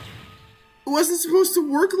happened. It wasn't supposed to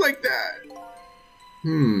work like that.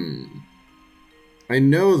 I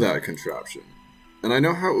know that contraption. And I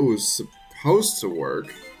know how it was supposed to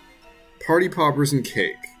work. Party poppers and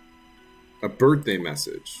cake. A birthday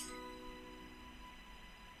message.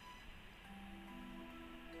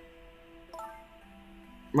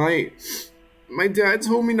 My dad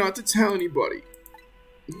told me not to tell anybody.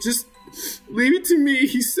 Just leave it to me,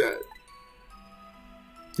 he said.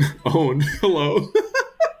 Oh, hello.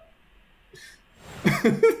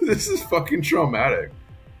 This is fucking traumatic.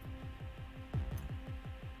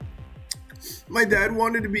 My dad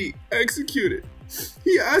wanted to be executed.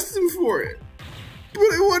 He asked him for it. But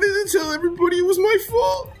I wanted to tell everybody it was my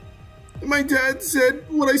fault. My dad said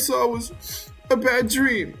what I saw was a bad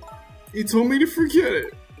dream. He told me to forget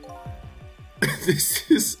it. This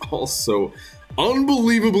is also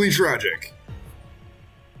unbelievably tragic.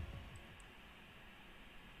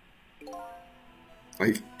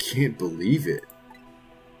 I can't believe it.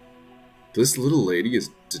 This little lady is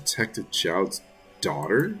Detective Jowd's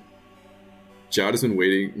daughter? Jowd has been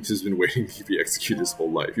waiting to be executed his whole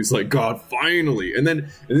life. He's like, God, finally! And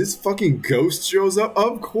this fucking ghost shows up?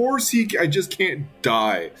 Of course I just can't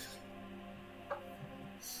die.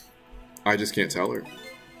 I just can't tell her.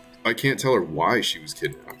 I can't tell her why she was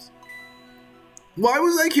kidnapped. Why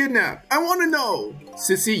was I kidnapped? I want to know!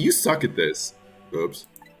 Sissy, you suck at this. Oops.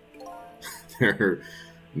 There are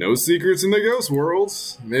no secrets in the ghost world.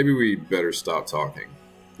 Maybe we better stop talking.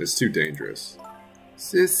 It's too dangerous.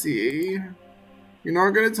 Sissy, you're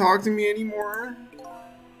not gonna talk to me anymore?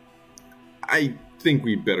 I think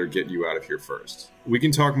we'd better get you out of here first. We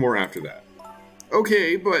can talk more after that.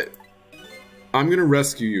 Okay, but I'm gonna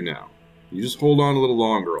rescue you now. You just hold on a little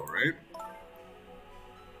longer, alright?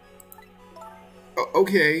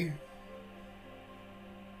 Okay.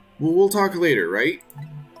 Well, we'll talk later, right?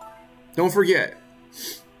 Don't forget.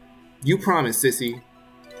 You promised, Sissy.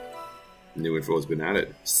 New info has been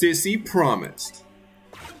added. Sissy promised.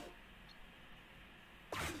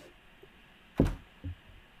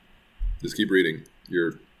 Just keep reading.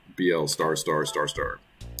 Your BL star.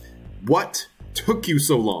 What took you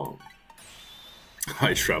so long?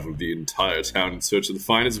 I traveled the entire town in search of the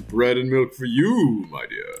finest bread and milk for you, my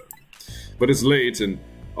dear. But it's late and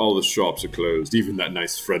all the shops are closed, even that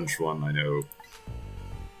nice French one, I know.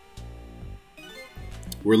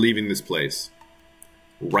 We're leaving this place.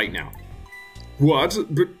 Right now. What?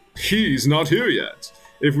 But he's not here yet.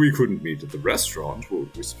 If we couldn't meet at the restaurant, were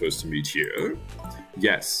we supposed to meet here?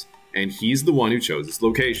 Yes, and he's the one who chose this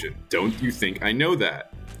location. Don't you think I know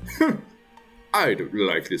that? I don't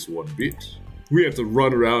like this one bit. We have to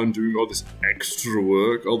run around doing all this extra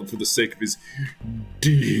work, all for the sake of his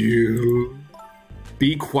deal.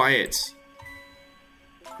 Be quiet.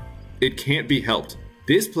 It can't be helped.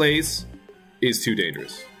 This place is too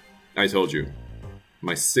dangerous. I told you.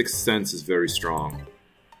 My sixth sense is very strong.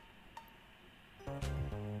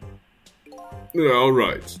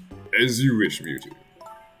 Alright. As you wish, Beauty.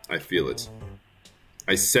 I feel it.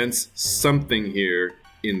 I sense something here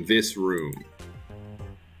in this room.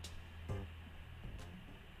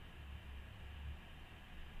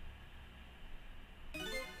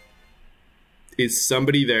 Is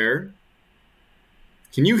somebody there?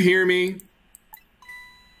 Can you hear me?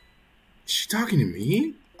 Is she talking to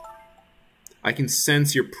me? I can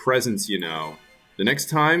sense your presence, you know. The next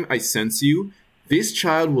time I sense you, this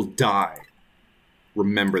child will die.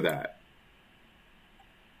 Remember that.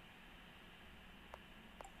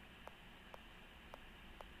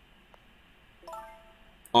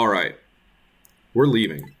 Alright. We're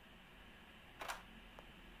leaving.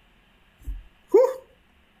 Whew.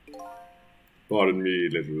 Pardon me,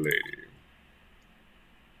 little lady.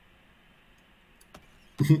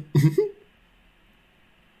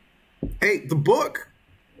 Hey, the book!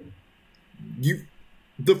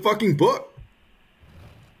 The fucking book!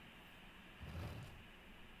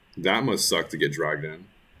 That must suck to get dragged in.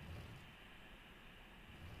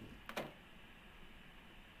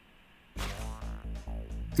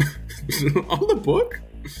 On the book?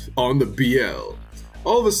 On the BL.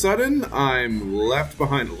 All of a sudden, I'm left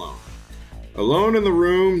behind alone. Alone in the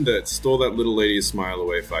room that stole that little lady's smile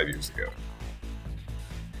away 5 years ago.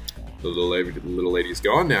 The little lady is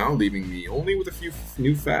gone now, leaving me only with a few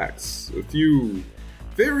new facts. A few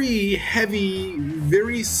very heavy,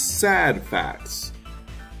 very sad facts.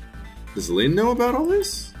 Does Lynn know about all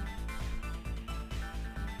this?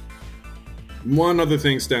 One other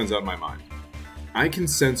thing stands out in my mind. I can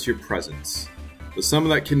sense your presence. The sum of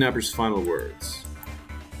that kidnapper's final words.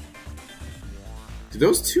 Do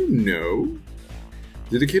those two know?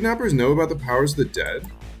 Did the kidnappers know about the powers of the dead?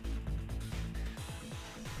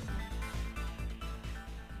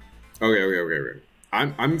 Okay.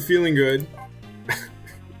 I'm feeling good.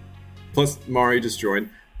 Plus, Mari just joined.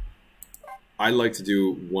 I'd like to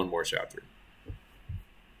do one more chapter.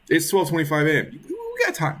 It's 12:25 a.m. We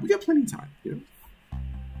got time. We got plenty of time. You know.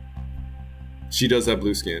 She does have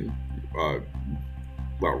blue skin. Wow,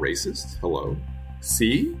 racist. Hello.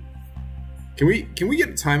 See? Can we get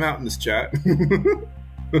a timeout in this chat?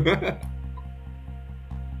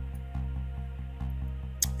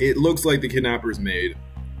 It looks like the kidnappers made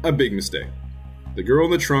a big mistake. The girl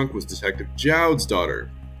in the trunk was Detective Jowd's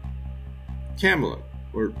daughter, Kamala.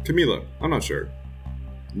 Or Camila, I'm not sure.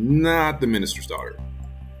 Not the minister's daughter.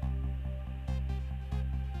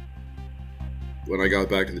 When I got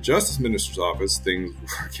back to the Justice Minister's office, things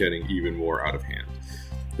were getting even more out of hand.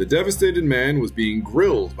 The devastated man was being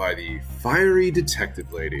grilled by the fiery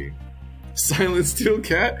detective lady. Silent steel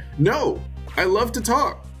cat? No! I love to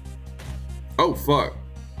talk! Oh, fuck.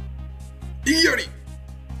 Yoni!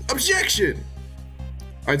 Objection!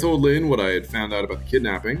 I told Lynn what I had found out about the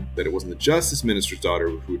kidnapping, that it wasn't the Justice Minister's daughter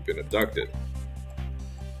who had been abducted.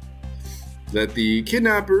 That the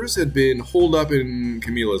kidnappers had been holed up in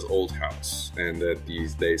Camila's old house, and that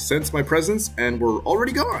they sensed my presence and were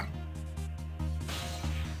already gone.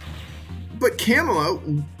 But Camilla?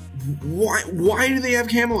 Why do they have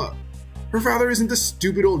Camilla? Her father isn't the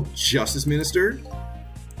stupid old Justice Minister?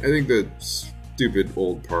 I think the stupid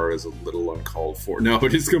old part is a little uncalled for. No,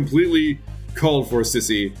 it is completely called for,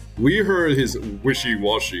 sissy. We heard his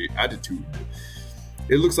wishy-washy attitude.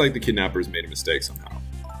 It looks like the kidnappers made a mistake somehow.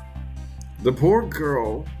 The poor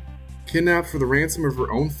girl, kidnapped for the ransom of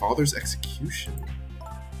her own father's execution.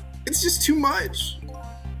 It's just too much.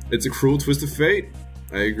 It's a cruel twist of fate.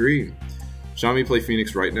 I agree. Shall we play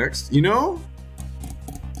Phoenix Wright next? You know?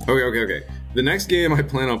 Okay. The next game I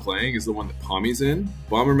plan on playing is the one that Pommy's in,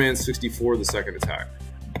 Bomberman 64: The Second Attack.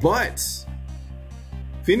 But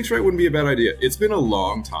Phoenix Wright wouldn't be a bad idea. It's been a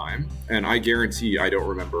long time, and I guarantee I don't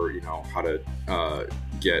remember, how to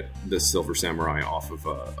get the Silver Samurai off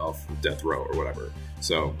of death row or whatever.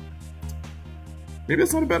 So maybe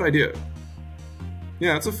that's not a bad idea.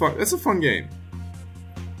 Yeah, that's a fun game.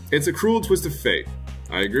 It's a cruel twist of fate.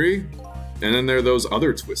 I agree. And then there are those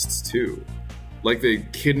other twists too. Like the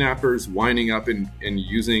kidnappers winding up and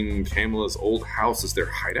using Camila's old house as their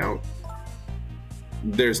hideout.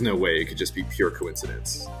 There's no way it could just be pure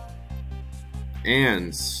coincidence.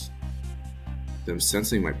 And them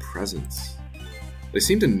sensing my presence. They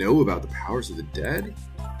seem to know about the powers of the dead.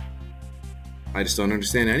 I just don't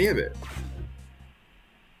understand any of it.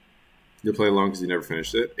 You'll play along because you never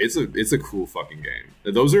finished it. It's a cool fucking game.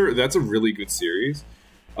 That's a really good series.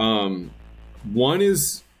 One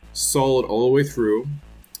is solid all the way through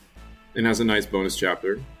and has a nice bonus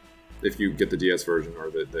chapter if you get the DS version or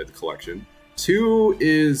the collection. 2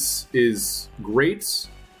 is great.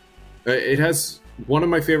 It has one of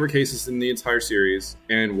my favorite cases in the entire series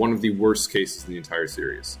and one of the worst cases in the entire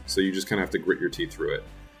series. So you just kind of have to grit your teeth through it.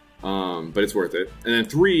 But it's worth it. And then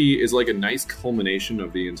 3 is like a nice culmination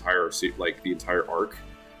of the entire arc.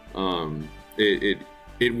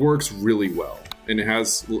 It works really well, and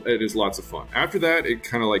it is lots of fun. After that, it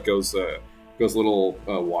kind of like goes a little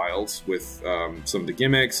wild with some of the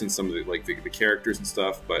gimmicks and some of the characters and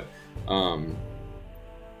stuff. But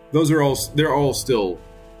they're all still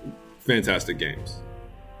fantastic games.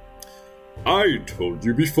 I told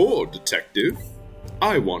you before, detective.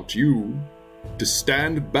 I want you to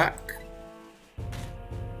stand back.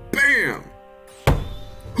 Bam!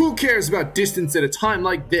 Who cares about distance at a time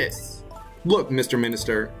like this? Look, Mr.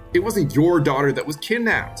 Minister, it wasn't your daughter that was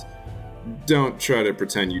kidnapped. Don't try to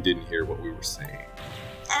pretend you didn't hear what we were saying.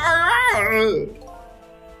 How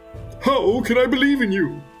can I believe in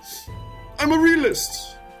you? I'm a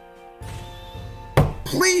realist.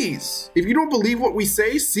 Please, if you don't believe what we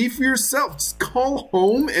say, see for yourself. Just call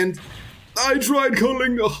home and... I tried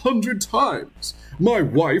calling 100 times. My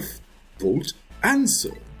wife won't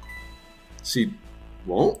answer. She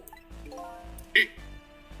won't?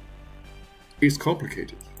 It's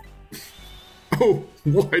complicated. Oh,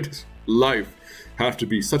 why does life have to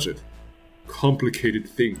be such a complicated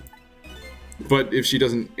thing? But if she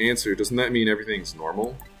doesn't answer, doesn't that mean everything's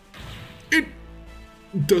normal? It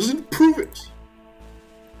doesn't prove it.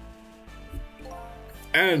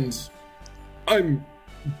 And I'm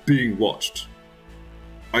being watched.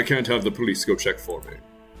 I can't have the police go check for me.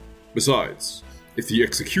 Besides, if the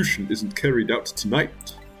execution isn't carried out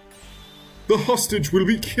tonight, the hostage will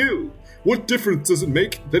be killed. What difference does it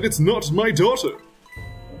make that it's not my daughter?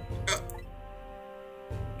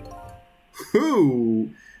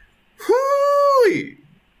 Hooey!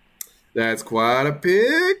 That's quite a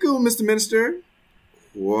pickle, Mr. Minister.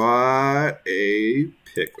 Quite a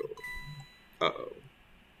pickle. Uh-oh.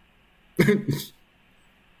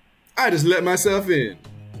 I just let myself in.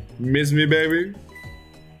 Miss me, baby?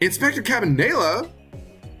 Inspector Cabanela?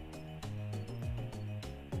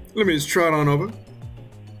 Let me just trot on over.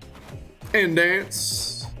 And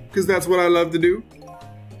dance. Because that's what I love to do.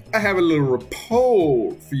 I have a little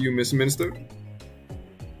rapport for you, Miss Minister.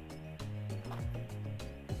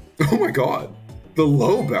 Oh my god. The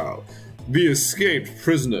low bow. The escaped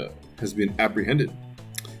prisoner has been apprehended.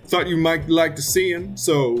 Thought you might like to see him,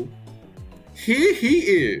 so... here he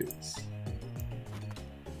is.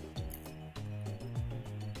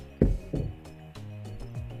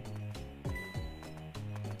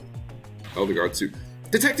 Oh, the guard suit.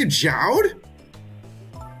 Detective Jowd?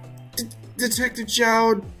 Detective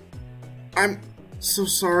Jowd? I'm so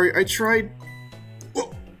sorry. I tried...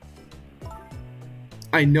 Whoa.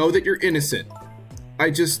 I know that you're innocent. I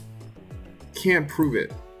just can't prove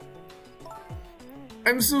it.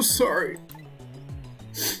 I'm so sorry.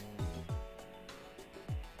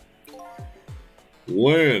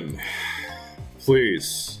 Lynn,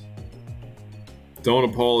 please, don't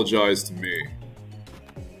apologize to me.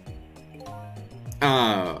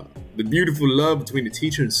 Ah, the beautiful love between the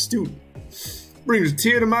teacher and student brings a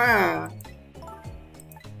tear to my eye.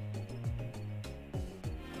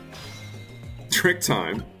 Trick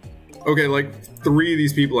time? Okay, like 3 of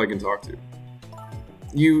these people I can talk to.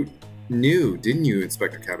 You knew, didn't you,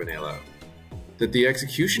 Inspector Cabanela, that the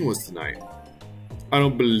execution was tonight? I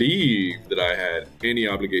don't believe that I had any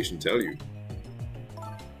obligation to tell you.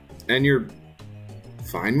 And you're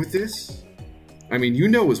fine with this? I mean, you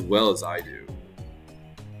know as well as I do.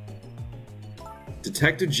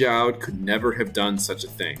 Detective Jowd could never have done such a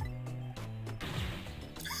thing.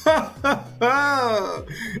 Ha ha ha!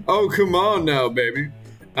 Oh, come on now, baby.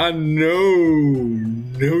 I know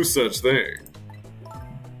no such thing.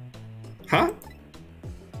 Huh?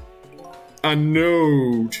 I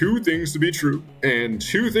know 2 things to be true, and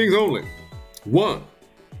 2 things only. 1,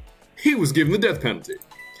 he was given the death penalty.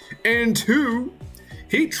 And 2,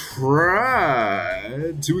 he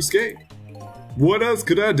tried to escape. What else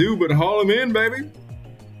could I do but haul him in, baby?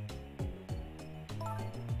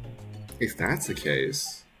 If that's the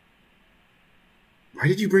case, why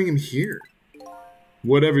did you bring him here?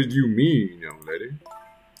 Whatever you mean, young lady.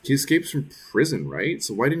 He escapes from prison, right?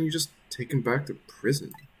 So why didn't you just take him back to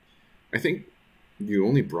prison? I think you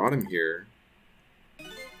only brought him here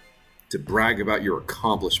to brag about your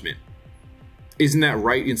accomplishment. Isn't that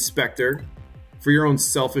right, Inspector? For your own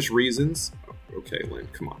selfish reasons? Okay, Lynn,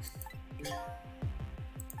 come on.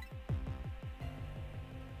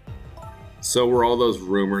 So were all those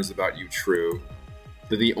rumors about you true?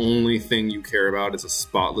 That the only thing you care about is a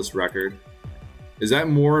spotless record? Is that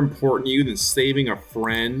more important to you than saving a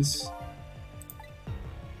friend's?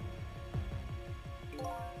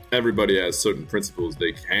 Everybody has certain principles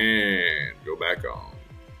they can go back on.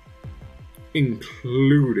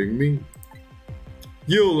 Including me.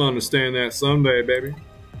 You'll understand that someday, baby.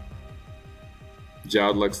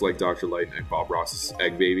 Jowd looks like Dr. Light, Bob Ross's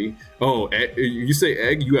egg baby. Oh, you say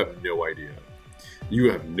egg? You have no idea.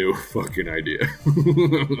 You have no fucking idea.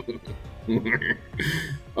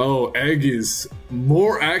 Oh, egg is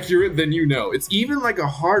more accurate than you know. It's even like a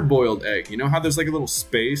hard-boiled egg. You know how there's like a little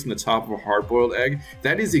space in the top of a hard-boiled egg?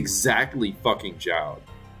 That is exactly fucking Jowd.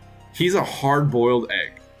 He's a hard-boiled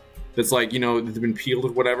egg. That's like, you know, that's been peeled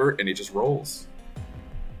or whatever, and it just rolls.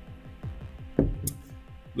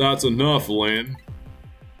 That's enough, Lynn.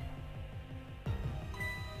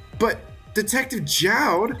 But, Detective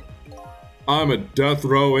Jowd? I'm a death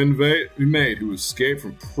row inmate who escaped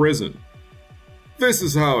from prison. This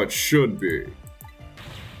is how it should be.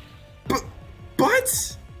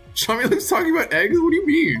 But? Chummy-Lips talking about eggs? What do you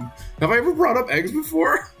mean? Have I ever brought up eggs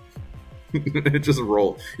before? It just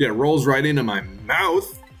rolls. Yeah, it rolls right into my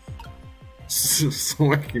mouth.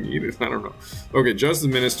 So I can eat it. I don't know. Okay, Justice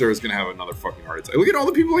Minister is gonna have another fucking heart attack. Look at all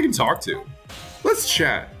the people I can talk to. Let's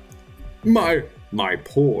chat. My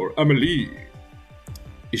poor Amelie.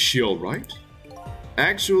 Is she alright?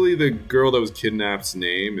 Actually, the girl that was kidnapped's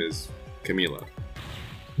name is Camila.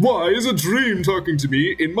 Why is a dream talking to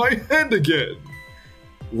me in my head again?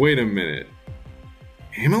 Wait a minute.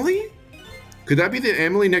 Emily? Could that be the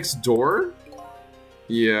Emily next door?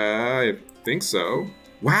 Yeah, I think so.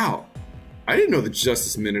 Wow. I didn't know the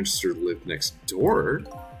Justice Minister lived next door.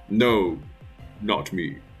 No, not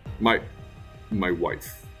me. My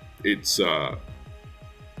wife. It's,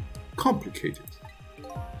 complicated.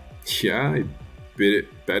 Yeah, I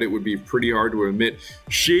bet it would be pretty hard to admit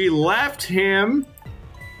she left him.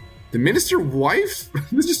 The minister's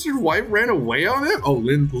wife ran away on him? Oh,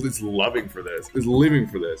 Lynn is loving for this. Is living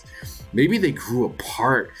for this. Maybe they grew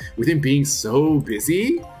apart with him being so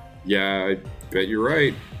busy? Yeah, I bet you're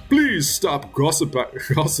right. Please stop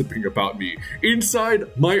gossiping about me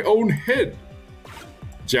inside my own head.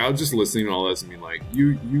 Jowd just listening to all this and being like,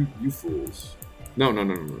 you fools. No.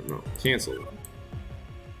 Cancel.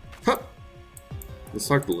 Huh. Let's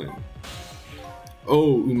talk to Lynn.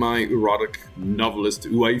 Oh, my erotic novelist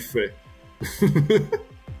wife.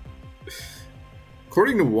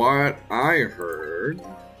 According to what I heard,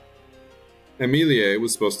 Emilie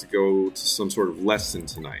was supposed to go to some sort of lesson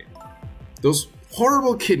tonight. Those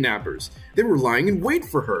horrible kidnappers, they were lying in wait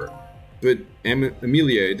for her. But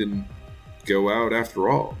Emilie didn't go out after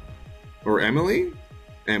all. Or Emily?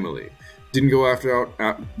 Emily. didn't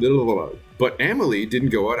go but Emily didn't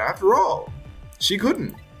go out after all. She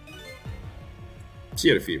couldn't. She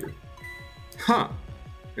had a fever. Huh.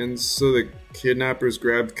 And so the kidnappers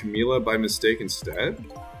grabbed Camilla by mistake instead?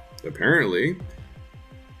 Apparently.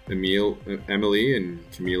 Emily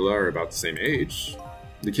and Camilla are about the same age.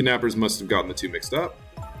 The kidnappers must have gotten the two mixed up.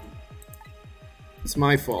 It's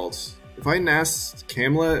my fault. If I hadn't asked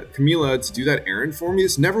Camilla to do that errand for me,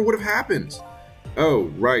 this never would have happened.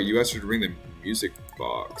 Oh, right, you asked her to bring the music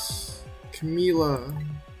box. Camilla.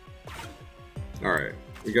 Alright,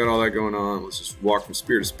 we got all that going on. Let's just walk from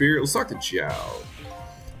spirit to spirit. Let's talk to Zhao.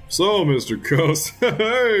 So, Mr. Cuss,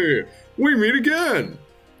 hey, we meet again.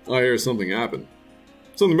 I hear something happened.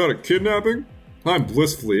 Something about a kidnapping? I'm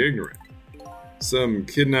blissfully ignorant. Some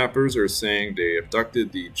kidnappers are saying they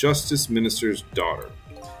abducted the Justice Minister's daughter.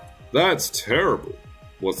 That's terrible.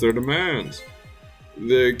 What's their demand?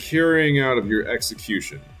 The carrying out of your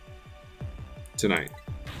execution. Tonight.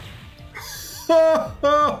 I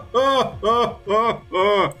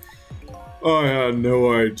had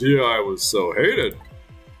no idea I was so hated.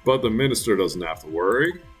 But the minister doesn't have to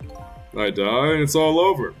worry. I die and it's all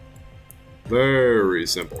over. Very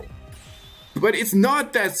simple. But it's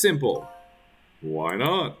not that simple. Why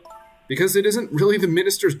not? Because it isn't really the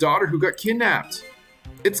minister's daughter who got kidnapped.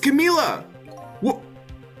 It's Camilla!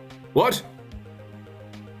 What?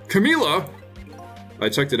 Camilla? I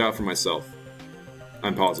checked it out for myself.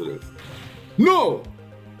 I'm positive. No!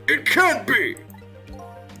 It can't be!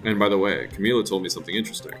 And by the way, Camilla told me something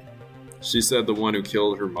interesting. She said the one who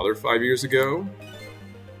killed her mother 5 years ago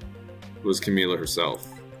was Camilla herself.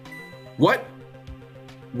 What?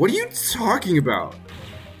 What are you talking about?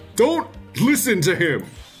 Don't listen to him!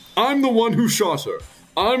 I'm the one who shot her.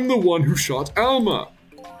 I'm the one who shot Alma.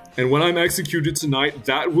 And when I'm executed tonight,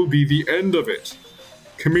 that will be the end of it.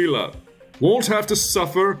 Camilla won't have to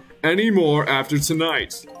suffer anymore after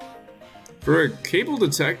tonight. For a capable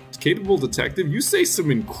detective, you say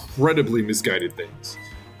some incredibly misguided things.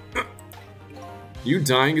 You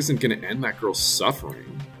dying isn't gonna end that girl's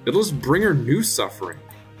suffering. It'll just bring her new suffering.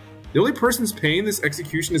 The only person's pain this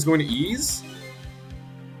execution is going to ease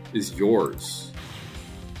is yours.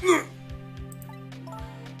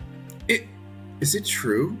 Is it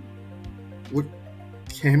true? What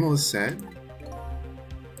Camilla said?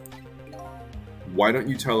 Why don't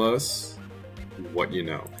you tell us what you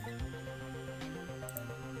know?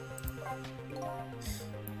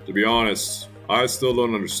 To be honest, I still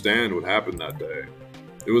don't understand what happened that day.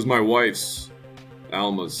 It was my wife's,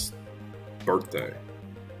 Alma's, birthday.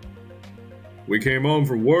 We came home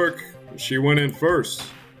from work, and she went in first.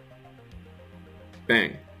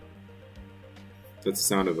 Bang. That's the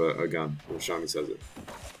sound of a gun when Shami says it.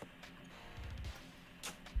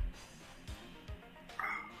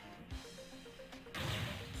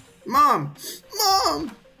 Mom!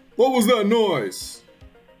 Mom! What was that noise?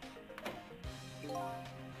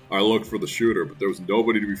 I looked for the shooter, but there was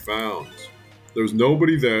nobody to be found. There was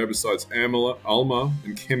nobody there besides Alma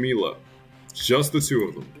and Camilla. Just the two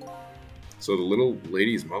of them. So the little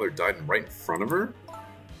lady's mother died right in front of her?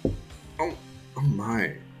 Oh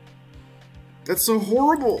my. That's so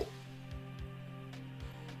horrible!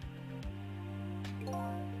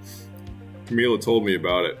 Camilla told me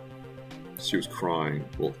about it. She was crying.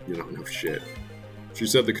 Well, you know, no shit. She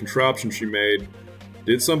said the contraption she made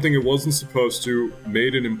did something it wasn't supposed to,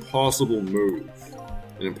 made an impossible move.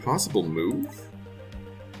 An impossible move?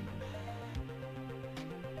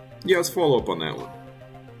 Yeah, let's follow up on that one.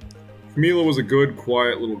 Camilla was a good,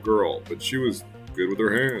 quiet little girl, but she was good with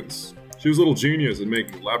her hands. She was a little genius at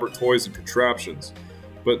making elaborate toys and contraptions,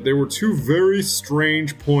 but there were two very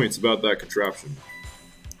strange points about that contraption.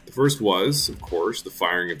 The first was, of course, the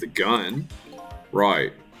firing of the gun.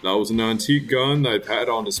 Right, that was an antique gun that I've had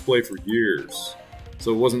on display for years,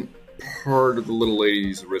 so it wasn't part of the little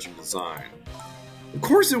lady's original design. Of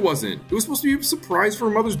course it wasn't! It was supposed to be a surprise for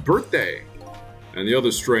her mother's birthday! And the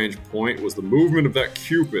other strange point was the movement of that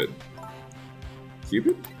Cupid.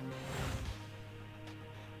 Cupid?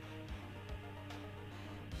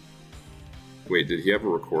 Wait, did he have a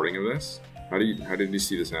recording of this? How did he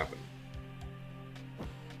see this happen?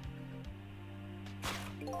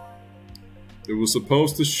 It was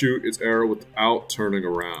supposed to shoot its arrow without turning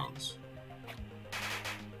around.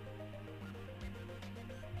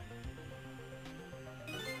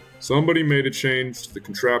 Somebody made a change to the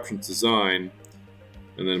contraption's design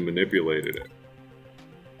and then manipulated it.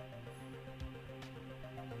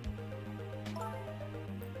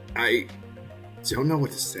 I don't know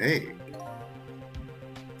what to say.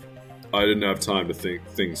 I didn't have time to think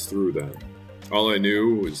things through then. All I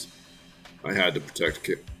knew was I had to protect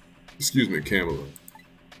Camilla.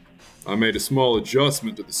 I made a small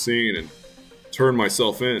adjustment to the scene and turned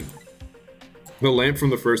myself in. The lamp from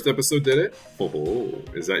the first episode did it? Oh,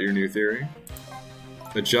 is that your new theory?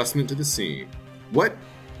 Adjustment to the scene. What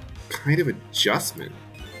kind of adjustment?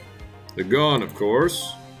 The gun, of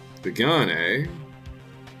course. The gun, eh?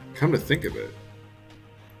 Come to think of it.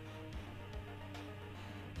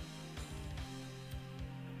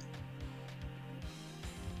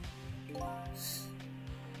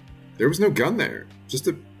 There was no gun there, just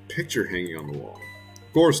a picture hanging on the wall.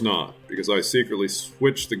 Of course not, because I secretly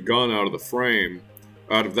switched the gun out of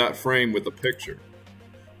that frame with the picture.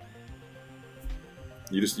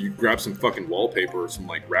 You grab some fucking wallpaper or some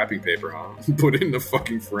like wrapping paper, huh? Put it in the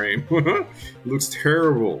fucking frame. It looks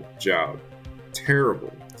terrible, Jowd.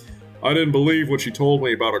 Terrible. I didn't believe what she told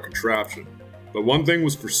me about our contraption, but one thing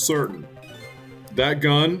was for certain. That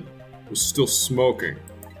gun was still smoking.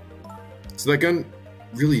 So that gun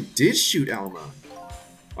really did shoot Alma.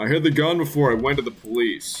 I hid the gun before I went to the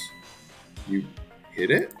police. You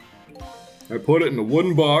hid it? I put it in a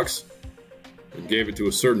wooden box and gave it to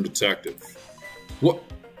a certain detective.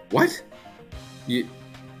 What? You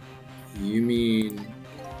mean...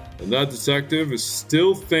 And that detective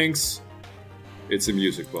still thinks it's a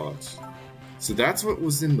music box. So that's what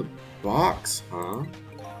was in the box, huh?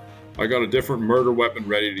 I got a different murder weapon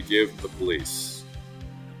ready to give the police.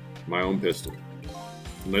 My own pistol.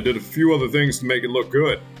 And I did a few other things to make it look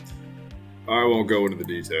good. I won't go into the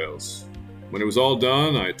details. When it was all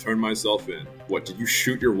done, I turned myself in. What, did you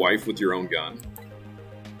shoot your wife with your own gun?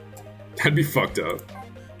 That'd be fucked up.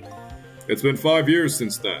 It's been 5 years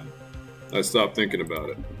since then. I stopped thinking about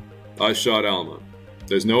it. I shot Alma.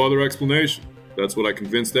 There's no other explanation. That's what I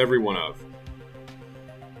convinced everyone of.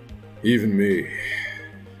 Even me.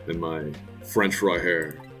 And my French fry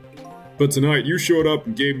hair. But tonight, you showed up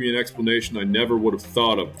and gave me an explanation I never would have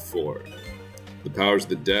thought of before. The powers of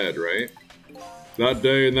the dead, right? That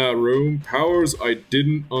day in that room, powers I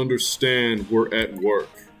didn't understand were at work.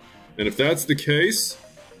 And if that's the case,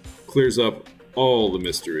 clears up all the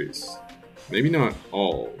mysteries. Maybe not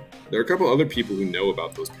all. There are a couple other people who know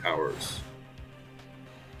about those powers.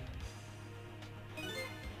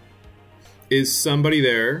 Is somebody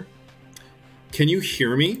there? Can you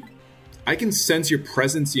hear me? I can sense your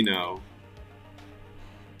presence, you know.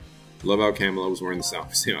 Love how Camilla was wearing the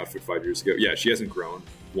same outfit 5 years ago. Yeah, she hasn't grown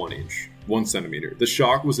 1 inch, 1 centimeter. The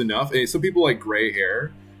shock was enough. And some people like gray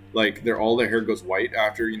hair, like all their hair goes white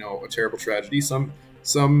after, you know, a terrible tragedy. Some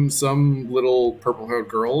little purple-haired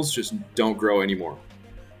girls just don't grow anymore.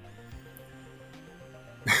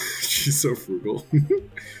 She's so frugal.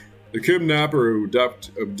 The kidnapper who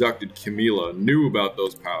abducted Camilla knew about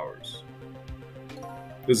those powers.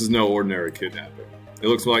 This is no ordinary kidnapping. It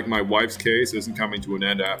looks like my wife's case isn't coming to an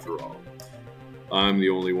end after all. I'm the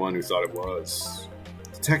only one who thought it was.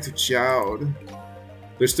 Detective Jowd.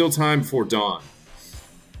 There's still time before dawn.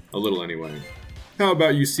 A little anyway. How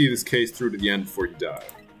about you see this case through to the end before you die?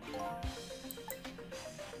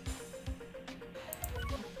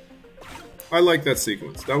 I like that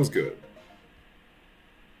sequence. That was good.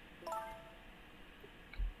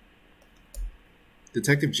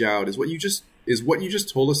 Detective Jowd, is what you just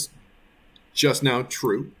told us just now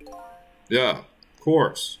true? Yeah, of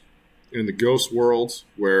course. In the ghost world,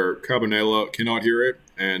 where Cabanela cannot hear it,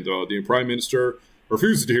 and the Prime Minister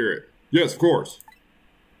refuses to hear it. Yes, of course.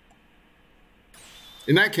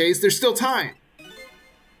 In that case, there's still time.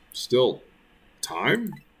 Still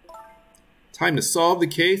time? Time to solve the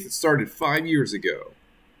case that started 5 years ago.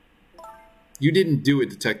 You didn't do it,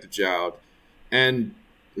 Detective Jowd. And,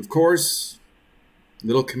 of course,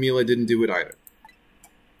 little Camilla didn't do it either.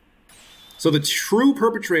 So the true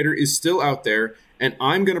perpetrator is still out there, and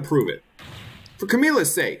I'm gonna prove it. For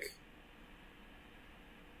Camilla's sake.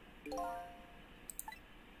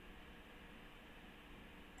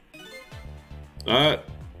 That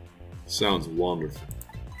sounds wonderful.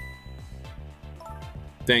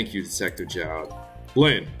 Thank you, Detective Jowd.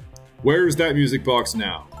 Lynn, where is that music box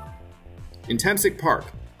now? In Temsic Park.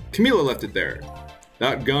 Camilla left it there.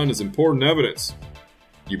 That gun is important evidence.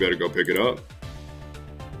 You better go pick it up.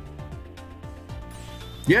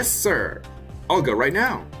 Yes, sir. I'll go right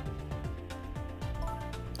now.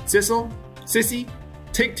 Sissy,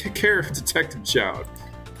 take care of Detective Jowd.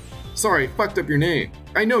 Sorry, I fucked up your name.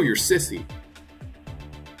 I know you're Sissy.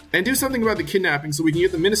 And do something about the kidnapping so we can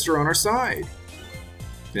get the minister on our side.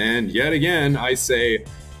 And yet again, I say,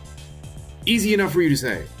 easy enough for you to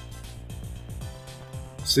say.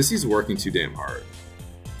 Sissy's working too damn hard.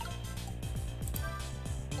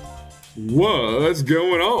 What's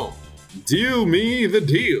going on? Deal me the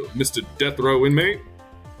deal, Mr. Death Row inmate.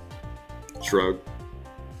 Shrug.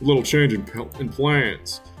 A little change in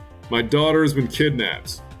plans. My daughter has been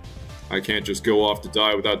kidnapped. I can't just go off to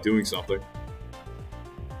die without doing something.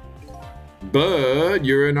 But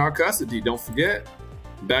you're in our custody, don't forget.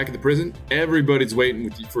 Back at the prison, everybody's waiting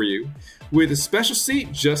for you, with a special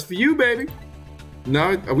seat just for you, baby.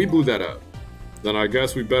 No, we blew that up. Then I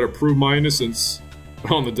guess we better prove my innocence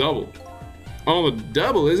on the double. On the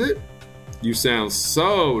double, is it? You sound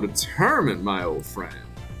so determined, my old friend.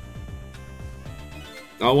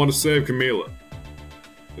 I want to save Camila.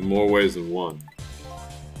 In more ways than one.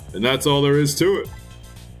 And that's all there is to it.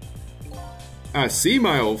 I see,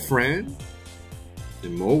 my old friend.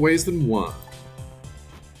 In more ways than one.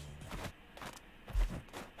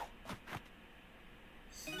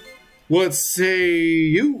 What say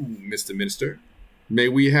you, Mr. Minister? May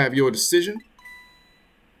we have your decision?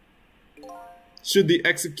 Should the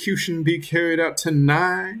execution be carried out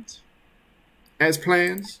tonight, as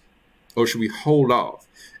planned? Or should we hold off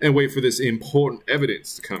and wait for this important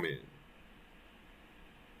evidence to come in?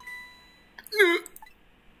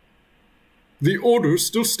 The order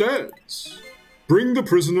still stands. Bring the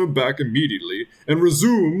prisoner back immediately and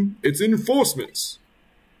resume its enforcement.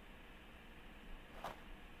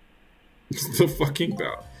 The fucking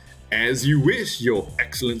bow. As you wish, Your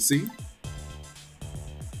Excellency.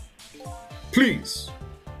 Please,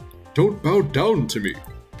 don't bow down to me.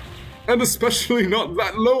 And especially not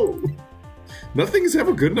that low. Nothing is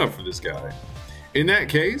ever good enough for this guy. In that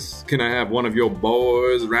case, can I have one of your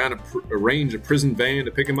boys arrange a prison van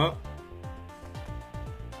to pick him up?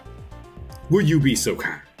 Will you be so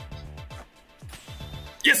kind?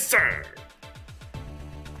 Yes, sir!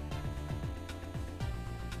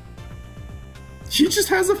 He just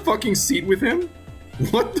has a fucking seat with him?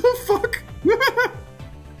 What the fuck?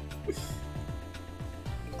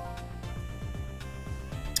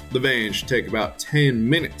 The van should take about 10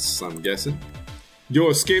 minutes, I'm guessing.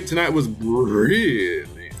 Your escape tonight was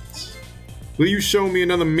brilliant. Will you show me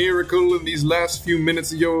another miracle in these last few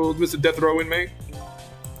minutes of yours, Mr. Death Row inmate?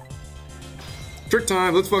 Trick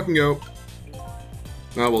time, let's fucking go.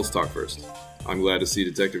 Well, let's talk first. I'm glad to see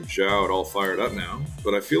Detective Jowd all fired up now,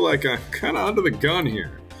 but I feel like I'm kinda under the gun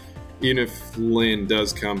here. Even if Lynn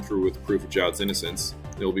does come through with proof of Jowd's innocence,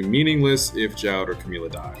 it'll be meaningless if Jowd or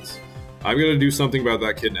Camila dies. I'm gonna do something about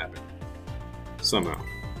that kidnapping. Somehow.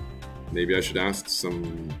 Maybe I should ask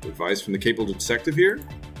some advice from the capable detective here?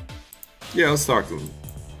 Yeah, let's talk to him.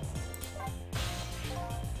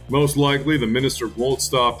 Most likely, the minister won't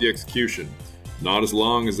stop the execution. Not as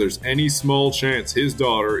long as there's any small chance his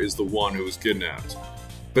daughter is the one who was kidnapped.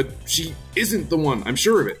 But she isn't the one, I'm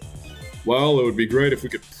sure of it. Well, it would be great if we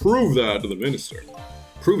could prove that to the minister.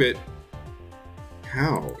 Prove it?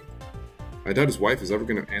 How? I doubt his wife is ever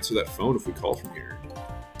going to answer that phone if we call from here.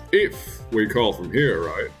 If we call from here,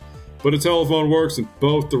 right? But a telephone works in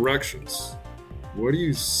both directions. What are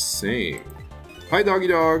you saying? Hi, doggy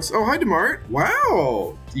dogs. Oh, hi, Demart.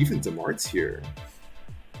 Wow, even Demart's here.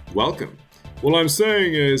 Welcome. What I'm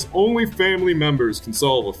saying is, only family members can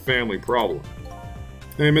solve a family problem.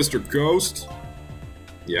 Hey, Mr. Ghost?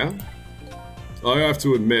 Yeah? I have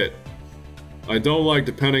to admit, I don't like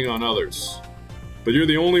depending on others. But you're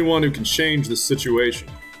the only one who can change this situation.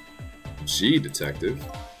 Gee, detective.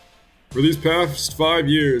 For these past 5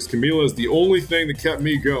 years, Camila is the only thing that kept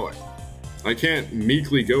me going. I can't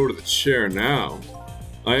meekly go to the chair now.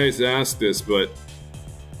 I hate to ask this, but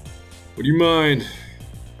would you mind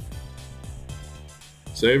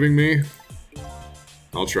saving me?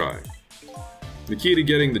 I'll try. The key to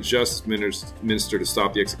getting the Justice Minister to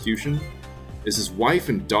stop the execution is his wife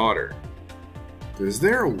and daughter. Is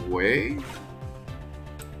there a way?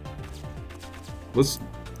 Let's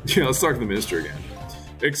talk to the minister again.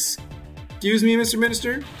 Excuse me, Mr.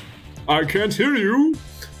 Minister? I can't hear you.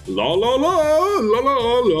 La la la, la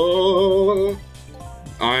la la.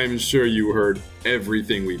 I'm sure you heard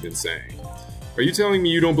everything we've been saying. Are you telling me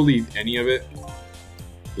you don't believe any of it?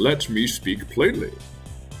 Let me speak plainly.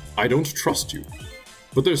 I don't trust you.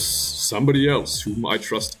 But there's somebody else whom I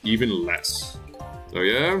trust even less. Oh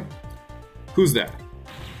yeah? Who's that?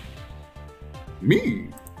 Me.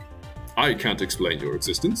 I can't explain your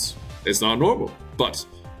existence. It's not normal, but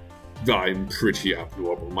I'm pretty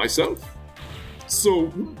abnormal myself.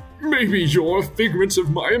 So maybe you're a figment of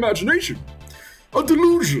my imagination. A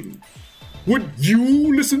delusion. Would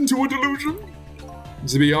you listen to a delusion?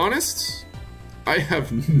 To be honest, I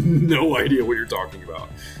have no idea what you're talking about.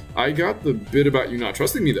 I got the bit about you not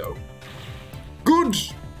trusting me, though. Good!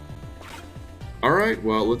 Alright,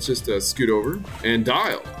 well, let's just scoot over and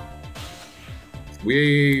dial.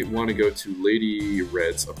 We want to go to Lady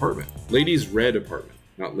Red's apartment. Lady's Red apartment,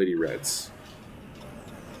 not Lady Red's.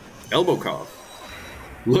 Elbow cough.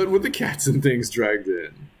 Look with the cats and things dragged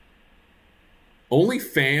in. Only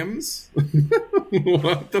fams?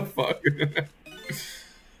 What the fuck?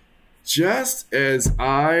 Just as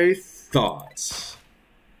I thought.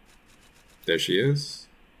 There she is.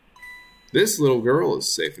 This little girl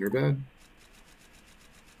is safe in her bed.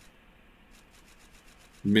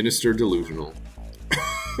 Minister delusional.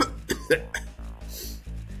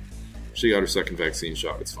 She got her second vaccine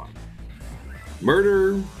shot, it's fine.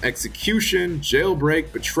 Murder, execution,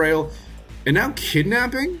 jailbreak, betrayal, and now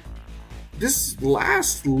kidnapping? This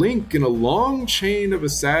last link in a long chain of a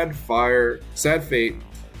sad fate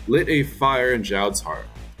lit a fire in Jowd's heart,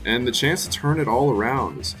 and the chance to turn it all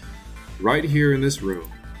around is right here in this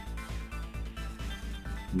room.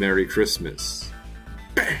 Merry Christmas.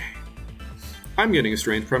 Bang! I'm getting a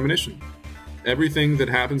strange premonition. Everything that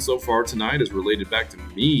happened so far tonight is related back to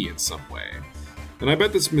me in some way. And I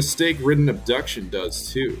bet this mistake-ridden abduction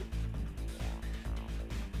does too.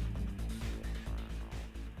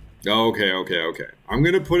 Okay. I'm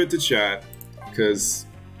gonna put it to chat, because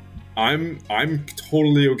I'm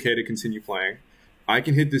totally okay to continue playing. I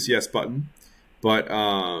can hit this yes button, but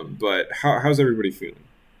how's everybody feeling?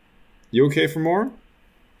 You okay for more?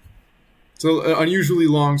 So an unusually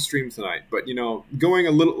long stream tonight, but you know, going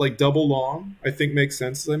a little like double long, I think makes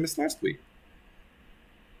sense, as I missed last week.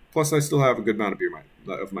 Plus, I still have a good amount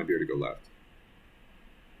of my beer to go left.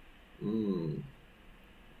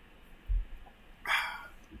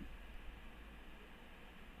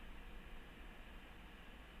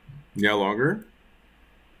 Yeah, longer?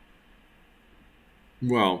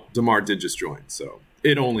 Well, Damar did just join, so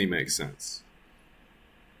it only makes sense.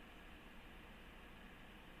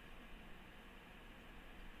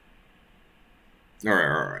 All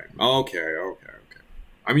right. Okay.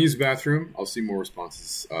 I'm gonna use the bathroom. I'll see more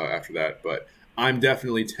responses after that, but I'm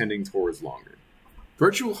definitely tending towards longer.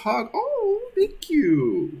 Virtual hug. Oh, thank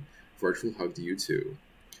you. Virtual hug to you too.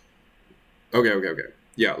 Okay.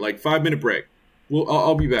 Yeah, like 5-minute break.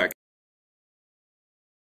 I'll be back.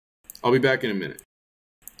 I'll be back in a minute.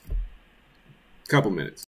 Couple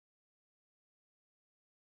minutes.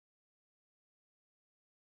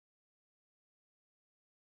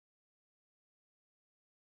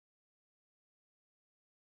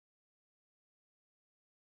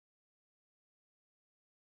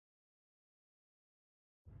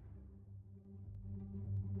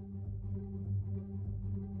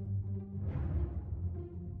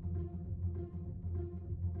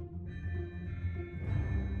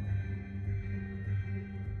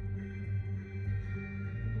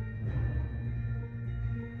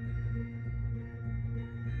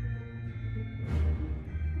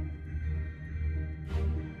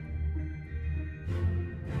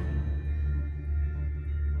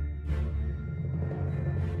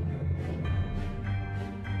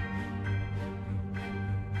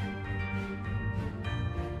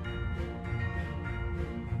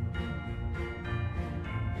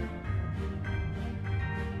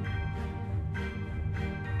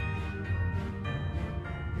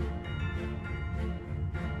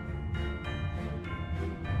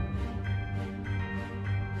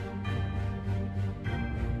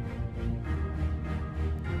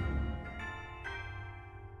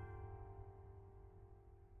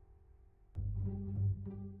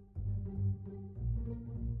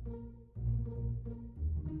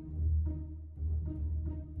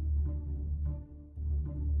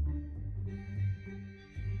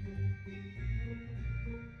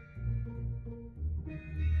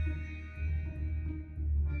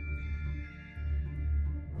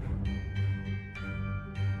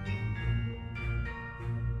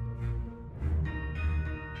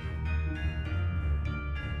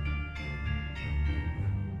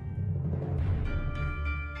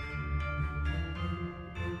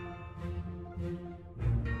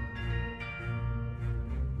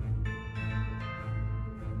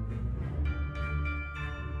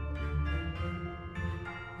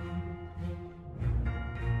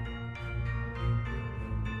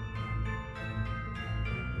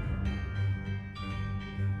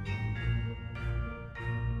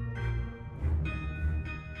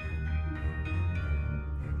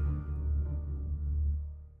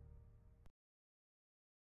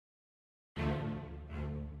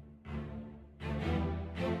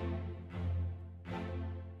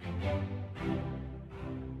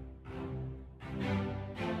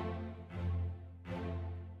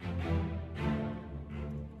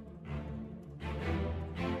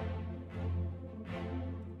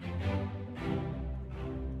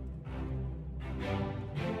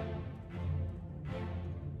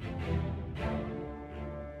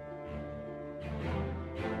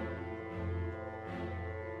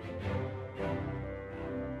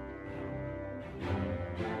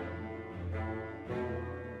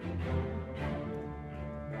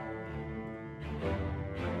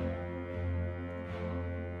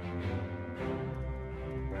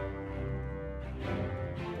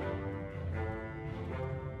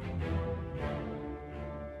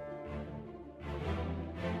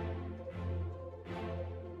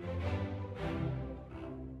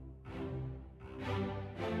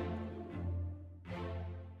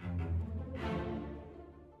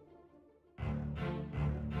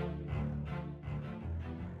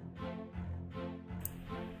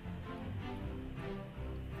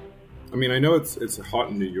 I mean, I know it's hot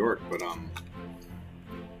in New York, but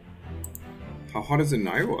how hot is it in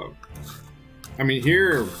Iowa? I mean,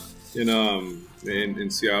 here in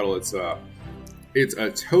Seattle, it's a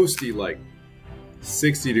toasty like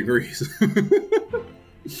 60 degrees.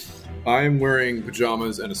 I'm wearing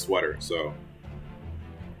pajamas and a sweater, so.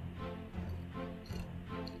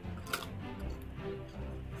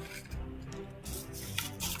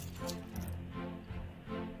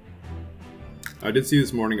 I did see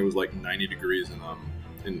this morning it was like 90 degrees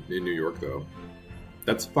in New York though.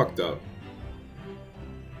 That's fucked up.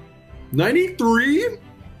 93?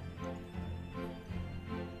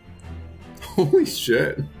 Holy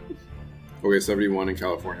shit. Okay, 71 in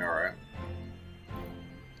California, alright.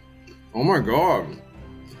 Oh my god.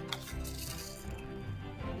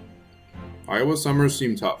 Iowa summers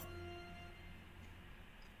seem tough.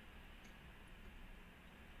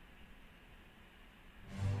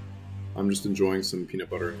 I'm just enjoying some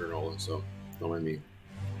peanut butter and granola, so don't mind me.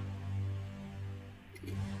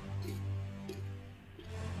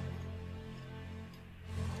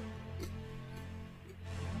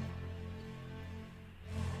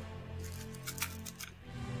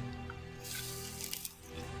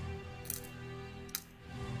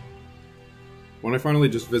 When I finally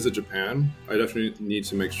just visit Japan, I definitely need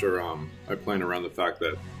to make sure I plan around the fact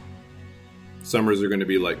that summers are going to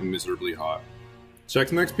be like miserably hot.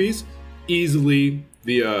 Chex Mix piece, easily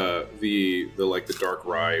the like the dark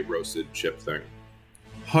rye roasted chip thing,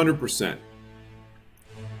 100%.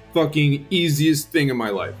 Fucking easiest thing in my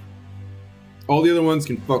life. All the other ones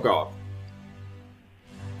can fuck off.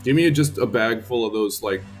 Give me just a bag full of those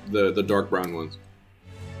like the dark brown ones.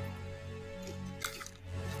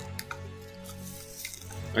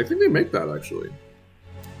 I think they make that, actually.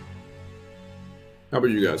 How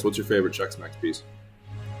about you guys? What's your favorite Chex Mix piece?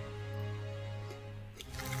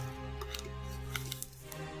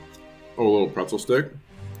 Oh, a little pretzel stick?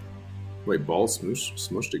 Wait, balls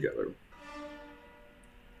smushed together.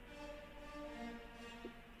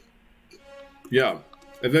 Yeah,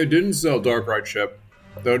 if they didn't sell dark rye chip,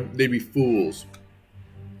 they'd be fools.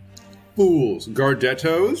 Fools.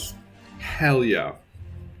 Gardettos? Hell yeah.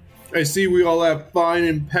 I see we all have fine,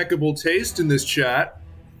 impeccable taste in this chat.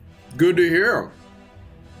 Good to hear.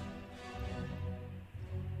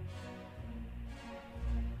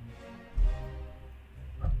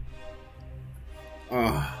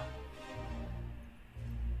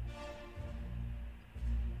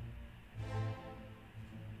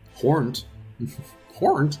 Horned?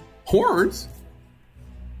 Horned? Horns?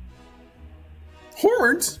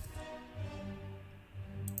 Horns?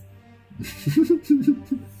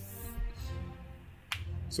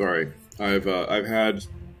 Sorry, I've had,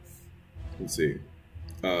 let's see,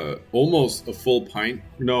 almost a full pint.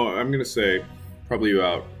 No, I'm gonna say probably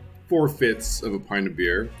about 4/5 of a pint of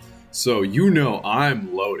beer. So you know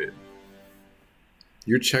I'm loaded.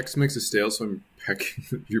 Your Chex Mix is stale, so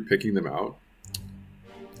you're picking them out.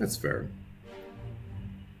 That's fair.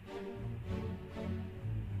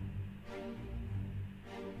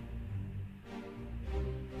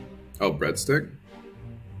 Oh, breadstick?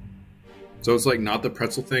 So it's like not the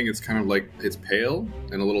pretzel thing, it's kind of like, it's pale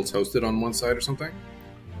and a little toasted on one side or something?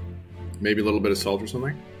 Maybe a little bit of salt or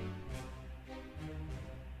something?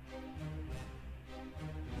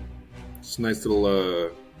 Just a nice little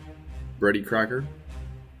bready cracker.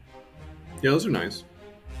 Yeah, those are nice.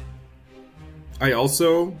 I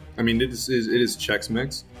also, I mean, it is Chex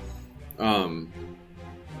Mix.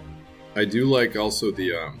 I do like also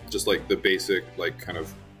the, just like the basic, like kind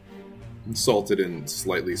of salted and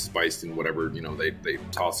slightly spiced and whatever, you know, they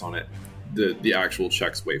toss on it. The actual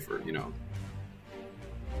Chex wafer, you know.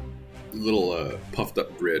 Little puffed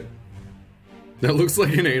up grid. That looks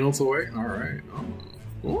like an anal toy? Alright.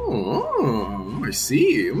 Oh, I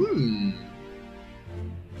see.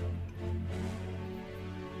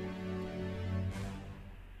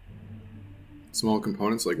 Small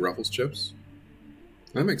components like Ruffles chips?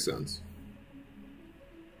 That makes sense.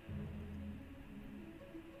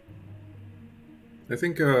 I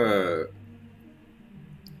think, okay,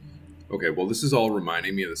 well, this is all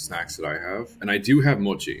reminding me of the snacks that I have. And I do have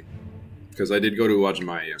mochi, because I did go to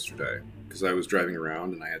Uwajimaya yesterday, because I was driving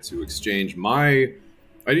around and I had to exchange my...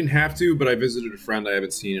 I didn't have to, but I visited a friend I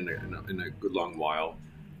haven't seen in a good long while.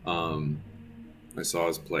 I saw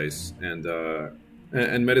his place, and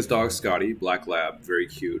met his dog, Scotty, Black Lab, very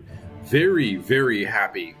cute. Very, very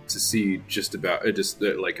happy to see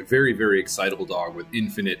like a very, very excitable dog with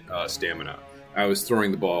infinite stamina. I was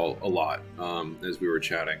throwing the ball a lot as we were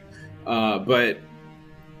chatting. But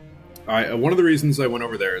one of the reasons I went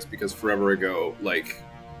over there is because forever ago, like,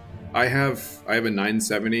 I have a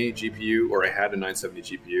 970 GPU, or I had a 970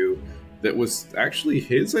 GPU, that was actually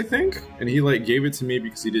his, I think, and he like gave it to me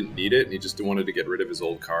because he didn't need it and he just wanted to get rid of his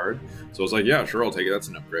old card. So I was like, yeah, sure, I'll take it. That's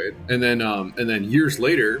an upgrade. And then years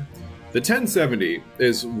later, the 1070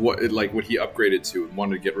 is what he upgraded to and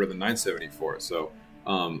wanted to get rid of the 970 for. So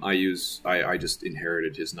I just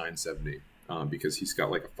inherited his 970 because he's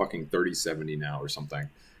got like a fucking 3070 now or something.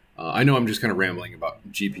 I know I'm just kind of rambling about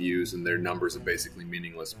GPUs and their numbers are basically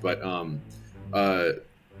meaningless, but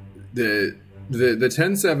the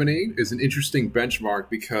 1070 is an interesting benchmark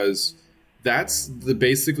because that's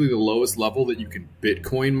basically the lowest level that you can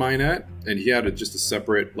Bitcoin mine at. And he had just a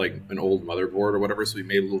separate, like an old motherboard or whatever. So he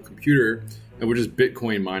made a little computer and we're just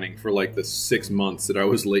Bitcoin mining for like the 6 months that I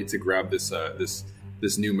was late to grab this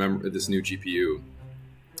new GPU.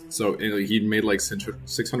 So he'd made like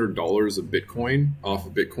 $600 of Bitcoin off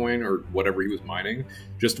of Bitcoin or whatever he was mining,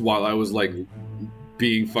 just while I was like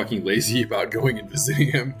being fucking lazy about going and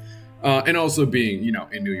visiting him. And also being,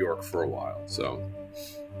 in New York for a while. So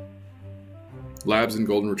Labs and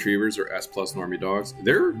Golden Retrievers are S+ normie dogs.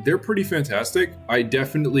 They're pretty fantastic. I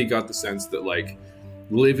definitely got the sense that like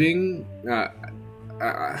living, I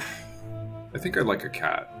think I'd like a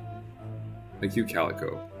cat, like you,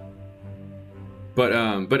 Calico.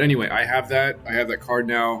 But anyway, I have that card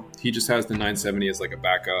now. He just has the 970 as like a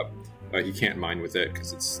backup. He can't mine with it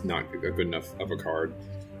because it's not a good enough of a card.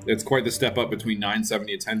 It's quite the step up between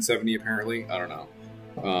 970 and 1070, apparently. I don't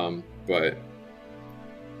know. But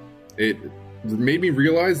it made me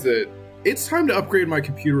realize that it's time to upgrade my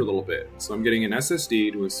computer a little bit. So I'm getting an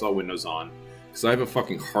SSD to install Windows on, because I have a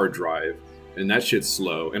fucking hard drive, and that shit's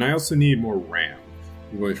slow. And I also need more RAM.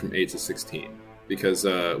 I'm going from 8 to 16. Because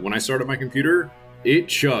when I start up my computer, it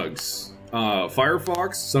chugs.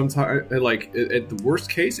 Firefox, sometimes, like, at the worst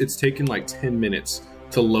case, it's taken like 10 minutes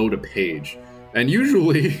to load a page. And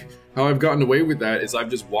usually, how I've gotten away with that is I've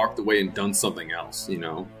just walked away and done something else,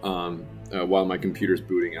 while my computer's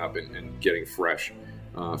booting up and getting freshened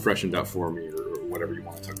up for me, or whatever you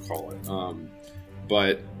want to call it.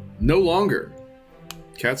 But no longer.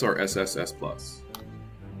 Cats are SSS+.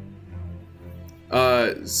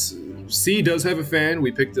 C does have a fan.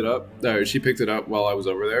 We picked it up. She picked it up while I was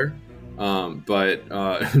over there. But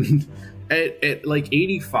at like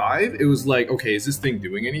 85, it was like, okay, is this thing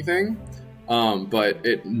doing anything? But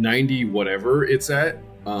at 90 whatever it's at,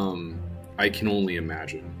 I can only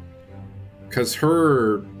imagine. Because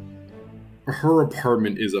her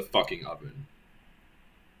apartment is a fucking oven.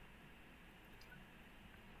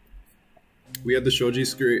 We had the shoji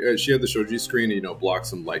screen. She had the shoji screen to, block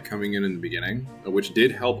some light coming in the beginning, which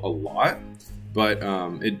did help a lot. But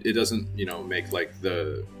it doesn't, make like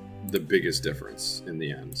the biggest difference in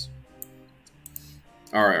the end.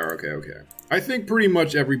 All right, okay. I think pretty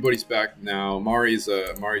much everybody's back now. Mari's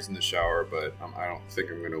in the shower, but I don't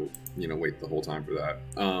think I'm gonna wait the whole time for that.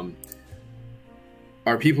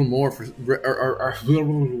 Are people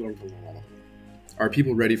are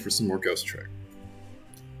people ready for some more Ghost Trick?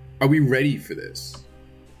 Are we ready for this?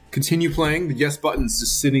 Continue playing. The yes button's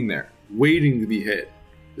just sitting there, waiting to be hit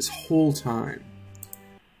this whole time.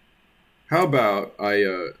 How about I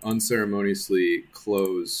unceremoniously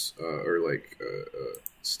close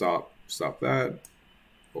stop that,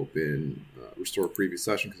 open, restore previous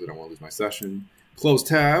session because I don't want to lose my session, close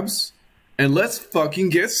tabs, and let's fucking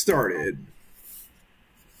get started.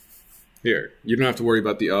 Here, you don't have to worry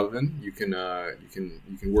about the oven. You can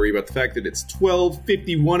worry about the fact that it's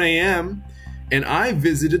 12:51 a.m. and I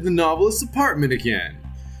visited the novelist's apartment again.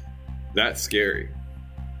 That's scary.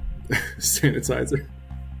 Sanitizer.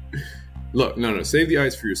 Look, no, save the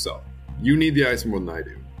ice for yourself. You need the ice more than I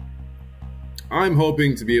do. I'm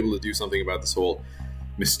hoping to be able to do something about this whole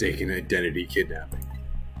mistaken identity kidnapping.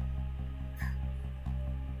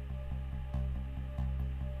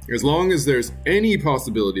 As long as there's any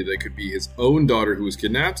possibility that it could be his own daughter who was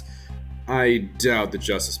kidnapped, I doubt the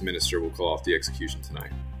Justice Minister will call off the execution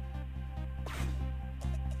tonight.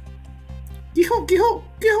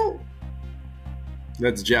 Giho!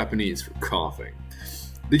 That's Japanese for coughing.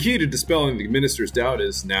 The key to dispelling the minister's doubt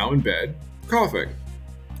is now in bed, coughing.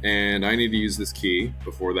 And I need to use this key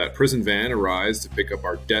before that prison van arrives to pick up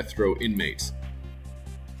our death row inmate.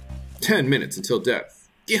 10 minutes until death.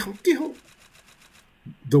 Giho!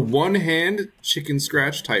 The one-hand chicken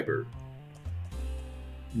scratch typer,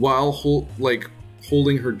 while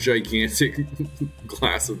holding her gigantic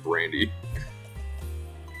glass of brandy.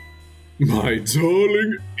 My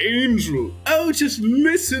darling angel, oh, just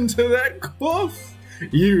listen to that cough.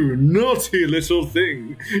 You naughty little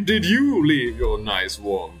thing. Did you leave your nice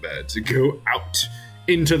warm bed to go out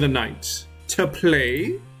into the night to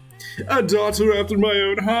play? A daughter after my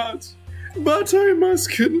own heart. But I must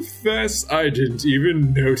confess, I didn't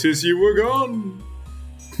even notice you were gone.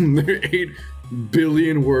 8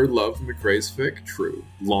 billion word love from McRae's fic? True.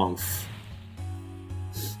 Long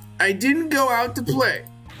I didn't go out to play.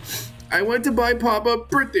 I went to buy Papa a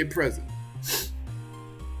birthday present.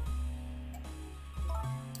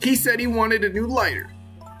 He said he wanted a new lighter.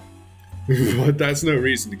 But that's no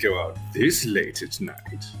reason to go out this late at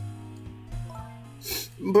night.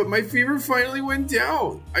 But my fever finally went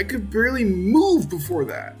down. I could barely move before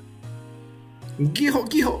that. Giho,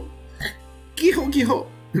 giho. Giho, giho.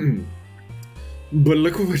 But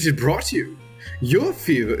look what it brought you. Your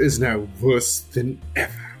fever is now worse than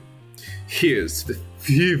ever. Here's the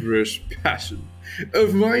feverish passion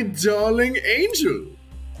of my darling angel.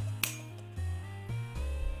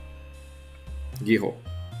 Giho.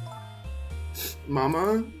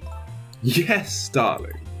 Mama? Yes,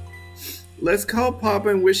 darling. Let's call Papa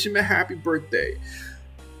and wish him a happy birthday.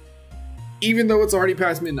 Even though it's already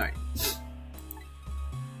past midnight.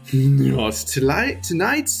 Not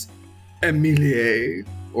tonight, Emilie.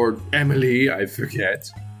 Or Emily, I forget.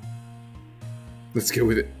 Let's go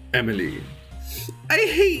with it. Emily. I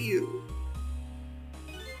hate you.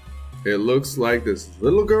 It looks like this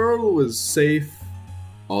little girl was safe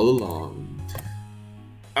all along.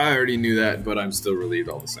 I already knew that, but I'm still relieved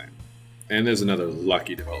all the same. And there's another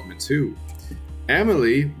lucky development too.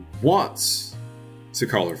 Emily wants to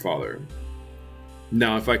call her father.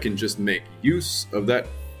 Now, if I can just make use of that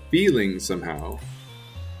feeling somehow.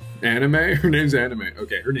 Anime? Her name's Anime.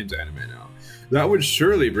 Okay, her name's Anime now. That would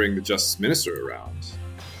surely bring the Justice Minister around.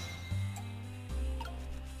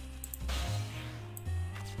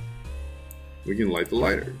 We can light the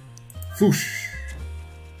lighter. Foosh!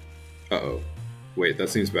 Uh-oh. Wait, that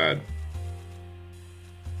seems bad.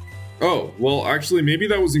 Oh, well, actually, maybe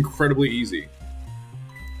that was incredibly easy.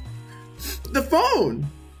 The phone!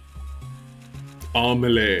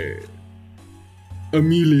 Amelie.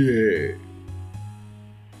 Amelie.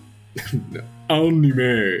 No.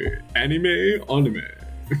 Anime. Anime? Anime.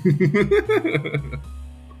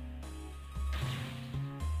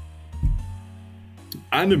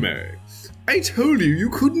 Anime. I told you you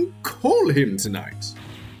couldn't call him tonight.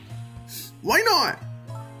 Why not?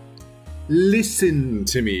 Listen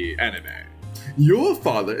to me, Anime. Your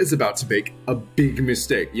father is about to make a big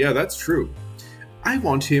mistake. Yeah, that's true. I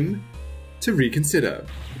want him to reconsider.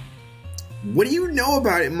 What do you know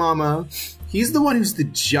about it, Mama? He's the one who's the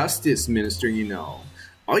Justice Minister, you know.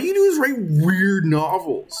 All you do is write weird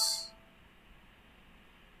novels.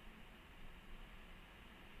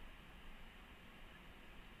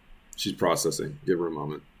 She's processing. Give her a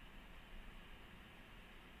moment.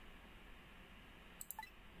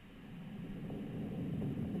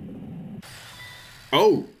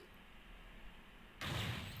 Oh.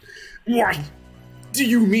 What do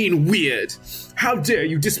you mean weird? How dare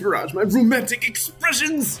you disparage my romantic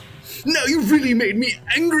expressions? Now you really made me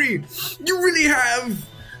angry. You really have.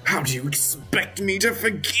 How do you expect me to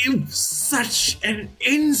forgive such an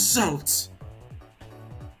insult?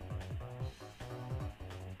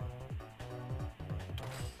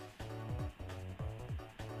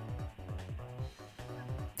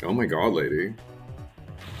 Oh my god, lady.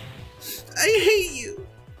 I hate you.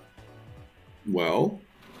 Well,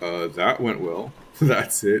 that went well.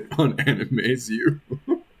 That's it on Anime's You.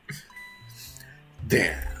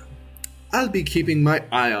 There. I'll be keeping my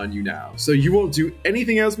eye on you now, so you won't do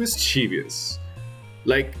anything else mischievous.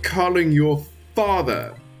 Like calling your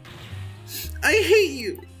father. I hate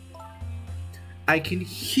you. I can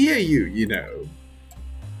hear you, you know.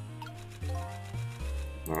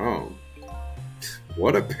 Oh.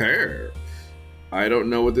 What a pair. I don't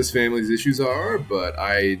know what this family's issues are, but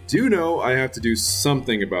I do know I have to do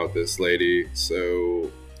something about this lady, so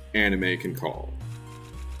Anime can call.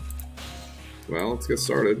 Well, let's get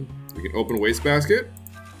started. We can open a wastebasket.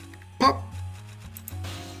 Pop!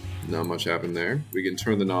 Not much happened there. We can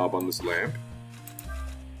turn the knob on this lamp.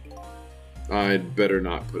 I'd better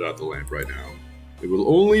not put out the lamp right now. It will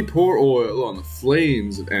only pour oil on the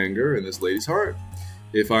flames of anger in this lady's heart.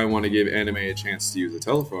 If I want to give Anime a chance to use the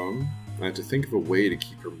telephone, I have to think of a way to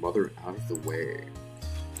keep her mother out of the way.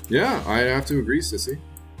 Yeah, I have to agree, sissy.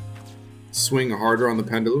 Swing harder on the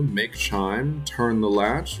pendulum, make chime, turn the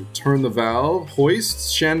latch, turn the valve,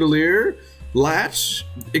 hoist, chandelier, latch,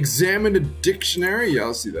 examine a dictionary. Yeah,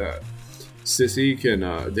 I'll see that. Sissy can,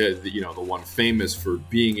 you know, the one famous for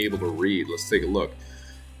being able to read. Let's take a look.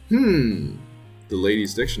 The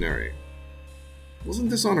lady's dictionary. Wasn't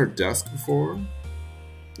this on her desk before?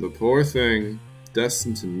 The poor thing,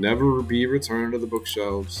 destined to never be returned to the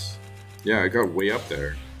bookshelves. Yeah, it got way up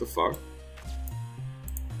there. What the fuck?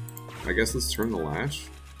 I guess let's turn the latch.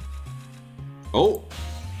 Oh!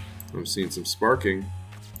 I'm seeing some sparking.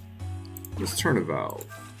 Let's turn a valve.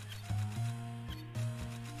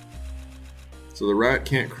 So the rat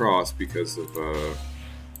can't cross because of,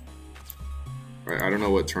 I don't know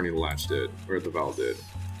what turning the latch did, or the valve did.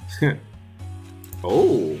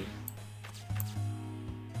 Oh!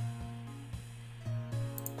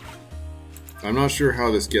 I'm not sure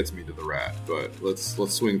how this gets me to the rat, but let's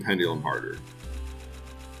swing pendulum harder.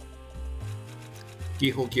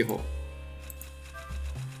 Keyhole, keyhole.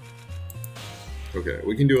 Okay,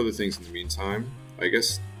 we can do other things in the meantime. I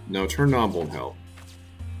guess now turn knob won't help.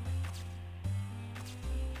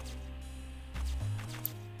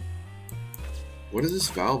 What does this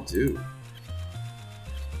valve do?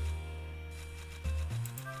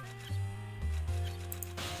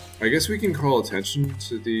 I guess we can call attention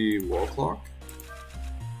to the wall clock.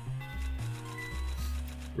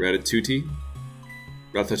 Ratatouille.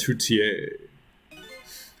 Ratatouille.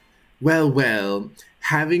 Well, well,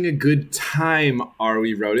 having a good time, are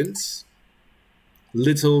we, rodents?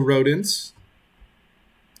 Little rodents?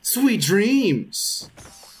 Sweet dreams!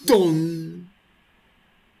 Dong!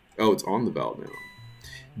 Oh, it's on the valve now.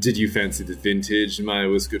 Did you fancy the vintage, my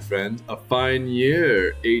whiskered friend? A fine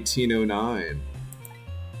year, 1809.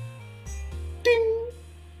 Ding!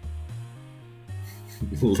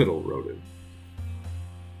 Little rodent.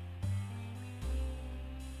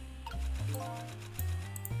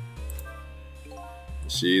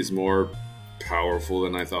 She's more powerful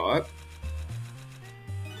than I thought.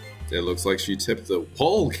 It looks like she tipped the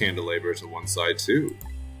wall candelabra to one side too.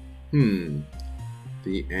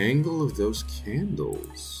 The angle of those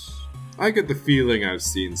candles. I get the feeling I've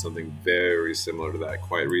seen something very similar to that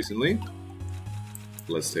quite recently.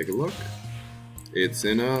 Let's take a look. It's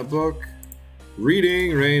in a book.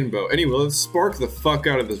 Reading Rainbow. Anyway, let's spark the fuck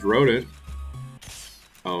out of this rodent.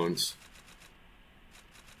 Owned.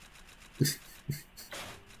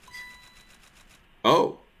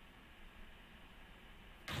 Oh.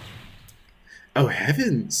 Oh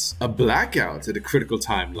heavens! A blackout at a critical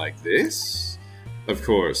time like this? Of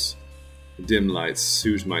course, dim lights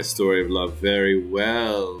suit my story of love very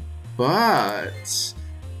well, but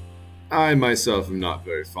I myself am not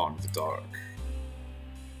very fond of the dark.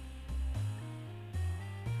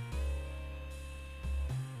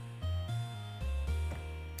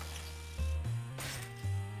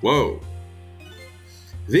 Whoa!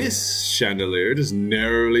 This chandelier just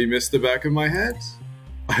narrowly missed the back of my head.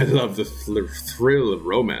 I love the thrill of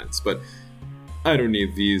romance, but I don't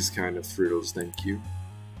need these kind of thrills, thank you.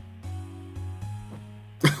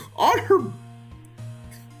 On her...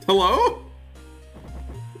 Hello?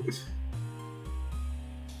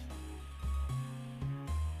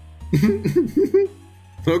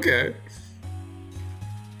 Okay.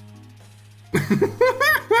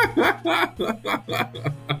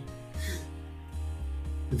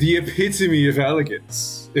 The epitome of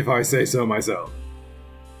elegance, if I say so myself.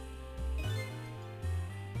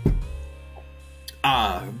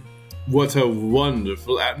 Ah, what a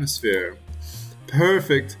wonderful atmosphere.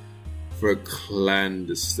 Perfect for a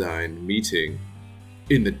clandestine meeting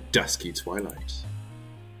in the dusky twilight.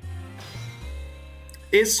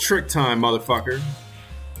 It's trick time, motherfucker.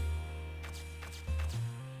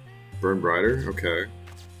 Burn brighter? Okay.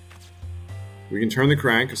 We can turn the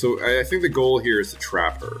crank, so I think the goal here is to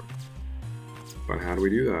trap her. But how do we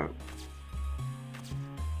do that?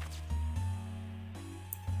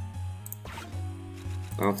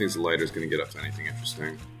 I don't think this lighter's gonna get up to anything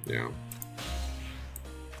interesting. Yeah.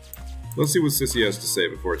 Let's see what Sissy has to say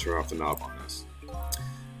before I turn off the knob on this.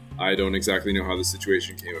 I don't exactly know how the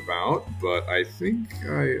situation came about, but I think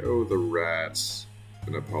I owe the rat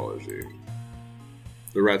an apology.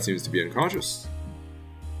 The rat seems to be unconscious.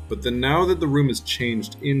 But then now that the room has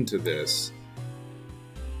changed into this,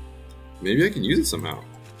 maybe I can use it somehow.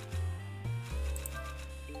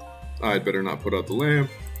 I'd better not put out the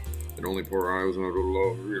lamp. And only pour eyes on a little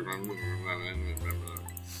low.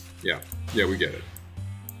 Yeah, we get it.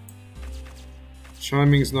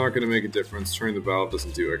 Chiming's not going to make a difference. Turning the valve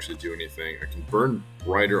doesn't actually do anything. I can burn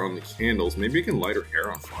brighter on the candles. Maybe I can light her hair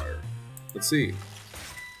on fire. Let's see.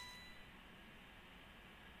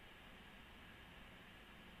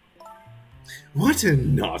 What a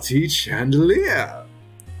naughty chandelier!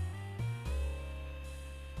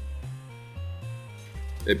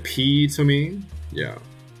 Epitome? Yeah.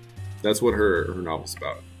 That's what her novel's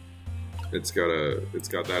about. It's got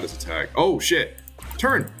that as a tag. Oh shit!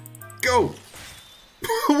 Turn! Go!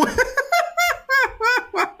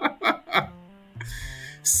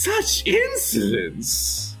 Such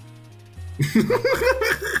insolence!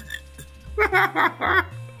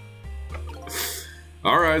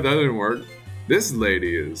 Alright, that didn't work. This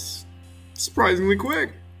lady is Surprisingly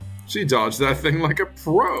quick. She dodged that thing like a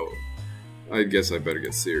pro. I guess I better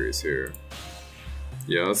get serious here.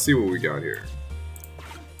 Yeah, let's see what we got here.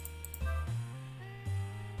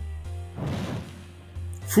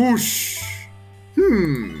 Whoosh!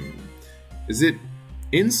 Is it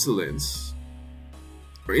insolence?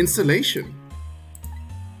 Or insulation?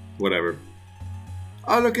 Whatever.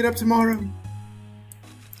 I'll look it up tomorrow.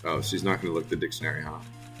 Oh, she's not gonna look at the dictionary, huh?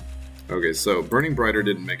 Okay, so burning brighter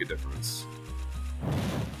didn't make a difference.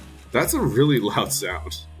 That's a really loud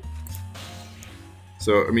sound.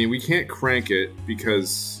 So, I mean, we can't crank it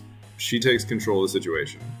because she takes control of the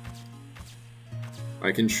situation.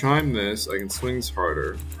 I can chime this, I can swing this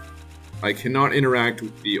harder. I cannot interact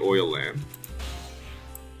with the oil lamp.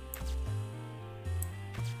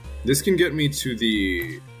 This can get me to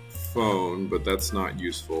the phone, but that's not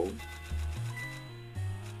useful.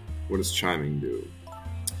 What does chiming do?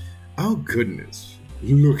 Oh goodness,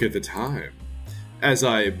 look at the time. As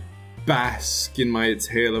I bask in my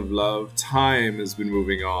tale of love, time has been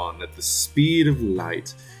moving on at the speed of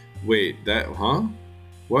light. Wait, huh?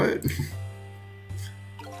 What?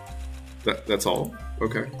 That's all?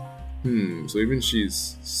 Okay. So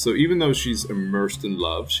even though she's immersed in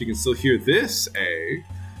love, she can still hear this, eh?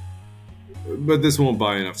 But this won't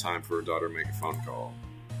buy enough time for her daughter to make a phone call.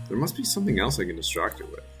 There must be something else I can distract her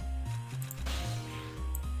with.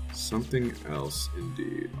 Something else,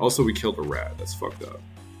 indeed. Also, we killed a rat. That's fucked up.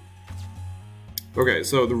 Okay,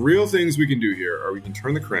 so the real things we can do here are we can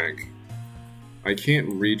turn the crank. I can't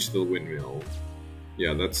reach the windmill.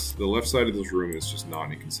 Yeah, that's the left side of this room is just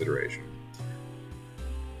not in consideration.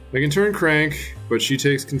 I can turn crank, but she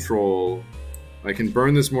takes control. I can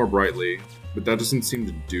burn this more brightly, but that doesn't seem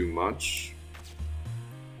to do much.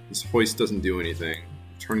 This hoist doesn't do anything.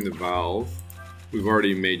 Turning the valve. We've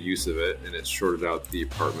already made use of it, and it's shorted out the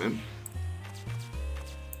apartment.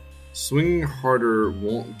 Swinging harder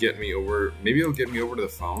won't get me over... Maybe it'll get me over to the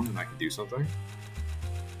phone, and I can do something?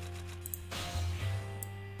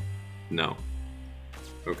 No.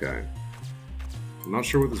 Okay. I'm not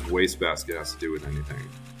sure what this wastebasket has to do with anything.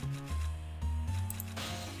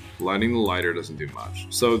 Lighting the lighter doesn't do much.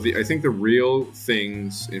 So I think the real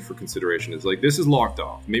things for consideration is, like, this is locked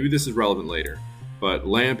off. Maybe this is relevant later. But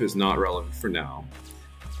lamp is not relevant for now.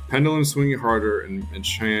 Pendulum swinging harder and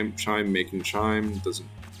chime making chime doesn't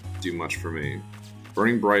do much for me.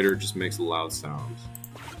 Burning brighter just makes a loud sound.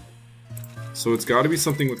 So it's got to be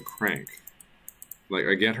something with crank. Like,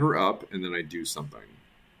 I get her up and then I do something.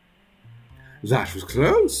 That was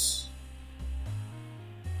close!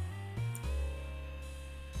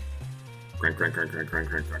 Crank, crank, crank, crank, crank,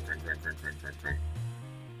 crank, crank, crank, crank, crank, crank, crank, crank.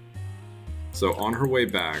 So on her way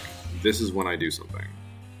back, this is when I do something.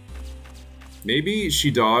 Maybe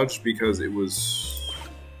she dodged because it was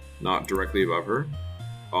not directly above her.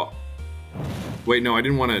 Oh. Wait, no, I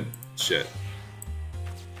didn't want to... Shit.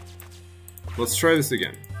 Let's try this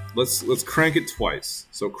again. Let's crank it twice.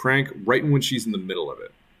 So crank right when she's in the middle of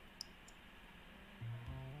it.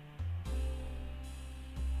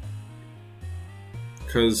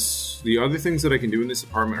 Because the other things that I can do in this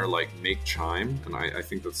apartment are like make chime, and I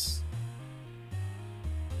think that's...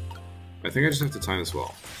 I think I just have to time this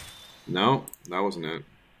well. No, that wasn't it.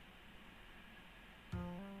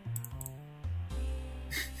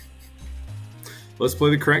 Let's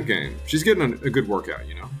play the crank game. She's getting a good workout,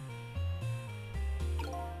 you know?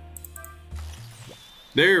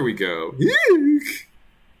 There we go.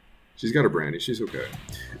 She's got her brandy. She's okay.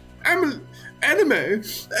 Anime,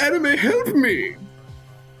 help me!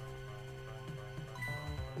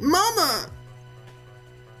 Mama!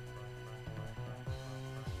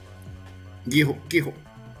 Giho.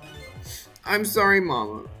 I'm sorry,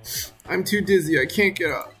 Mama. I'm too dizzy. I can't get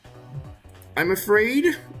up. I'm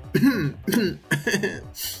afraid.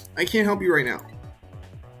 I can't help you right now.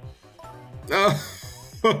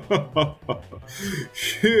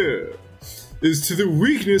 Here is to the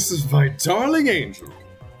weakness of my darling angel.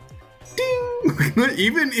 Ding!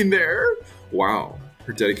 Even in there? Wow,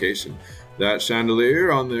 her dedication. That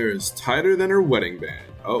chandelier on there is tighter than her wedding band.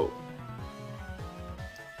 Oh.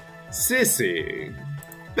 Sissy.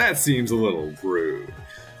 That seems a little rude.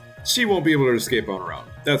 She won't be able to escape on her own.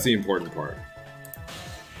 That's the important part.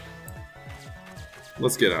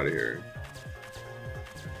 Let's get out of here.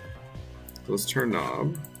 Let's turn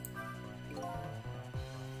knob.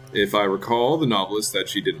 If I recall, the novelist said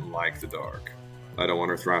she didn't like the dark. I don't want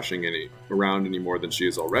her thrashing around any more than she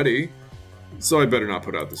is already, so I better not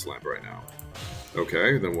put out this lamp right now.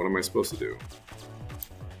 Okay, then what am I supposed to do?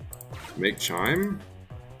 Make chime?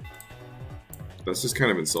 That's just kind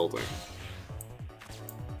of insulting.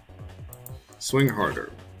 Swing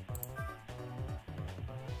harder.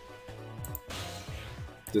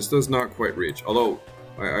 This does not quite reach, although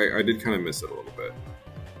I did kind of miss it a little bit.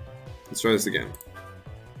 Let's try this again.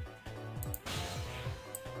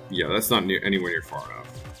 Yeah, that's not anywhere near far enough.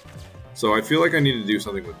 So I feel like I need to do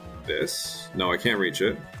something with this. No, I can't reach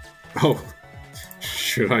it. Oh,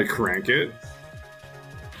 should I crank it?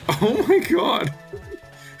 Oh my god!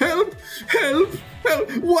 Help! Help!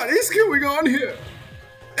 Help! What is going on here?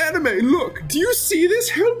 Anime, look! Do you see this?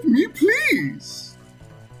 Help me, please!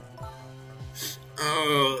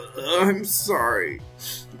 I'm sorry.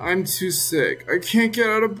 I'm too sick. I can't get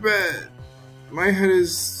out of bed. My head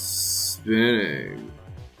is spinning.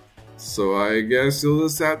 So I guess you'll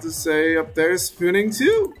just have to say up there spinning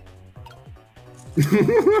too.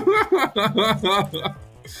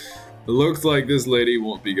 It looks like this lady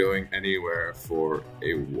won't be going anywhere for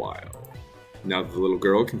a while. Now the little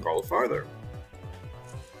girl can crawl farther.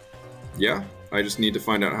 Yeah, I just need to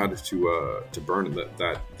find out how to burn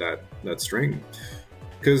that string.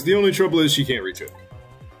 Because the only trouble is she can't reach it.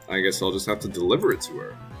 I guess I'll just have to deliver it to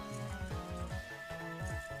her.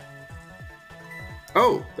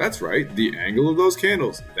 Oh, that's right, the angle of those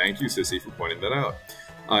candles. Thank you, Sissy, for pointing that out.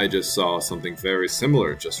 I just saw something very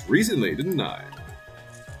similar just recently, didn't I?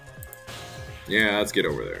 Yeah, let's get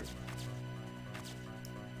over there.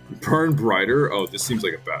 Burn brighter? Oh, this seems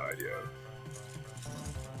like a bad idea.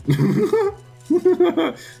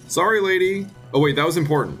 Sorry, lady. Oh, wait, that was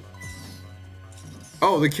important.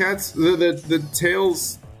 Oh, the cat's... The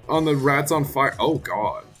tails on the rat's on fire. Oh,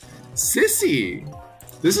 God. Sissy!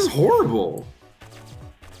 This is horrible.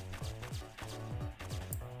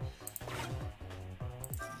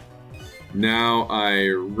 Now I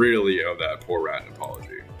really owe that poor rat an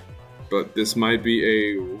apology. But this might be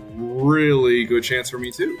a really good chance for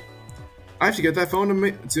me too. I have to get that phone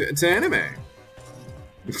to Anime.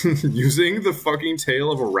 Using the fucking tail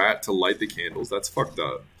of a rat to light the candles, that's fucked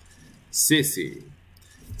up. Sissy.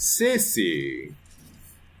 Sissy.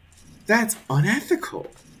 That's unethical.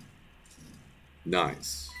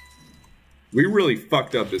 Nice. We really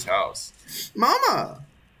fucked up this house. Mama!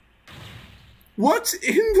 What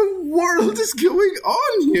in the world is going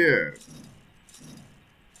on here?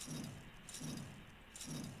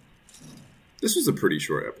 This was a pretty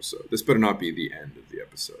short episode. This better not be the end of the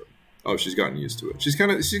episode. Oh, she's gotten used to it. She's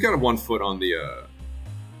got 1 foot on the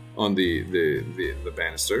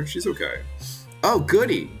banister. She's okay. Oh,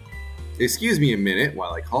 goody. Excuse me a minute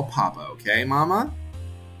while I call Papa, okay, Mama?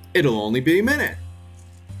 It'll only be a minute.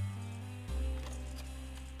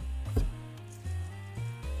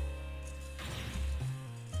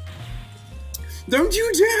 Don't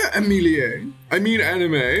you dare, Amelie. I mean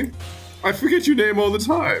Anime. I forget your name all the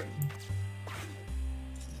time.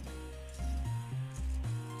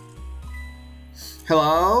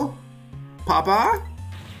 Hello? Papa?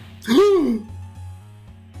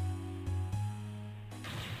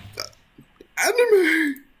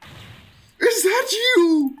 Anime! Is that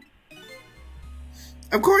you?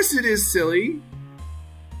 Of course it is, silly.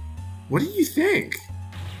 What do you think?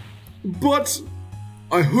 But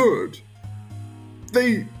I heard.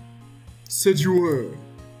 They said you were.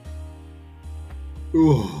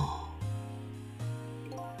 Oh.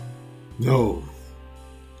 No.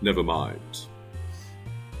 Never mind.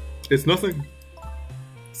 It's nothing.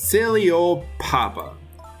 Silly old Papa.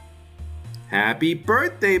 Happy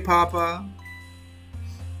birthday, Papa.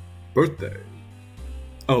 Birthday?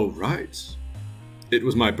 Oh, right. It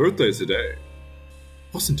was my birthday today.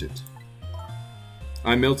 Wasn't it?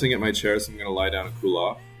 I'm melting at my chair, so I'm gonna lie down and cool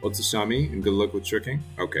off. Otsashami, and good luck with tricking.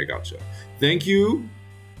 Okay, gotcha. Thank you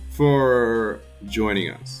for joining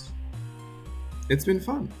us. It's been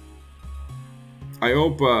fun. I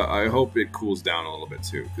hope it cools down a little bit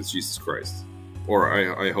too, because Jesus Christ. Or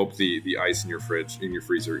I hope the ice in your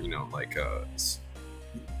freezer, you know, like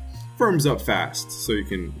firms up fast so you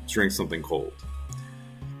can drink something cold.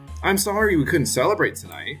 I'm sorry we couldn't celebrate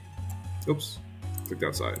tonight. Oops, clicked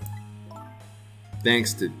outside.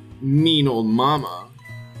 Thanks to mean old Mama.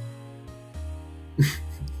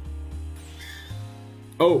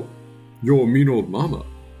 Oh, your mean old Mama.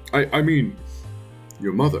 I mean,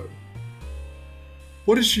 your mother.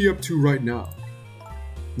 What is she up to right now?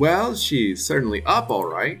 Well, she's certainly up all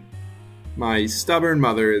right. My stubborn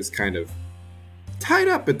mother is kind of tied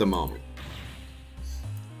up at the moment.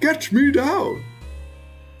 Get me down!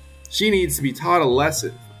 She needs to be taught a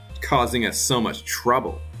lesson, causing us so much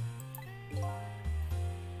trouble.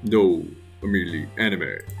 No, Amelie,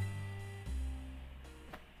 Anime.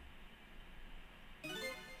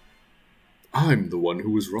 I'm the one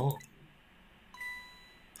who was wrong.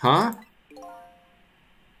 Huh?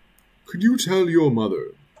 Could you tell your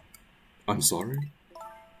mother I'm sorry?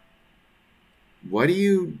 What do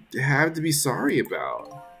you have to be sorry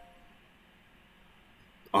about?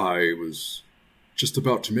 I was just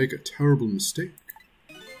about to make a terrible mistake.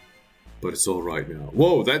 But it's all right now.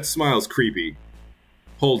 Whoa, that smile's creepy.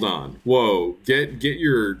 Hold on. Whoa, get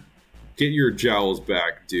your jowls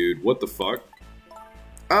back, dude. What the fuck?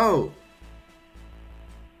 Oh.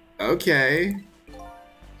 Okay.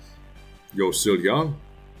 You're still young.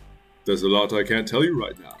 There's a lot I can't tell you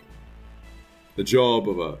right now. The job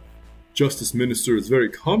of a justice minister is very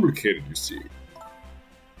complicated, you see.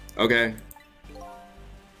 Okay.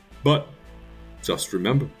 But just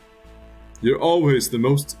remember, you're always the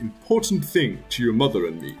most important thing to your mother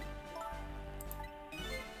and me.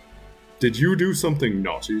 Did you do something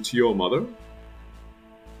naughty to your mother?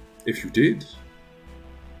 If you did,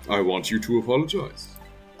 I want you to apologize.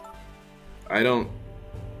 I don't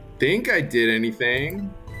think I did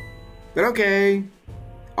anything. But okay,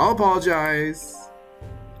 I'll apologize.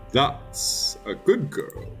 That's a good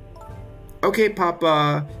girl. Okay,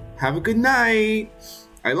 Papa, have a good night.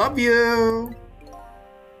 I love you.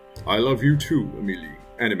 I love you too, Amelie.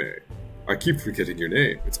 Anime. I keep forgetting your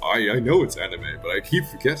name. I know it's Anime, but I keep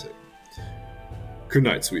forgetting. Good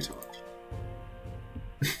night, sweetheart.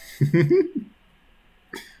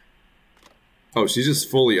 Oh, she's just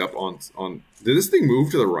fully up on... Did this thing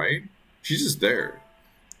move to the right? She's just there.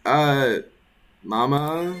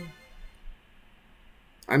 Mama?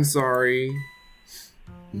 I'm sorry.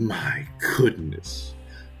 My goodness.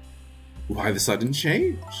 Why the sudden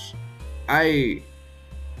change? I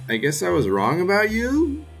guess I was wrong about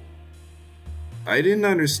you? I didn't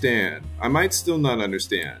understand. I might still not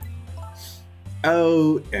understand.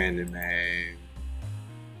 Oh, Anime.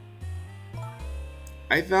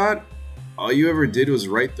 I thought all you ever did was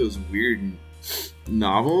write those weird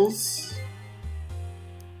novels?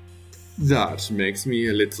 That makes me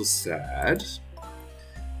a little sad.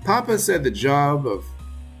 Papa said the job of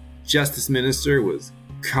Justice Minister was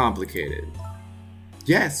complicated.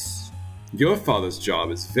 Yes, your father's job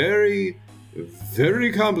is very,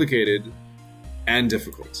 very complicated and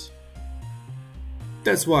difficult.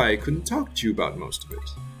 That's why I couldn't talk to you about most of it.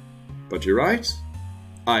 But you're right.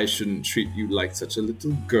 I shouldn't treat you like such a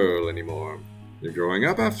little girl anymore. You're growing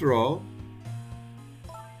up after all.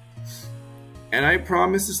 And I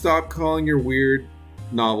promise to stop calling your weird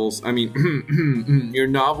novels, your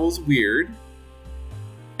novels weird,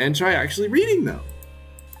 and try actually reading them.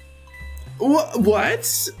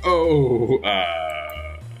 What? Oh,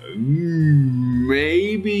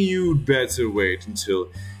 maybe you'd better wait until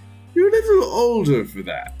you're a little older for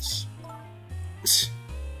that.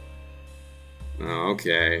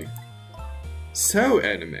 Okay. So,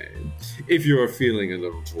 Anime, if you're feeling a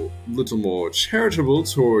little more charitable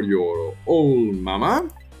toward your old mama,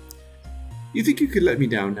 you think you could let me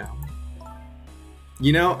down now?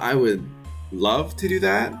 You know, I would love to do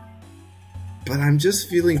that, but I'm just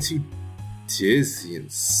feeling too dizzy and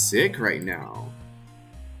sick right now.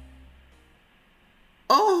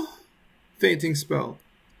 Oh, fainting spell.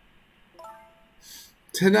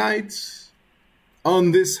 Tonight,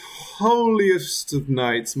 on this holiest of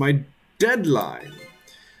nights, my deadline.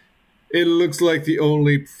 It looks like the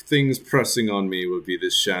only things pressing on me will be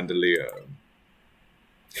this chandelier.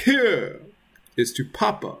 Here is to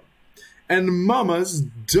Papa and Mama's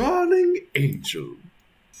darling angel.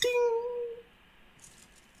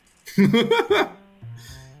 Ding!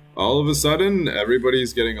 All of a sudden,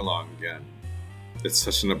 everybody's getting along again. It's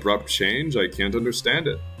such an abrupt change, I can't understand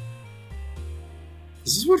it.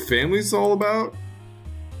 Is this what family's all about?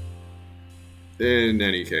 In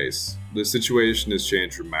any case, the situation has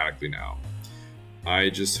changed dramatically now. I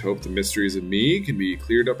just hope the mysteries of me can be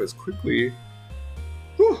cleared up as quickly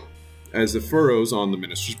as the furrows on the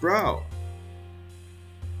minister's brow.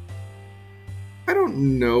 I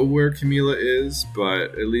don't know where Camila is,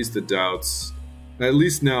 but at least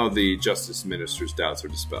now the justice minister's doubts are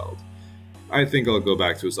dispelled. I think I'll go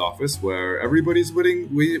back to his office where everybody is waiting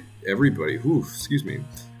for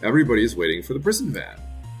the prison van.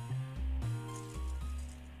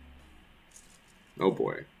 Oh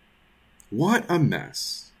boy. What a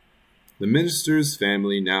mess. The minister's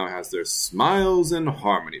family now has their smiles and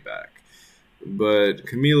harmony back. But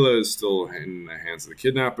Camila is still in the hands of the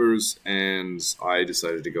kidnappers, and I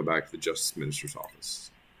decided to go back to the Justice Minister's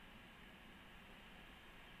office.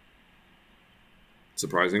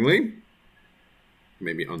 Surprisingly,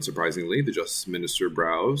 maybe unsurprisingly, the Justice Minister's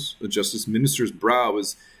brow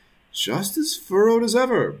is just as furrowed as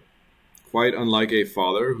ever. Quite unlike a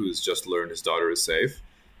father who's just learned his daughter is safe,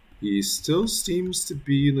 he still seems to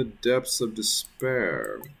be in the depths of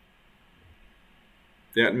despair.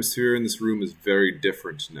 The atmosphere in this room is very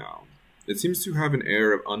different now. It seems to have an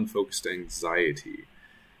air of unfocused anxiety.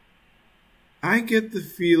 I get the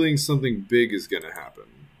feeling something big is gonna happen.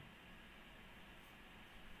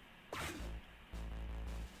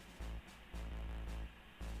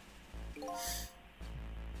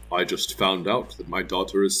 I just found out that my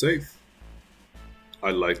daughter is safe.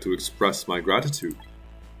 I'd like to express my gratitude.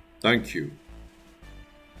 Thank you.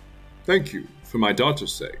 Thank you for my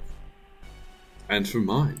daughter's sake. And for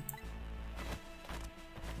mine.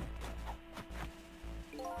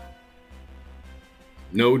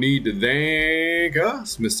 No need to thank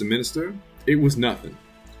us, Mr. Minister. It was nothing.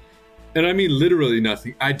 And I mean literally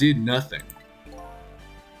nothing. I did nothing.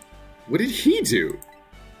 What did he do?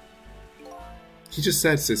 He just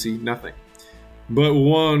said, sissy, nothing. But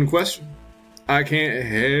one question. I can't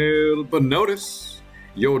help but notice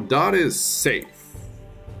your daughter is safe.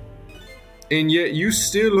 And yet you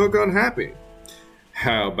still look unhappy.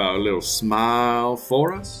 How about a little smile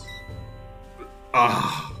for us?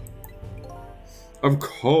 Ah, of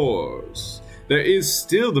course. There is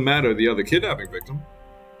still the matter of the other kidnapping victim.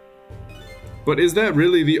 But is that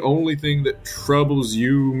really the only thing that troubles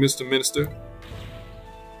you, Mr. Minister?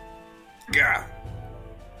 Gah!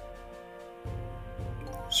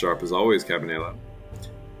 Sharp as always, Cabanela.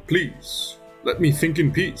 Please, let me think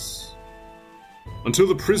in peace. Until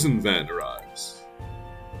the prison van arrives.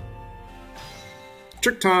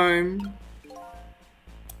 Trick time!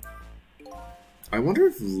 I wonder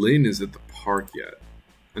if Lynn is at the park yet.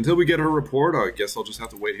 Until we get her report, I guess I'll just have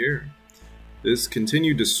to wait here. This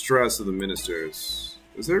continued distress of the ministers.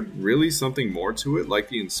 Is there really something more to it, like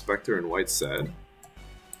the inspector in white said?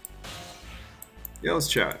 Yeah, let's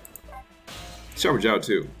chat. Shower Zhao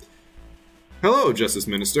too. Hello, Justice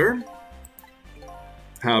Minister.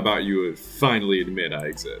 How about you would finally admit I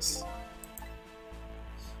exist?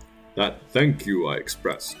 That thank you I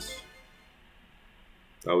expressed.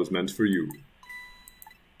 That was meant for you.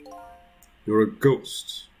 You're a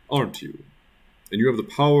ghost, aren't you? And you have the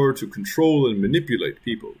power to control and manipulate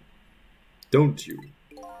people. Don't you?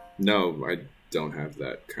 No, I don't have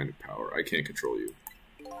that kind of power. I can't control you.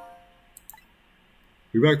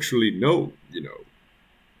 We've actually known, you know,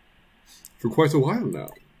 for quite a while now.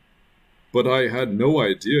 But I had no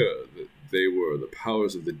idea that they were the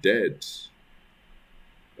powers of the dead.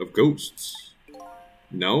 Of ghosts.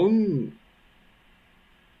 Known?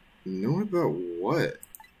 Known about what?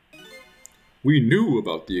 We knew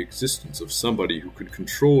about the existence of somebody who could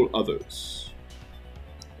control others.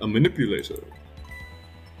 A manipulator.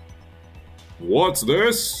 What's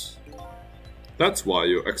this? That's why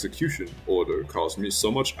your execution order caused me so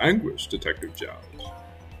much anguish, Detective Zhao.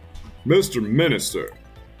 Mr. Minister,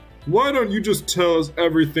 why don't you just tell us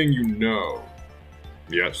everything you know?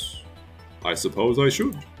 Yes, I suppose I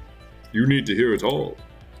should. You need to hear it all.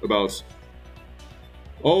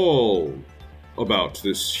 About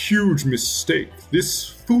this huge mistake this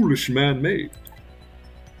foolish man made.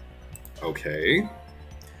 Okay.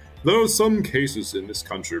 There are some cases in this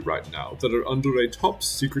country right now that are under a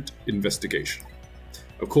top-secret investigation.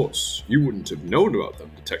 Of course, you wouldn't have known about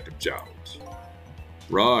them, Detective Zhao.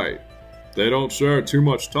 Right. They don't share too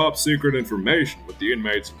much top-secret information with the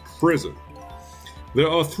inmates in prison. There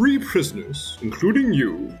are 3 prisoners, including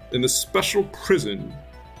you, in the special prison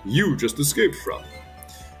you just escaped from.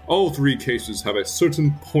 All 3 cases have a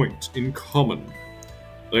certain point in common.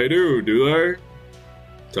 They do they?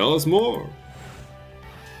 Tell us more.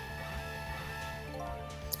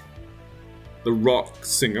 The rock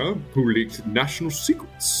singer who leaked national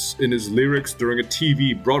secrets in his lyrics during a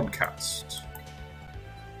TV broadcast.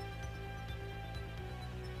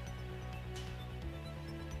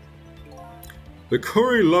 The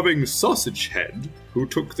curry-loving sausage head who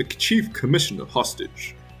took the chief commissioner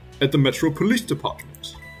hostage at the Metro Police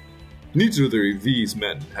Department. Neither of these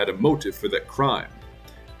men had a motive for that crime,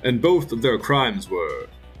 and both of their crimes were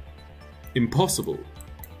impossible.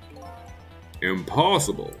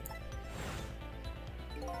 Impossible.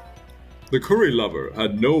 The curry lover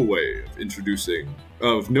had no way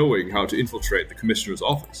of knowing how to infiltrate the commissioner's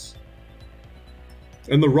office.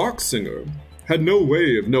 And the rock singer had no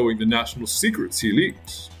way of knowing the national secrets he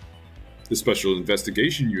leaked. The Special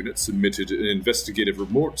Investigation Unit submitted an investigative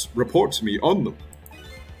report to me on them.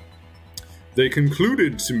 They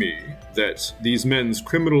concluded to me that these men's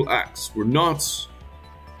criminal acts were not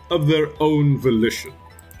of their own volition.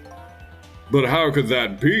 But how could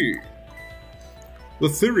that be? The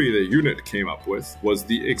theory the unit came up with was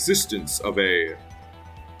the existence of a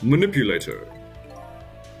manipulator.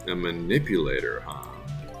 A manipulator, huh?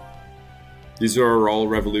 These are all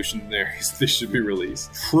revolutionaries. This should be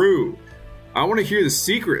released. True. I want to hear the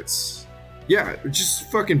secrets. Yeah,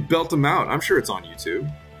 just fucking belt them out. I'm sure it's on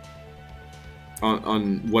YouTube.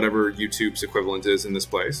 on whatever YouTube's equivalent is in this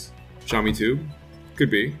place. Xiaomi Tube? Could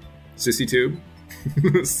be. Sissy Tube?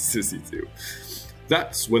 Sissy Tube.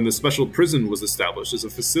 That's when the special prison was established as a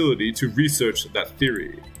facility to research that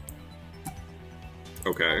theory.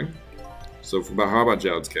 Okay. So how about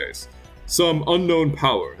Zhao's case? Some unknown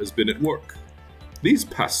power has been at work. These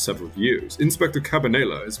past several years, Inspector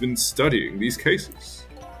Cabanela has been studying these cases.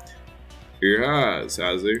 He has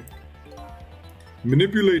he?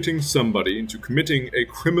 Manipulating somebody into committing a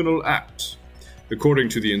criminal act, according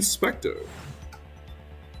to the inspector.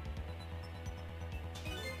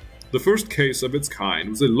 The first case of its kind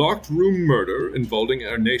was a locked room murder involving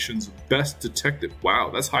our nation's best detective.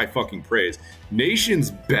 Wow, that's high fucking praise.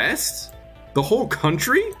 Nation's best? The whole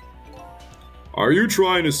country? Are you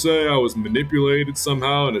trying to say I was manipulated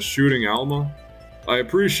somehow into shooting Alma? I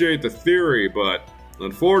appreciate the theory, but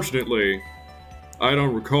unfortunately, I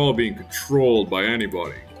don't recall being controlled by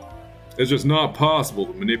anybody. It's just not possible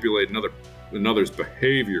to manipulate another's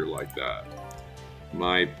behavior like that.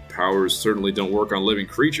 My powers certainly don't work on living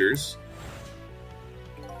creatures.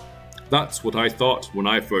 That's what I thought when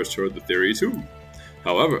I first heard the theory too.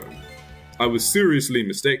 However, I was seriously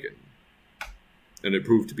mistaken. And it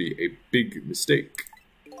proved to be a big mistake.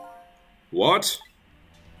 What?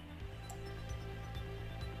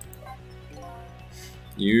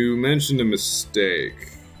 You mentioned a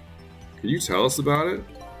mistake. Can you tell us about it?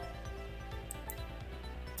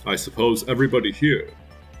 I suppose everybody here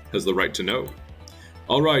has the right to know.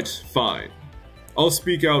 Alright, fine. I'll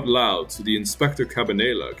speak out loud so the Inspector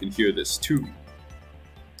Cabanela can hear this too.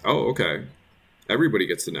 Oh, okay. Everybody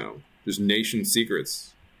gets to know. There's nation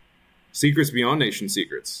secrets. Secrets beyond nation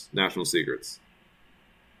secrets. National secrets.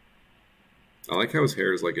 I like how his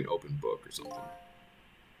hair is like an open book or something.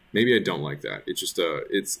 Maybe I don't like that. It's just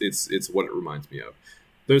it's what it reminds me of.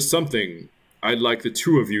 There's something I'd like the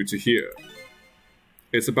two of you to hear.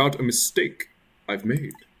 It's about a mistake I've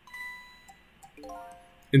made.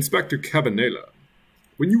 Inspector Cabanela,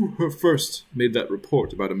 when you first made that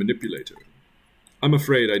report about a manipulator, I'm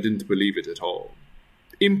afraid I didn't believe it at all.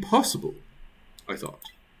 Impossible, I thought.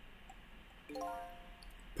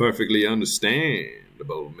 Perfectly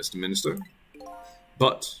understandable, Mr. Minister.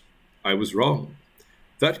 But I was wrong.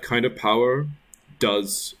 That kind of power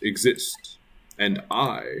does exist. And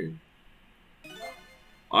I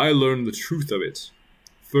learned the truth of it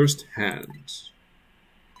firsthand.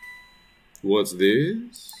 What's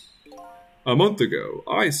this? A month ago,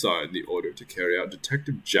 I signed the order to carry out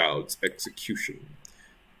Detective Zhao's execution.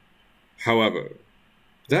 However,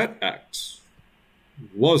 that act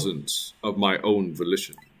wasn't of my own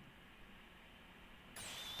volition.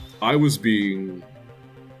 I was being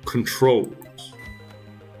controlled.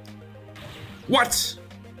 What?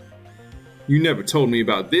 You never told me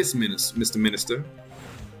about this, Mr. Minister.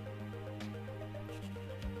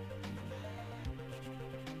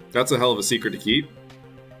 That's a hell of a secret to keep.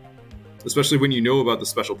 Especially when you know about the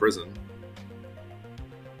special prison.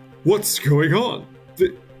 What's going on?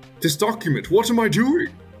 This document, what am I doing?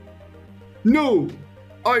 No!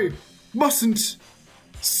 I mustn't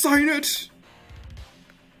sign it!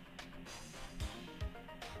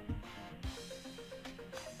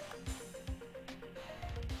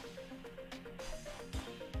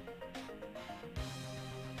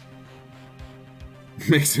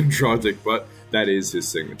 Makes him draw dick butt. That is his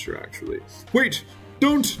signature, actually. Wait!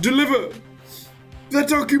 Don't deliver! That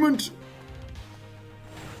document!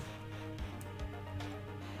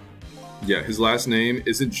 Yeah, his last name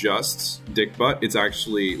isn't just Dick Butt. It's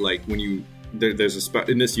actually like when you there's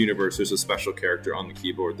in this universe there's a special character on the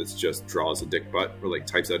keyboard that just draws a dick butt or like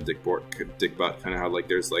types out a dick butt. Kind of how like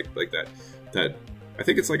there's like that I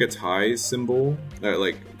think it's like a Thai symbol,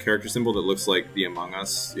 like character symbol that looks like the Among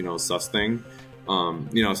Us, sus thing.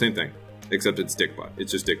 Same thing, except it's Dick Butt.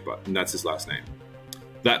 It's just Dick Butt, and that's his last name.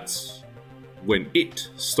 That's when it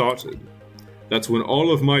started. That's when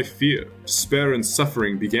all of my fear, despair, and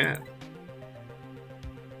suffering began.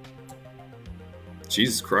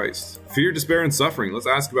 Jesus Christ. Fear, despair, and suffering. Let's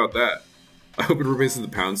ask about that. I hope it replaces the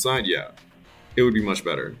pound sign. Yeah, it would be much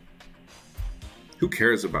better. Who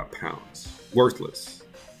cares about pounds? Worthless.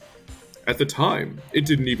 At the time, it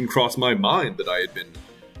didn't even cross my mind that I had been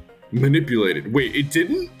manipulated. Wait, it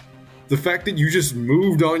didn't? The fact that you just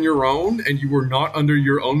moved on your own and you were not under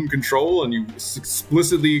your own control and you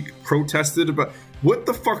explicitly protested about... What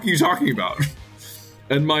the fuck are you talking about?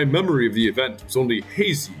 And my memory of the event was only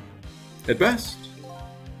hazy at best.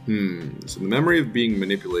 So the memory of being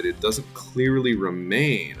manipulated doesn't clearly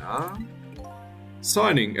remain, huh?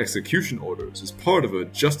 Signing execution orders is part of a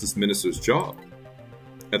justice minister's job.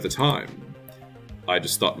 At the time, I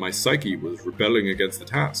just thought my psyche was rebelling against the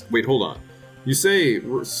task. Wait, hold on. You say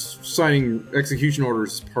signing execution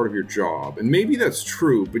orders is part of your job, and maybe that's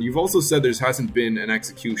true, but you've also said there hasn't been an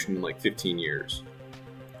execution in like 15 years.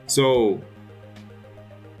 So,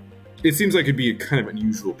 it seems like it'd be a kind of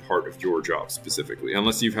unusual part of your job specifically,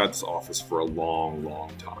 unless you've had this office for a long,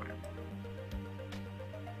 long time.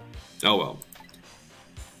 Oh well.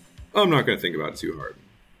 I'm not going to think about it too hard.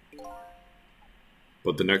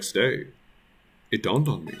 But the next day, it dawned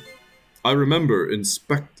on me. I remembered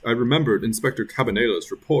Inspector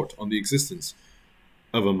Cabanella's report on the existence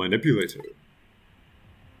of a manipulator.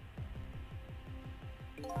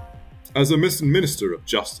 As a Minister of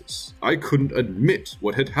Justice, I couldn't admit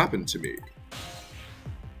what had happened to me.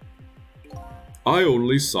 I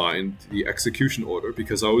only signed the execution order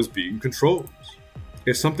because I was being controlled.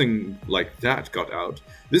 If something like that got out,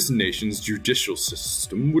 this nation's judicial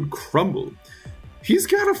system would crumble. He's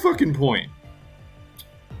got a fucking point.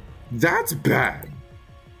 That's bad.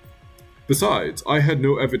 Besides, I had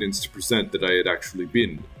no evidence to present that I had actually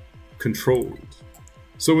been controlled.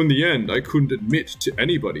 So in the end, I couldn't admit to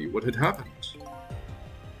anybody what had happened.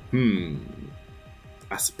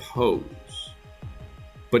 I suppose.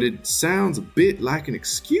 But it sounds a bit like an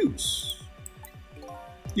excuse.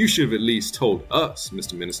 You should have at least told us,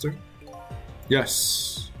 Mr. Minister.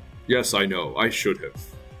 Yes, I know, I should have.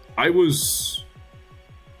 I was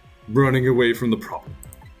running away from the problem.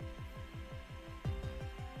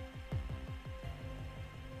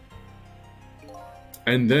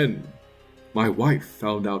 And then, my wife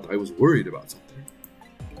found out I was worried about something.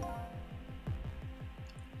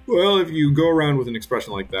 Well, if you go around with an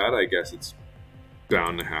expression like that, I guess it's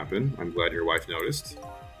bound to happen. I'm glad your wife noticed.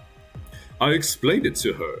 I explained it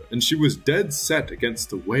to her, and she was dead set against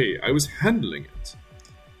the way I was handling it.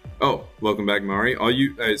 Oh, welcome back, Mari.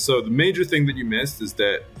 So the major thing that you missed is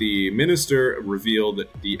that the minister revealed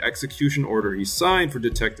that the execution order he signed for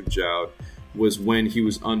Detective Jowd was when he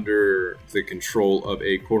was under the control of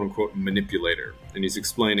a quote-unquote manipulator, and he's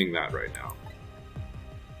explaining that right now.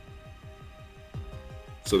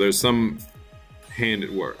 So there's some hand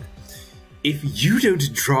at work. If you don't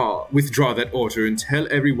withdraw that order and tell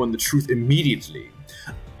everyone the truth immediately,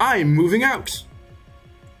 I'm moving out.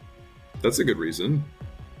 That's a good reason.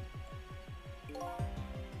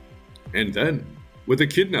 And then, with a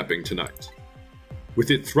kidnapping tonight,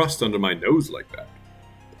 with it thrust under my nose like that,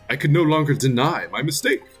 I could no longer deny my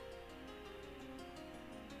mistake.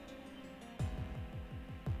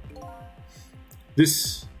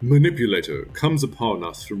 This manipulator comes upon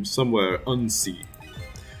us from somewhere unseen.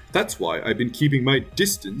 That's why I've been keeping my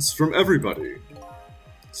distance from everybody.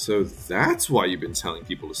 So that's why you've been telling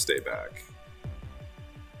people to stay back.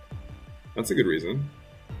 That's a good reason.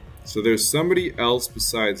 So there's somebody else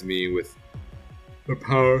besides me with the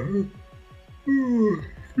power...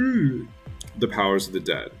 the powers of the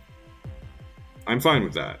dead. I'm fine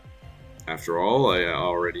with that. After all, I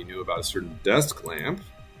already knew about a certain desk lamp.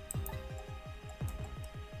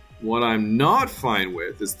 What I'm not fine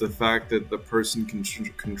with is the fact that the person can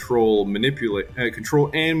control and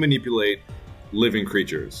manipulate living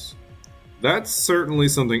creatures. That's certainly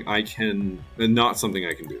something I can, and not something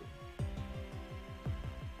I can do.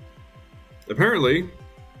 Apparently,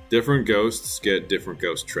 different ghosts get different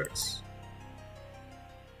ghost tricks.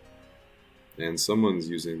 And someone's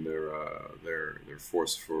using their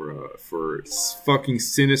force for fucking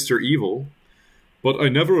sinister evil. But I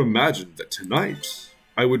never imagined that tonight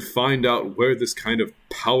I would find out where this kind of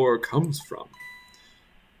power comes from.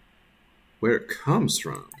 Where it comes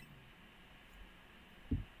from.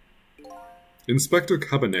 Inspector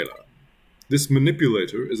Cabanella, this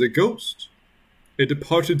manipulator is a ghost. A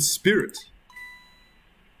departed spirit.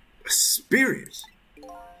 A spirit?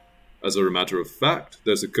 As a matter of fact,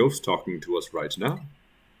 there's a ghost talking to us right now.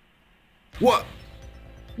 What?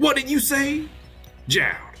 What did you say?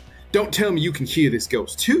 Jowd, don't tell me you can hear this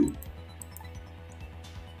ghost too.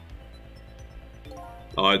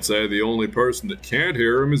 I'd say the only person that can't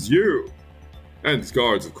hear him is you. And the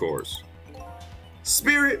guards, of course.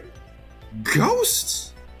 Spirit?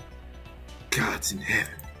 Ghosts? Gods in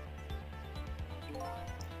heaven.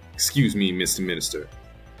 Excuse me, Mr. Minister.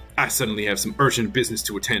 I suddenly have some urgent business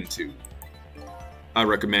to attend to. I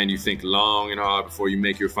recommend you think long and hard before you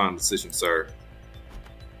make your final decision, sir.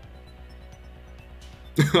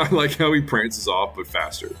 I like how he prances off, but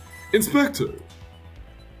faster. Inspector!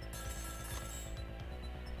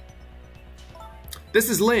 This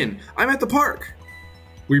is Lynn. I'm at the park.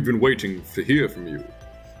 We've been waiting to hear from you.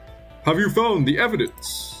 Have you found the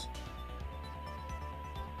evidence?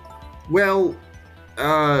 Well,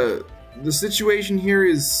 the situation here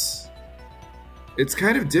is... it's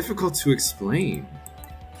kind of difficult to explain.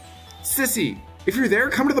 Sissy, If you're there,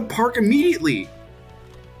 come to the park immediately.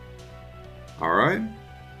 Alright,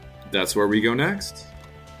 that's where we go next.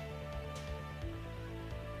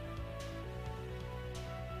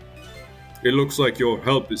 It looks like your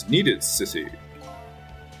help is needed, sissy.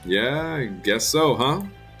 Yeah, I guess so, huh?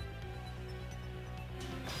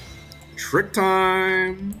 Trick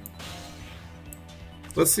time!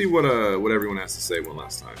 Let's see what everyone has to say one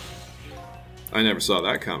last time. I never saw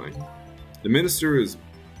that coming. The minister is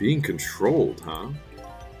being controlled, huh?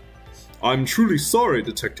 I'm truly sorry,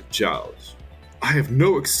 Detective Jowls. I have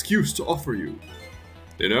no excuse to offer you.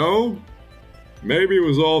 You know, maybe it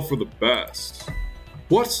was all for the best.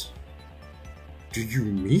 What do you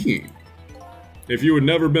mean? If you had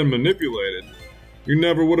never been manipulated, you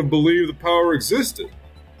never would have believed the power existed.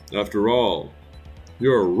 After all,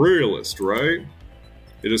 you're a realist, right?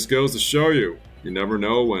 It just goes to show you, you never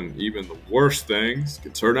know when even the worst things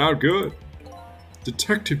can turn out good.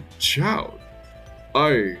 Detective Jowd,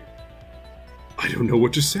 I don't know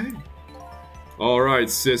what to say. Alright,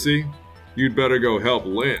 sissy, you'd better go help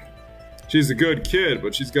Lynn. She's a good kid,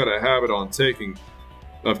 but she's got a habit of taking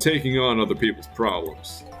on other people's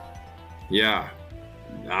problems. Yeah,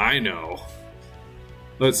 I know.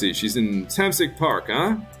 Let's see, she's in Temsik Park,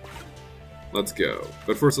 huh? Let's go.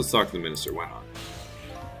 But first, let's talk to the minister. Why not?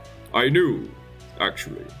 I knew,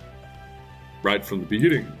 actually. Right from the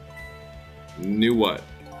beginning. Knew what?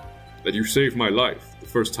 That you saved my life the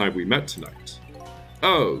first time we met tonight.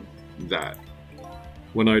 Oh, that.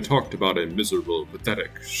 When I talked about a miserable,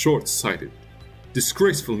 pathetic, short-sighted,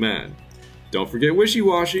 disgraceful man. Don't forget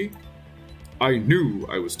wishy-washy. I knew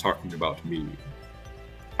I was talking about me.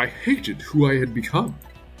 I hated who I had become.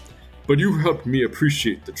 But you helped me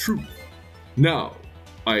appreciate the truth. Now,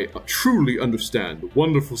 I truly understand the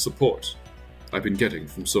wonderful support I've been getting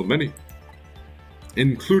from so many,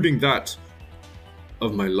 including that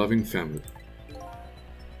of my loving family.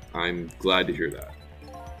 I'm glad to hear that.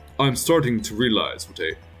 I'm starting to realize what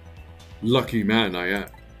a lucky man I am.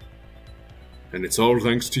 And it's all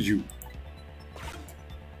thanks to you.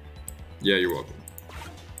 Yeah, you're welcome.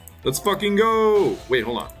 Let's fucking go! Wait,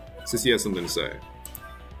 hold on. Sissy has something to say.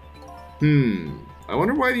 I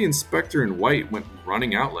wonder why the inspector in white went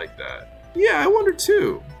running out like that. Yeah, I wonder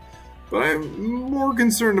too. But I'm more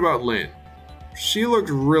concerned about Lynn. She looked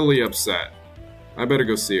really upset. I better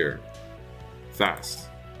go see her. Fast.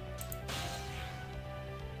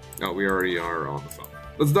 Oh, we already are on the phone.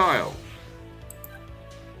 Let's dial.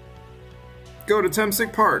 Go to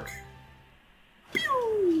Temsik Park.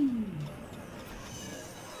 Pew!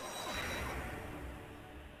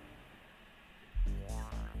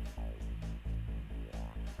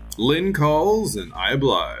 Lynn calls and I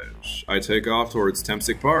oblige. I take off towards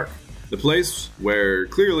Temsik Park, the place where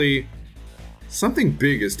clearly something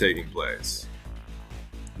big is taking place.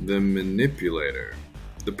 The manipulator.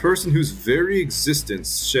 The person whose very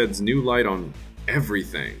existence sheds new light on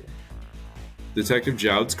everything. Detective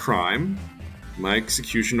Jowd's crime, my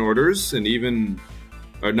execution orders, and even...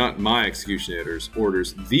 or not my execution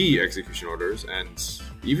orders, the execution orders, and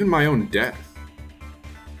even my own death.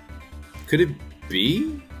 Could it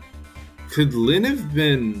be? Could Lynn have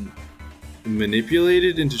been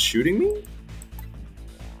manipulated into shooting me?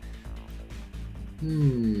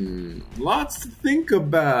 Lots to think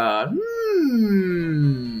about.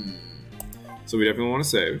 So we definitely want to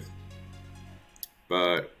save.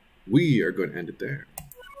 But we are going to end it there.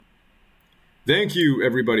 Thank you,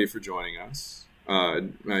 everybody, for joining us.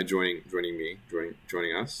 Joining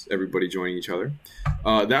us. Everybody joining each other.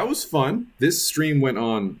 That was fun. This stream went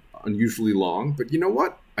on unusually long, but you know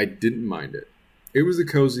what? I didn't mind it. It was a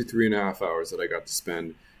cozy 3.5 hours that I got to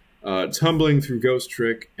spend tumbling through Ghost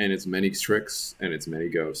Trick and its many tricks and its many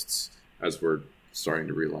ghosts, as we're starting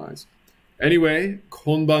to realize. Anyway,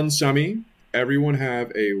 konban shami. Everyone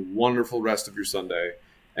have a wonderful rest of your Sunday,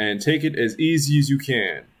 and take it as easy as you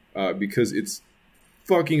can, because it's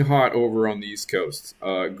fucking hot over on the East Coast.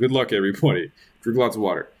 Good luck, everybody. Drink lots of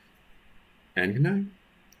water. And good night.